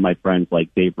some of my friends like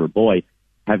Dave Verboy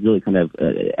have really kind of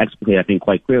explicated, I think,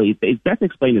 quite clearly. It's best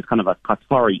explained as kind of a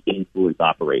Qatari influence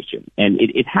operation. And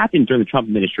it happened during the Trump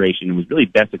administration and was really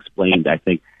best explained, I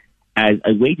think, as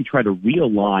a way to try to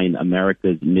realign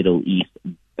America's Middle East,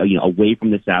 away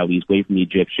from the Saudis, away from the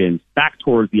Egyptians, back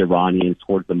towards the Iranians,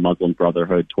 towards the Muslim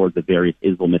Brotherhood, towards the various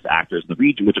Islamist actors in the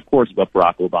region, which, of course, is what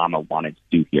Barack Obama wanted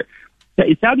to do here.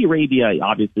 Saudi Arabia,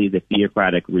 obviously, is a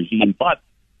theocratic regime, but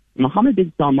Mohammed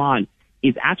bin Salman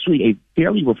is actually a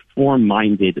fairly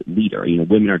reform-minded leader.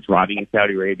 Women are driving in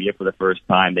Saudi Arabia for the first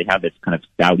time. They have this kind of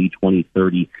Saudi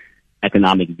 2030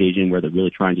 economic vision where they're really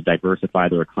trying to diversify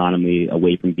their economy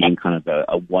away from being kind of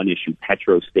a one-issue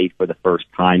petro state for the first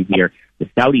time here. The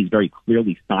Saudis very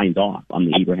clearly signed off on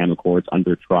the Abraham Accords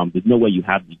under Trump. There's no way you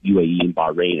have the UAE and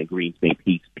Bahrain agreeing to make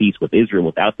peace with Israel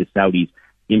without the Saudis'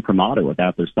 imprimatur,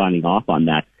 without their signing off on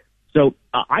that. So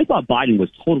I thought Biden was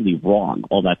totally wrong,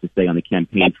 all that to say, on the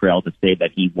campaign trail to say that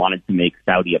he wanted to make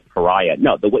Saudi a pariah.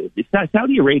 No,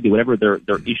 Saudi Arabia, whatever their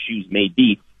issues may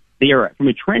be, they are, from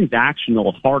a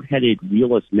transactional, hard-headed,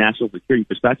 realist national security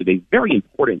perspective, a very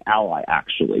important ally,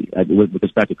 actually, with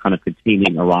respect to kind of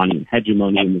containing Iranian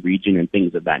hegemony in the region and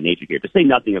things of that nature here. To say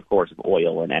nothing, of course, of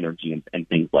oil and energy and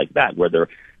things like that, where they're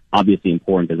obviously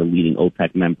important as a leading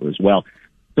OPEC member as well.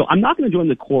 So I'm not going to join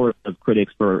the chorus of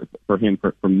critics for him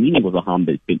for meeting with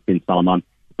Mohammed bin Salman,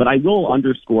 but I will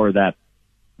underscore that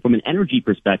from an energy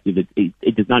perspective,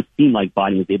 it does not seem like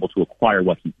Biden was able to acquire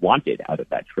what he wanted out of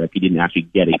that trip. He didn't actually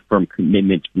get a firm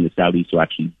commitment from the Saudis to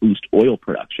actually boost oil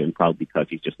production, probably because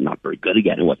he's just not very good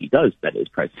again at what he does, that is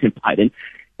President Biden.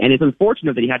 And it's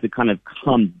unfortunate that he had to kind of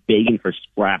come begging for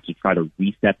scraps to try to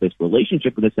reset this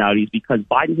relationship with the Saudis, because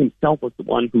Biden himself was the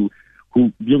one who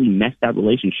really messed that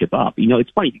relationship up.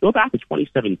 It's funny, if you go back to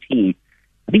 2017,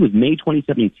 I think it was May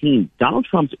 2017, Donald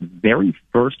Trump's very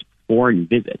first foreign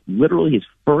visit, literally his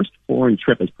first foreign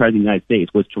trip as president of the United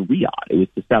States, was to Riyadh. It was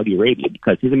to Saudi Arabia,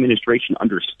 because his administration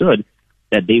understood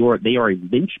that they are a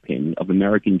linchpin of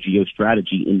American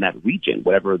geostrategy in that region,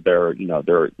 whatever their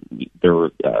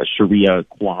Sharia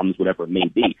qualms, whatever it may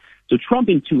be. So Trump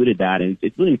intuited that, and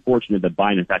it's really unfortunate that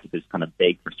Biden, in fact, just kind of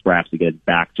begged for scraps to get it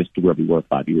back just to where we were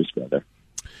 5 years ago there.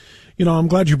 I'm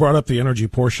glad you brought up the energy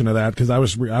portion of that, because I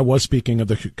was speaking of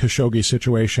the Khashoggi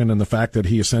situation and the fact that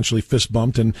he essentially fist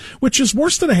bumped, and which is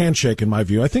worse than a handshake in my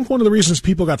view. I think one of the reasons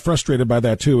people got frustrated by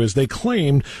that too is they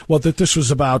claimed, that this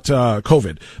was about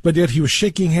COVID, but yet he was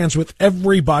shaking hands with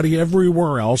everybody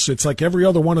everywhere else. It's like every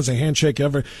other one is a handshake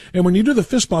ever. And when you do the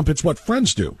fist bump, it's what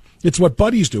friends do. It's what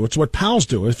buddies do. It's what pals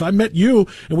do. If I met you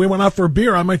and we went out for a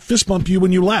beer, I might fist bump you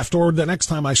when you left or the next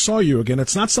time I saw you again.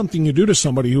 It's not something you do to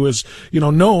somebody who is,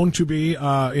 known to be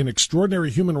an extraordinary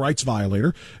human rights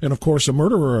violator and, of course, a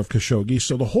murderer of Khashoggi.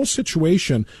 So the whole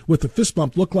situation with the fist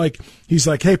bump looked like he's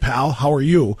like, hey, pal, how are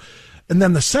you? And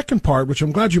then the second part, which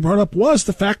I'm glad you brought up, was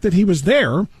the fact that he was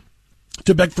there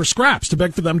to beg for scraps, to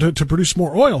beg for them to produce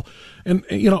more oil. And,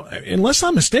 unless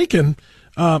I'm mistaken,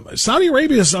 Saudi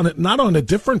Arabia is not on a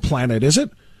different planet, is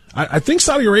it? I think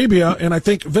Saudi Arabia, and I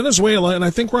think Venezuela, and I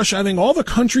think Russia, I think all the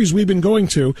countries we've been going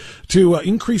to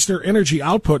increase their energy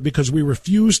output because we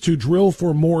refuse to drill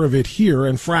for more of it here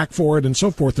and frack for it and so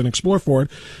forth and explore for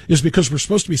it, is because we're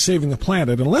supposed to be saving the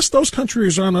planet. Unless those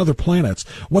countries are on other planets,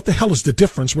 what the hell is the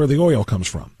difference where the oil comes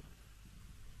from?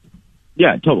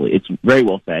 Yeah, totally. It's very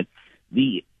well said.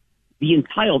 The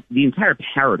entire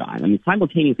paradigm, I mean,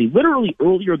 simultaneously, literally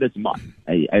earlier this month,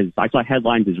 as I saw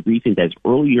headlines as recent as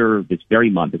earlier this very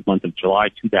month, this month of July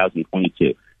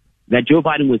 2022, that Joe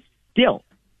Biden was still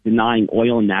denying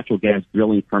oil and natural gas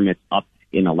drilling permits up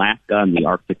in Alaska and the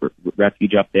Arctic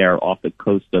refuge up there off the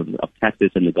coast of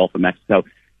Texas and the Gulf of Mexico.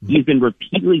 He's been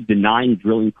repeatedly denying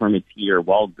drilling permits here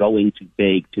while going to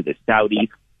beg to the Saudis.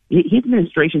 His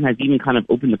administration has even kind of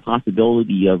opened the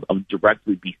possibility of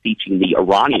directly beseeching the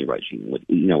Iranian regime,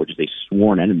 which is a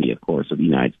sworn enemy, of course, of the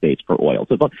United States for oil.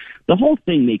 So the whole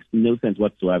thing makes no sense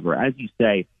whatsoever. As you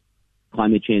say,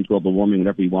 climate change, global warming,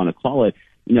 whatever you want to call it,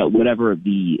 whatever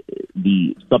the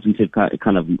substantive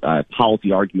kind of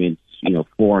policy arguments,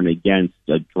 for and against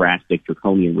drastic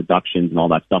draconian reductions and all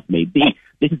that stuff may be,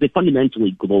 this is a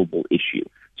fundamentally global issue.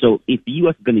 So if the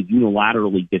U.S. is going to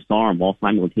unilaterally disarm while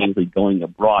simultaneously going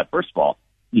abroad, first of all,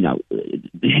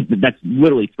 that's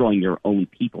literally throwing your own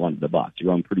people under the bus,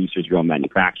 your own producers, your own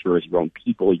manufacturers, your own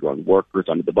people, your own workers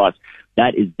under the bus.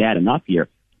 That is bad enough here.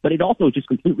 But it also is just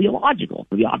completely illogical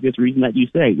for the obvious reason that you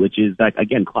say, which is that,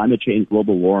 again, climate change,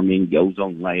 global warming, the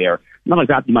ozone layer, not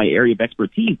exactly my area of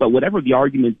expertise, but whatever the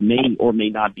arguments may or may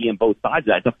not be on both sides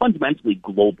of that, it's a fundamentally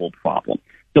global problem.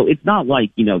 So it's not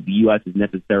like, the U.S. is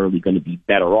necessarily going to be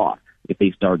better off if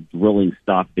they start drilling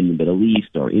stuff in the Middle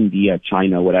East or India,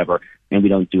 China, whatever, and we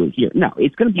don't do it here. No,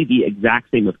 it's going to be the exact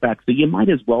same effect. So you might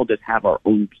as well just have our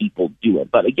own people do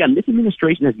it. But again, this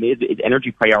administration has made its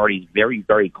energy priorities very,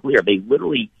 very clear. They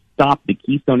literally stopped the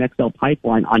Keystone XL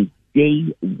pipeline on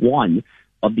day one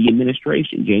of the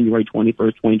administration, January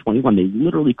 21st, 2021. They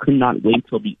literally could not wait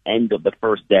till the end of the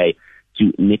first day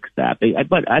to nix that.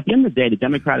 But at the end of the day, the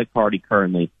Democratic Party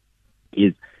currently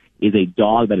is a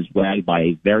dog that is wagged by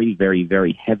a very, very,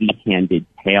 very heavy-handed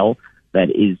tail that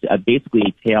is basically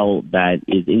a tail that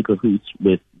is in cahoots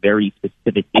with very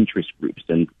specific interest groups.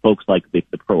 And folks like the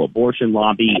pro-abortion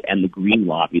lobby and the green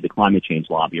lobby, the climate change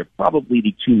lobby, are probably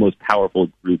the two most powerful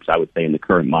groups, I would say, in the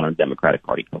current modern Democratic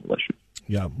Party coalition.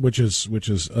 Yeah, which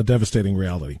is a devastating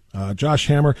reality. Josh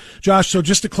Hammer. Josh, so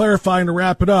just to clarify and to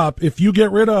wrap it up, if you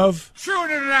get rid of true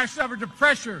international effort to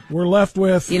pressure, we're left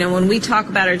with... when we talk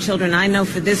about our children, I know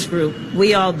for this group,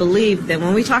 we all believe that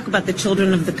when we talk about the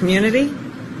children of the community,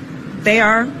 they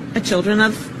are the children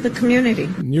of the community.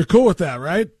 You're cool with that,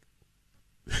 right?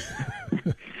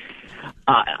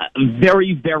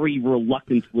 Very, very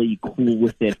reluctantly cool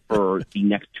with it for the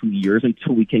next 2 years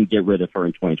until we can get rid of her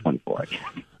in 2024.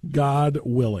 God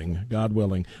willing. God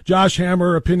willing. Josh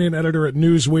Hammer, opinion editor at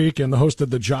Newsweek and the host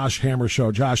of the Josh Hammer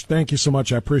Show. Josh, thank you so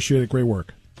much. I appreciate it. Great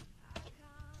work.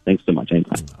 Thanks so much.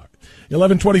 Anytime.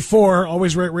 11:24,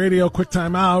 Always Right Radio, quick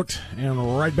time out,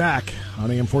 and right back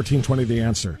on AM 1420, The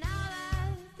Answer.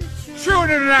 true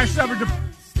international effort to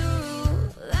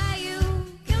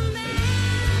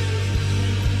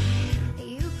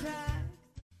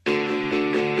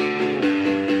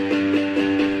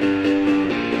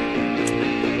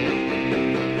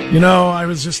I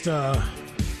was just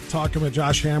talking with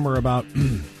Josh Hammer about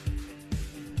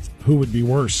who would be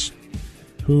worse,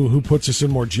 who puts us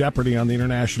in more jeopardy on the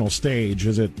international stage.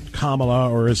 Is it Kamala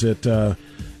or is it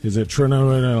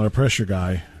Trudeau, a pressure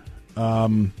guy?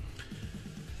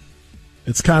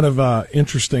 It's kind of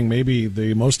interesting. Maybe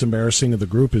the most embarrassing of the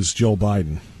group is Jill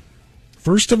Biden.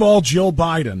 First of all, Jill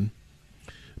Biden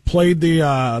played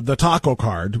the taco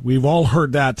card. We've all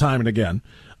heard that time and again.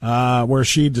 Where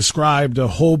she described a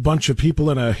whole bunch of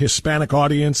people in a Hispanic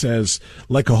audience as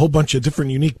like a whole bunch of different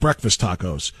unique breakfast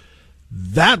tacos.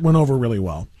 That went over really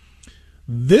well.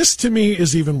 This, to me,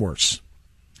 is even worse.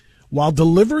 While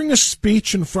delivering a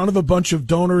speech in front of a bunch of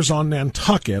donors on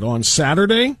Nantucket on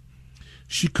Saturday,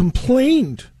 she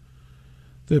complained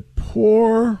that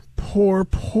poor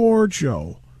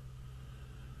Joe.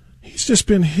 He's just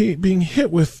been being hit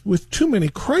with too many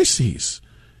crises.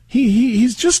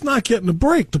 He's just not getting a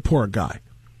break, the poor guy.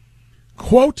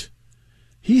 Quote,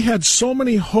 he had so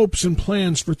many hopes and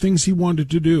plans for things he wanted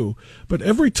to do, but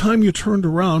every time you turned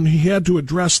around, he had to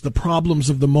address the problems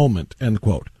of the moment, end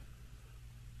quote.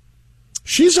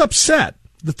 She's upset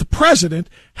that the president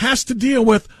has to deal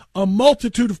with a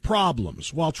multitude of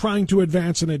problems while trying to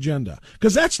advance an agenda,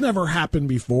 because that's never happened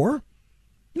before.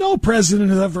 No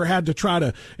president has ever had to try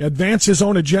to advance his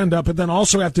own agenda, but then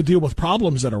also have to deal with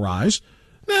problems that arise.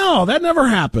 No, that never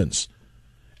happens.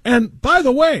 And by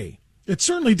the way, It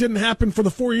certainly didn't happen for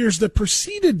the 4 years that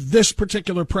preceded this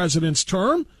particular president's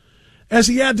term, as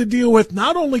he had to deal with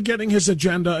not only getting his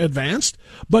agenda advanced,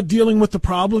 but dealing with the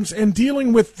problems and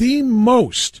dealing with the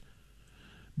most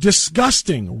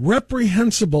disgusting,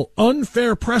 reprehensible,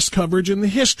 unfair press coverage in the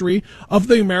history of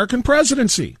the American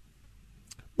presidency.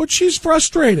 But she's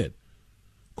frustrated.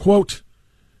 Quote,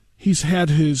 he's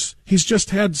just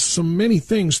had so many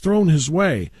things thrown his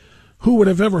way. Who would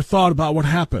have ever thought about what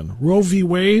happened? Roe v.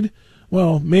 Wade?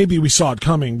 Well, maybe we saw it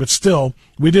coming, but still,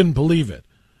 we didn't believe it.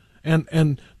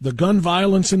 And the gun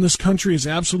violence in this country is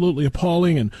absolutely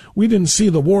appalling, and we didn't see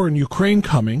the war in Ukraine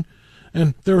coming.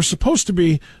 And there were supposed to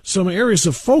be some areas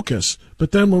of focus,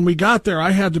 but then when we got there,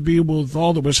 I had to be, with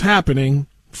all that was happening,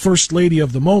 first lady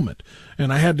of the moment.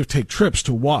 And I had to take trips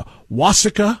to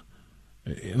Waukesha,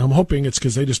 and I'm hoping it's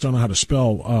because they just don't know how to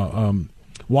spell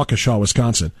Waukesha,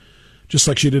 Wisconsin. Just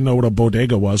like she didn't know what a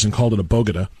bodega was and called it a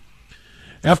bogota.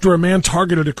 After a man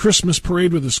targeted a Christmas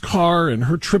parade with his car and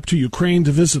her trip to Ukraine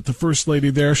to visit the First Lady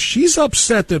there, she's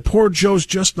upset that poor Joe's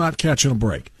just not catching a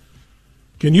break.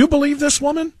 Can you believe this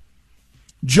woman?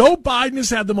 Joe Biden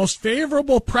has had the most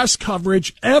favorable press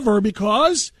coverage ever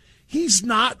because he's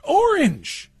not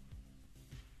orange.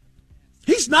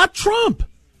 He's not Trump.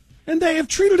 And they have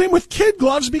treated him with kid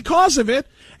gloves because of it,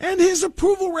 and his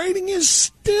approval rating is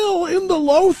still in the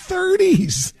low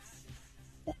 30s.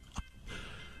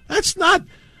 That's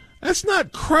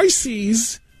not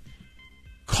crises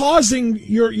causing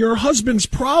your husband's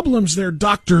problems there,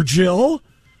 Dr. Jill.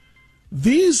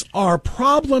 These are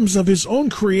problems of his own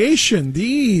creation.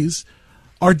 These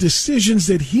are decisions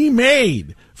that he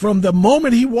made from the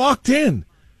moment he walked in.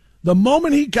 The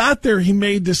moment he got there, he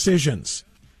made decisions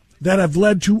that have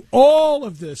led to all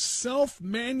of this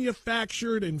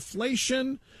self-manufactured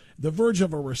inflation, the verge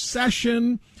of a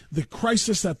recession, the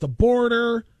crisis at the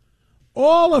border,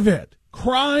 all of it,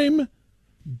 crime,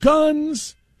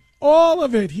 guns, all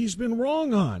of it he's been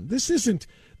wrong on. This isn't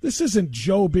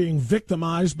Joe being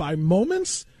victimized by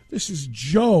moments. This is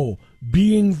Joe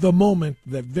being the moment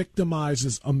that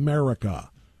victimizes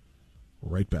America.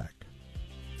 Right back.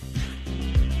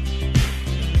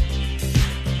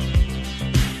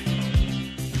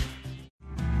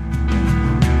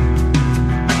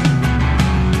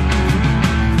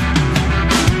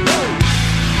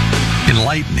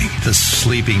 Enlightening the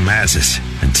sleeping masses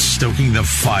and stoking the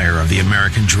fire of the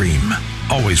American dream.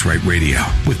 Always Right Radio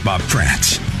with Bob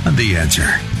Prance on The Answer.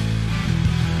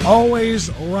 Always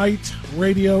Right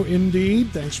Radio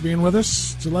indeed. Thanks for being with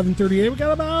us. It's 11:38. We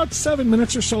got about 7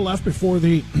 minutes or so left before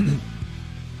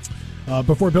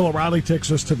before Bill O'Reilly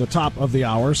takes us to the top of the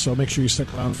hour, so make sure you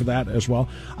stick around for that as well.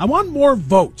 I want more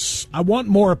votes. I want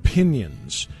more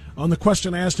opinions on the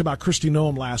question I asked about Kristi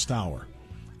Noem last hour.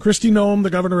 Kristi Noem,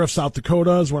 the governor of South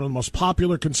Dakota, is one of the most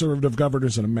popular conservative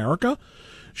governors in America.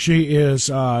 She is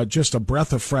just a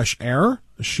breath of fresh air.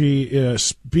 She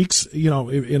speaks,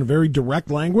 in a very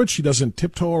direct language. She doesn't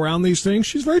tiptoe around these things.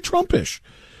 She's very Trumpish.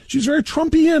 She's very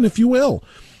Trumpian, if you will.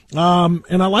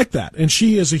 And I like that. And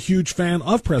she is a huge fan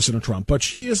of President Trump, but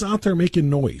she is out there making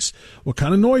noise. What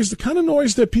kind of noise? The kind of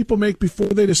noise that people make before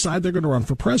they decide they're going to run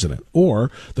for president,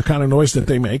 or the kind of noise that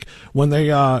they make when they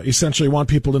essentially want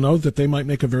people to know that they might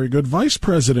make a very good vice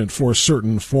president for a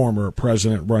certain former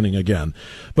president running again.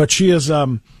 But she is,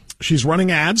 she's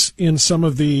running ads in some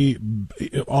of the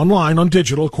online on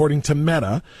digital, according to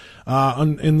Meta,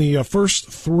 in the first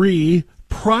three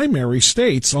primary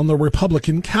states on the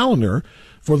Republican calendar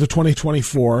for the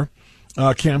 2024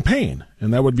 campaign,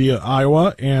 and that would be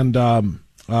Iowa and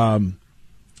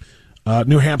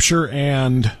New Hampshire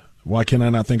and, why can I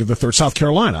not think of the third? South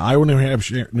Carolina. Iowa, New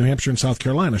Hampshire, and South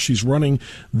Carolina. She's running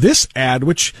this ad,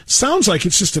 which sounds like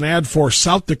it's just an ad for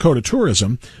South Dakota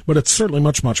tourism, but it's certainly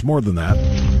much, much more than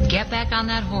that. Get back on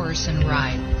that horse and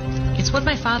ride. It's what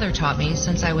my father taught me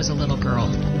since I was a little girl.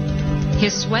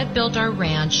 His sweat built our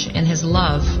ranch, and his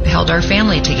love held our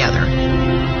family together.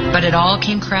 But it all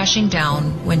came crashing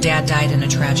down when Dad died in a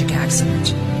tragic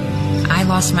accident. I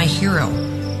lost my hero,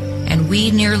 and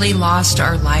we nearly lost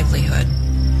our livelihood.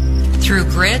 Through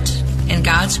grit and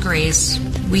God's grace,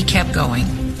 we kept going,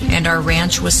 and our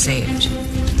ranch was saved.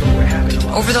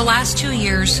 Over the last 2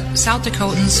 years, South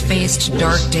Dakotans faced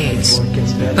dark days.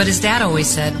 But as Dad always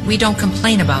said, we don't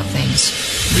complain about things,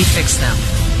 we fix them.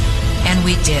 And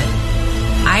we did.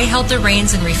 I held the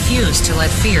reins and refused to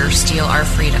let fear steal our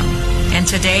freedom. And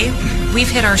today, we've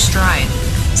hit our stride.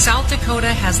 South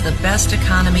Dakota has the best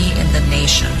economy in the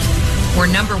nation. We're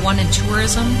number one in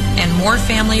tourism, and more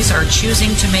families are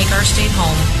choosing to make our state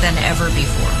home than ever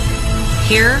before.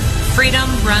 Here, freedom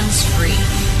runs free.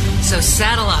 So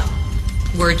saddle up.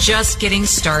 We're just getting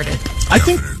started. I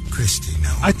think Kristi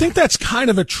Noem. I think that's kind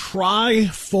of a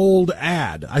tri-fold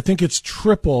ad. I think it's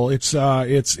triple. It's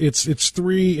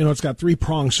three, it's got three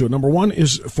prongs to it. Number one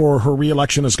is for her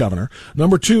reelection as governor.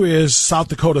 Number two is South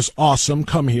Dakota's awesome.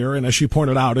 Come here. And as she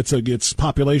pointed out, its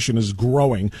population is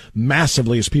growing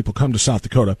massively as people come to South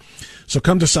Dakota. So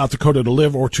come to South Dakota to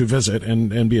live or to visit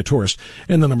and be a tourist.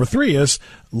 And then number three is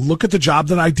look at the job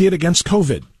that I did against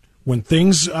COVID. When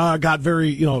things got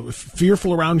very,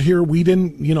 fearful around here, we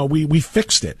didn't, we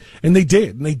fixed it. And they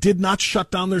did. And they did not shut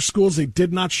down their schools. They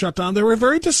did not shut down. They were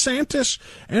very DeSantis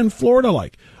and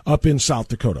Florida-like up in South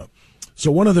Dakota.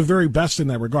 So one of the very best in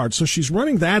that regard. So she's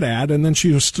running that ad, and then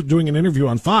she was doing an interview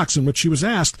on Fox in which she was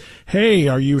asked, hey,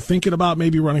 are you thinking about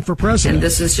maybe running for president? And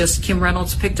this is just Kim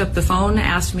Reynolds picked up the phone,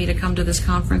 asked me to come to this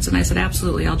conference, and I said,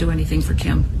 absolutely, I'll do anything for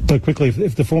Kim. But quickly,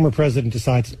 if the former president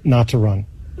decides not to run,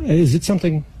 is it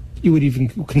something you would even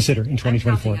consider in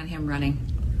 2024? I'm counting on him running.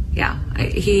 Yeah,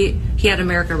 he had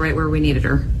America right where we needed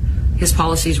her. His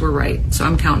policies were right, so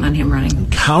I'm counting on him running.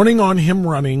 Counting on him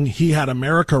running, he had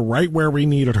America right where we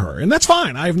needed her. And that's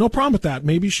fine. I have no problem with that.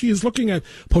 Maybe she is looking at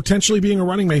potentially being a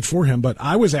running mate for him. But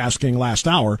I was asking last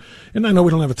hour, and I know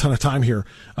we don't have a ton of time here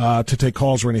to take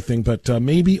calls or anything, but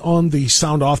maybe on the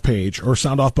sound off page, or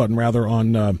sound off button rather,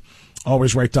 on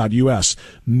alwaysright.us,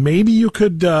 maybe you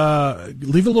could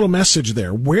leave a little message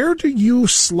there. Where do you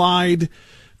slide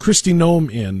Kristi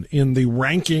Noem in the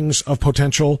rankings of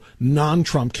potential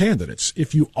non-Trump candidates?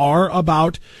 If you are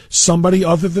about somebody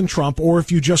other than Trump, or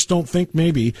if you just don't think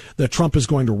maybe that Trump is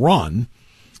going to run,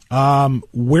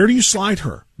 where do you slide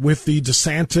her? With the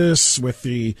DeSantis, with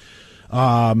the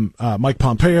Mike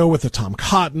Pompeo, with the Tom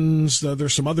Cottons?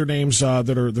 There's some other names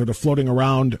that are floating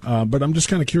around, but I'm just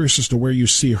kind of curious as to where you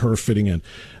see her fitting in,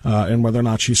 and whether or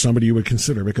not she's somebody you would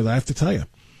consider, because I have to tell you,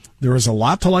 there is a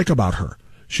lot to like about her.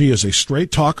 She is a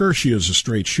straight talker, she is a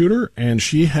straight shooter, and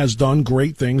she has done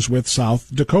great things with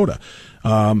South Dakota.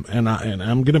 And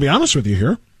I'm going to be honest with you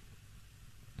here.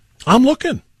 I'm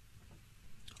looking.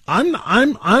 I'm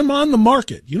on the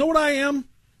market. You know what I am?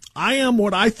 I am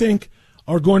what I think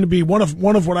are going to be one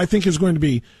of what I think is going to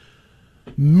be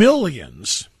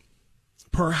millions,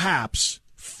 perhaps,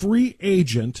 free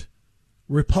agent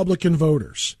Republican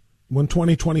voters when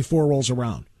 2024 rolls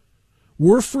around.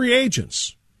 We're free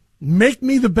agents. Make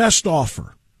me the best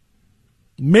offer.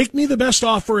 Make me the best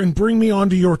offer and bring me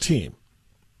onto your team.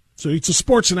 So it's a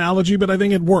sports analogy, but I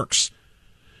think it works.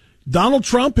 Donald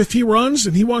Trump, if he runs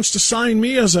and he wants to sign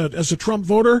me as a Trump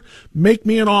voter, make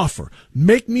me an offer.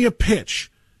 Make me a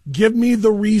pitch. Give me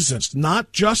the reasons,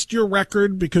 not just your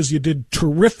record, because you did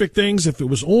terrific things. If it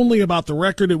was only about the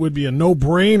record, it would be a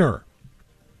no-brainer.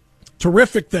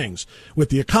 Terrific things with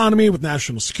the economy, with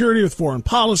national security, with foreign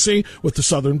policy, with the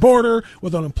southern border,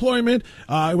 with unemployment.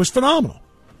 It was phenomenal.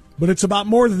 But it's about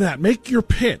more than that. Make your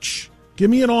pitch.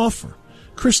 Give me an offer.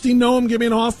 Kristi Noem, give me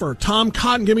an offer. Tom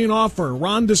Cotton, give me an offer.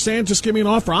 Ron DeSantis, give me an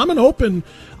offer. I'm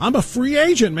a free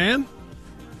agent, man.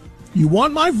 You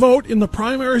want my vote in the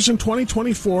primaries in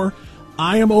 2024?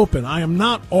 I am open. I am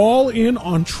not all in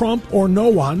on Trump or no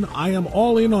one. I am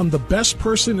all in on the best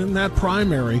person in that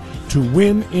primary to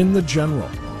win in the general.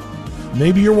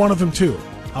 Maybe you're one of them, too.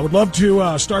 I would love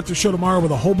to start the show tomorrow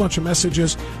with a whole bunch of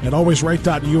messages at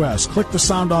alwaysright.us. Click the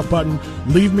sound off button.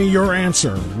 Leave me your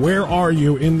answer. Where are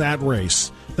you in that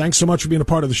race? Thanks so much for being a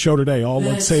part of the show today.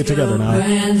 Let's say it together now.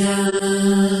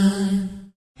 Brandon.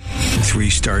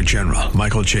 3-star General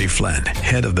Michael J. Flynn,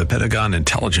 head of the Pentagon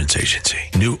Intelligence Agency,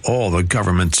 knew all the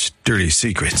government's dirty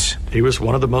secrets. He was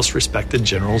one of the most respected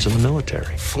generals in the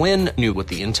military. Flynn knew what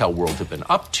the intel world had been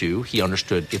up to. He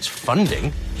understood its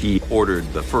funding. He ordered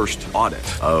the first audit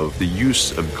of the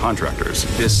use of contractors.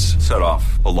 This set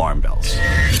off alarm bells.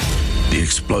 The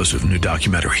explosive new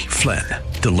documentary, Flynn,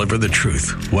 Deliver the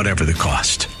Truth, Whatever the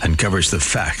Cost, uncovers the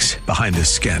facts behind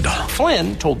this scandal.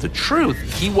 Flynn told the truth.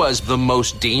 He was the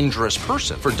most dangerous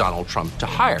person for Donald Trump to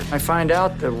hire. I find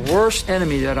out the worst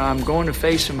enemy that I'm going to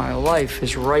face in my life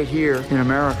is right here in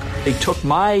America. They took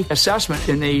my assessment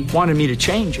and they wanted me to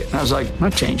change it. And I was like, I'm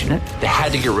not changing it. They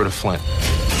had to get rid of Flynn.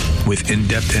 With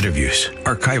in-depth interviews,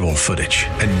 archival footage,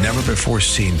 and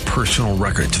never-before-seen personal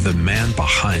records of the man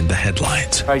behind the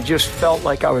headlines. I just felt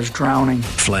like I was drowning.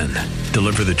 Flynn,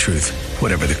 Deliver the Truth,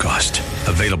 Whatever the Cost.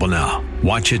 Available now.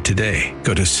 Watch it today.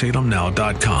 Go to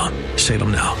salemnow.com.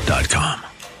 salemnow.com.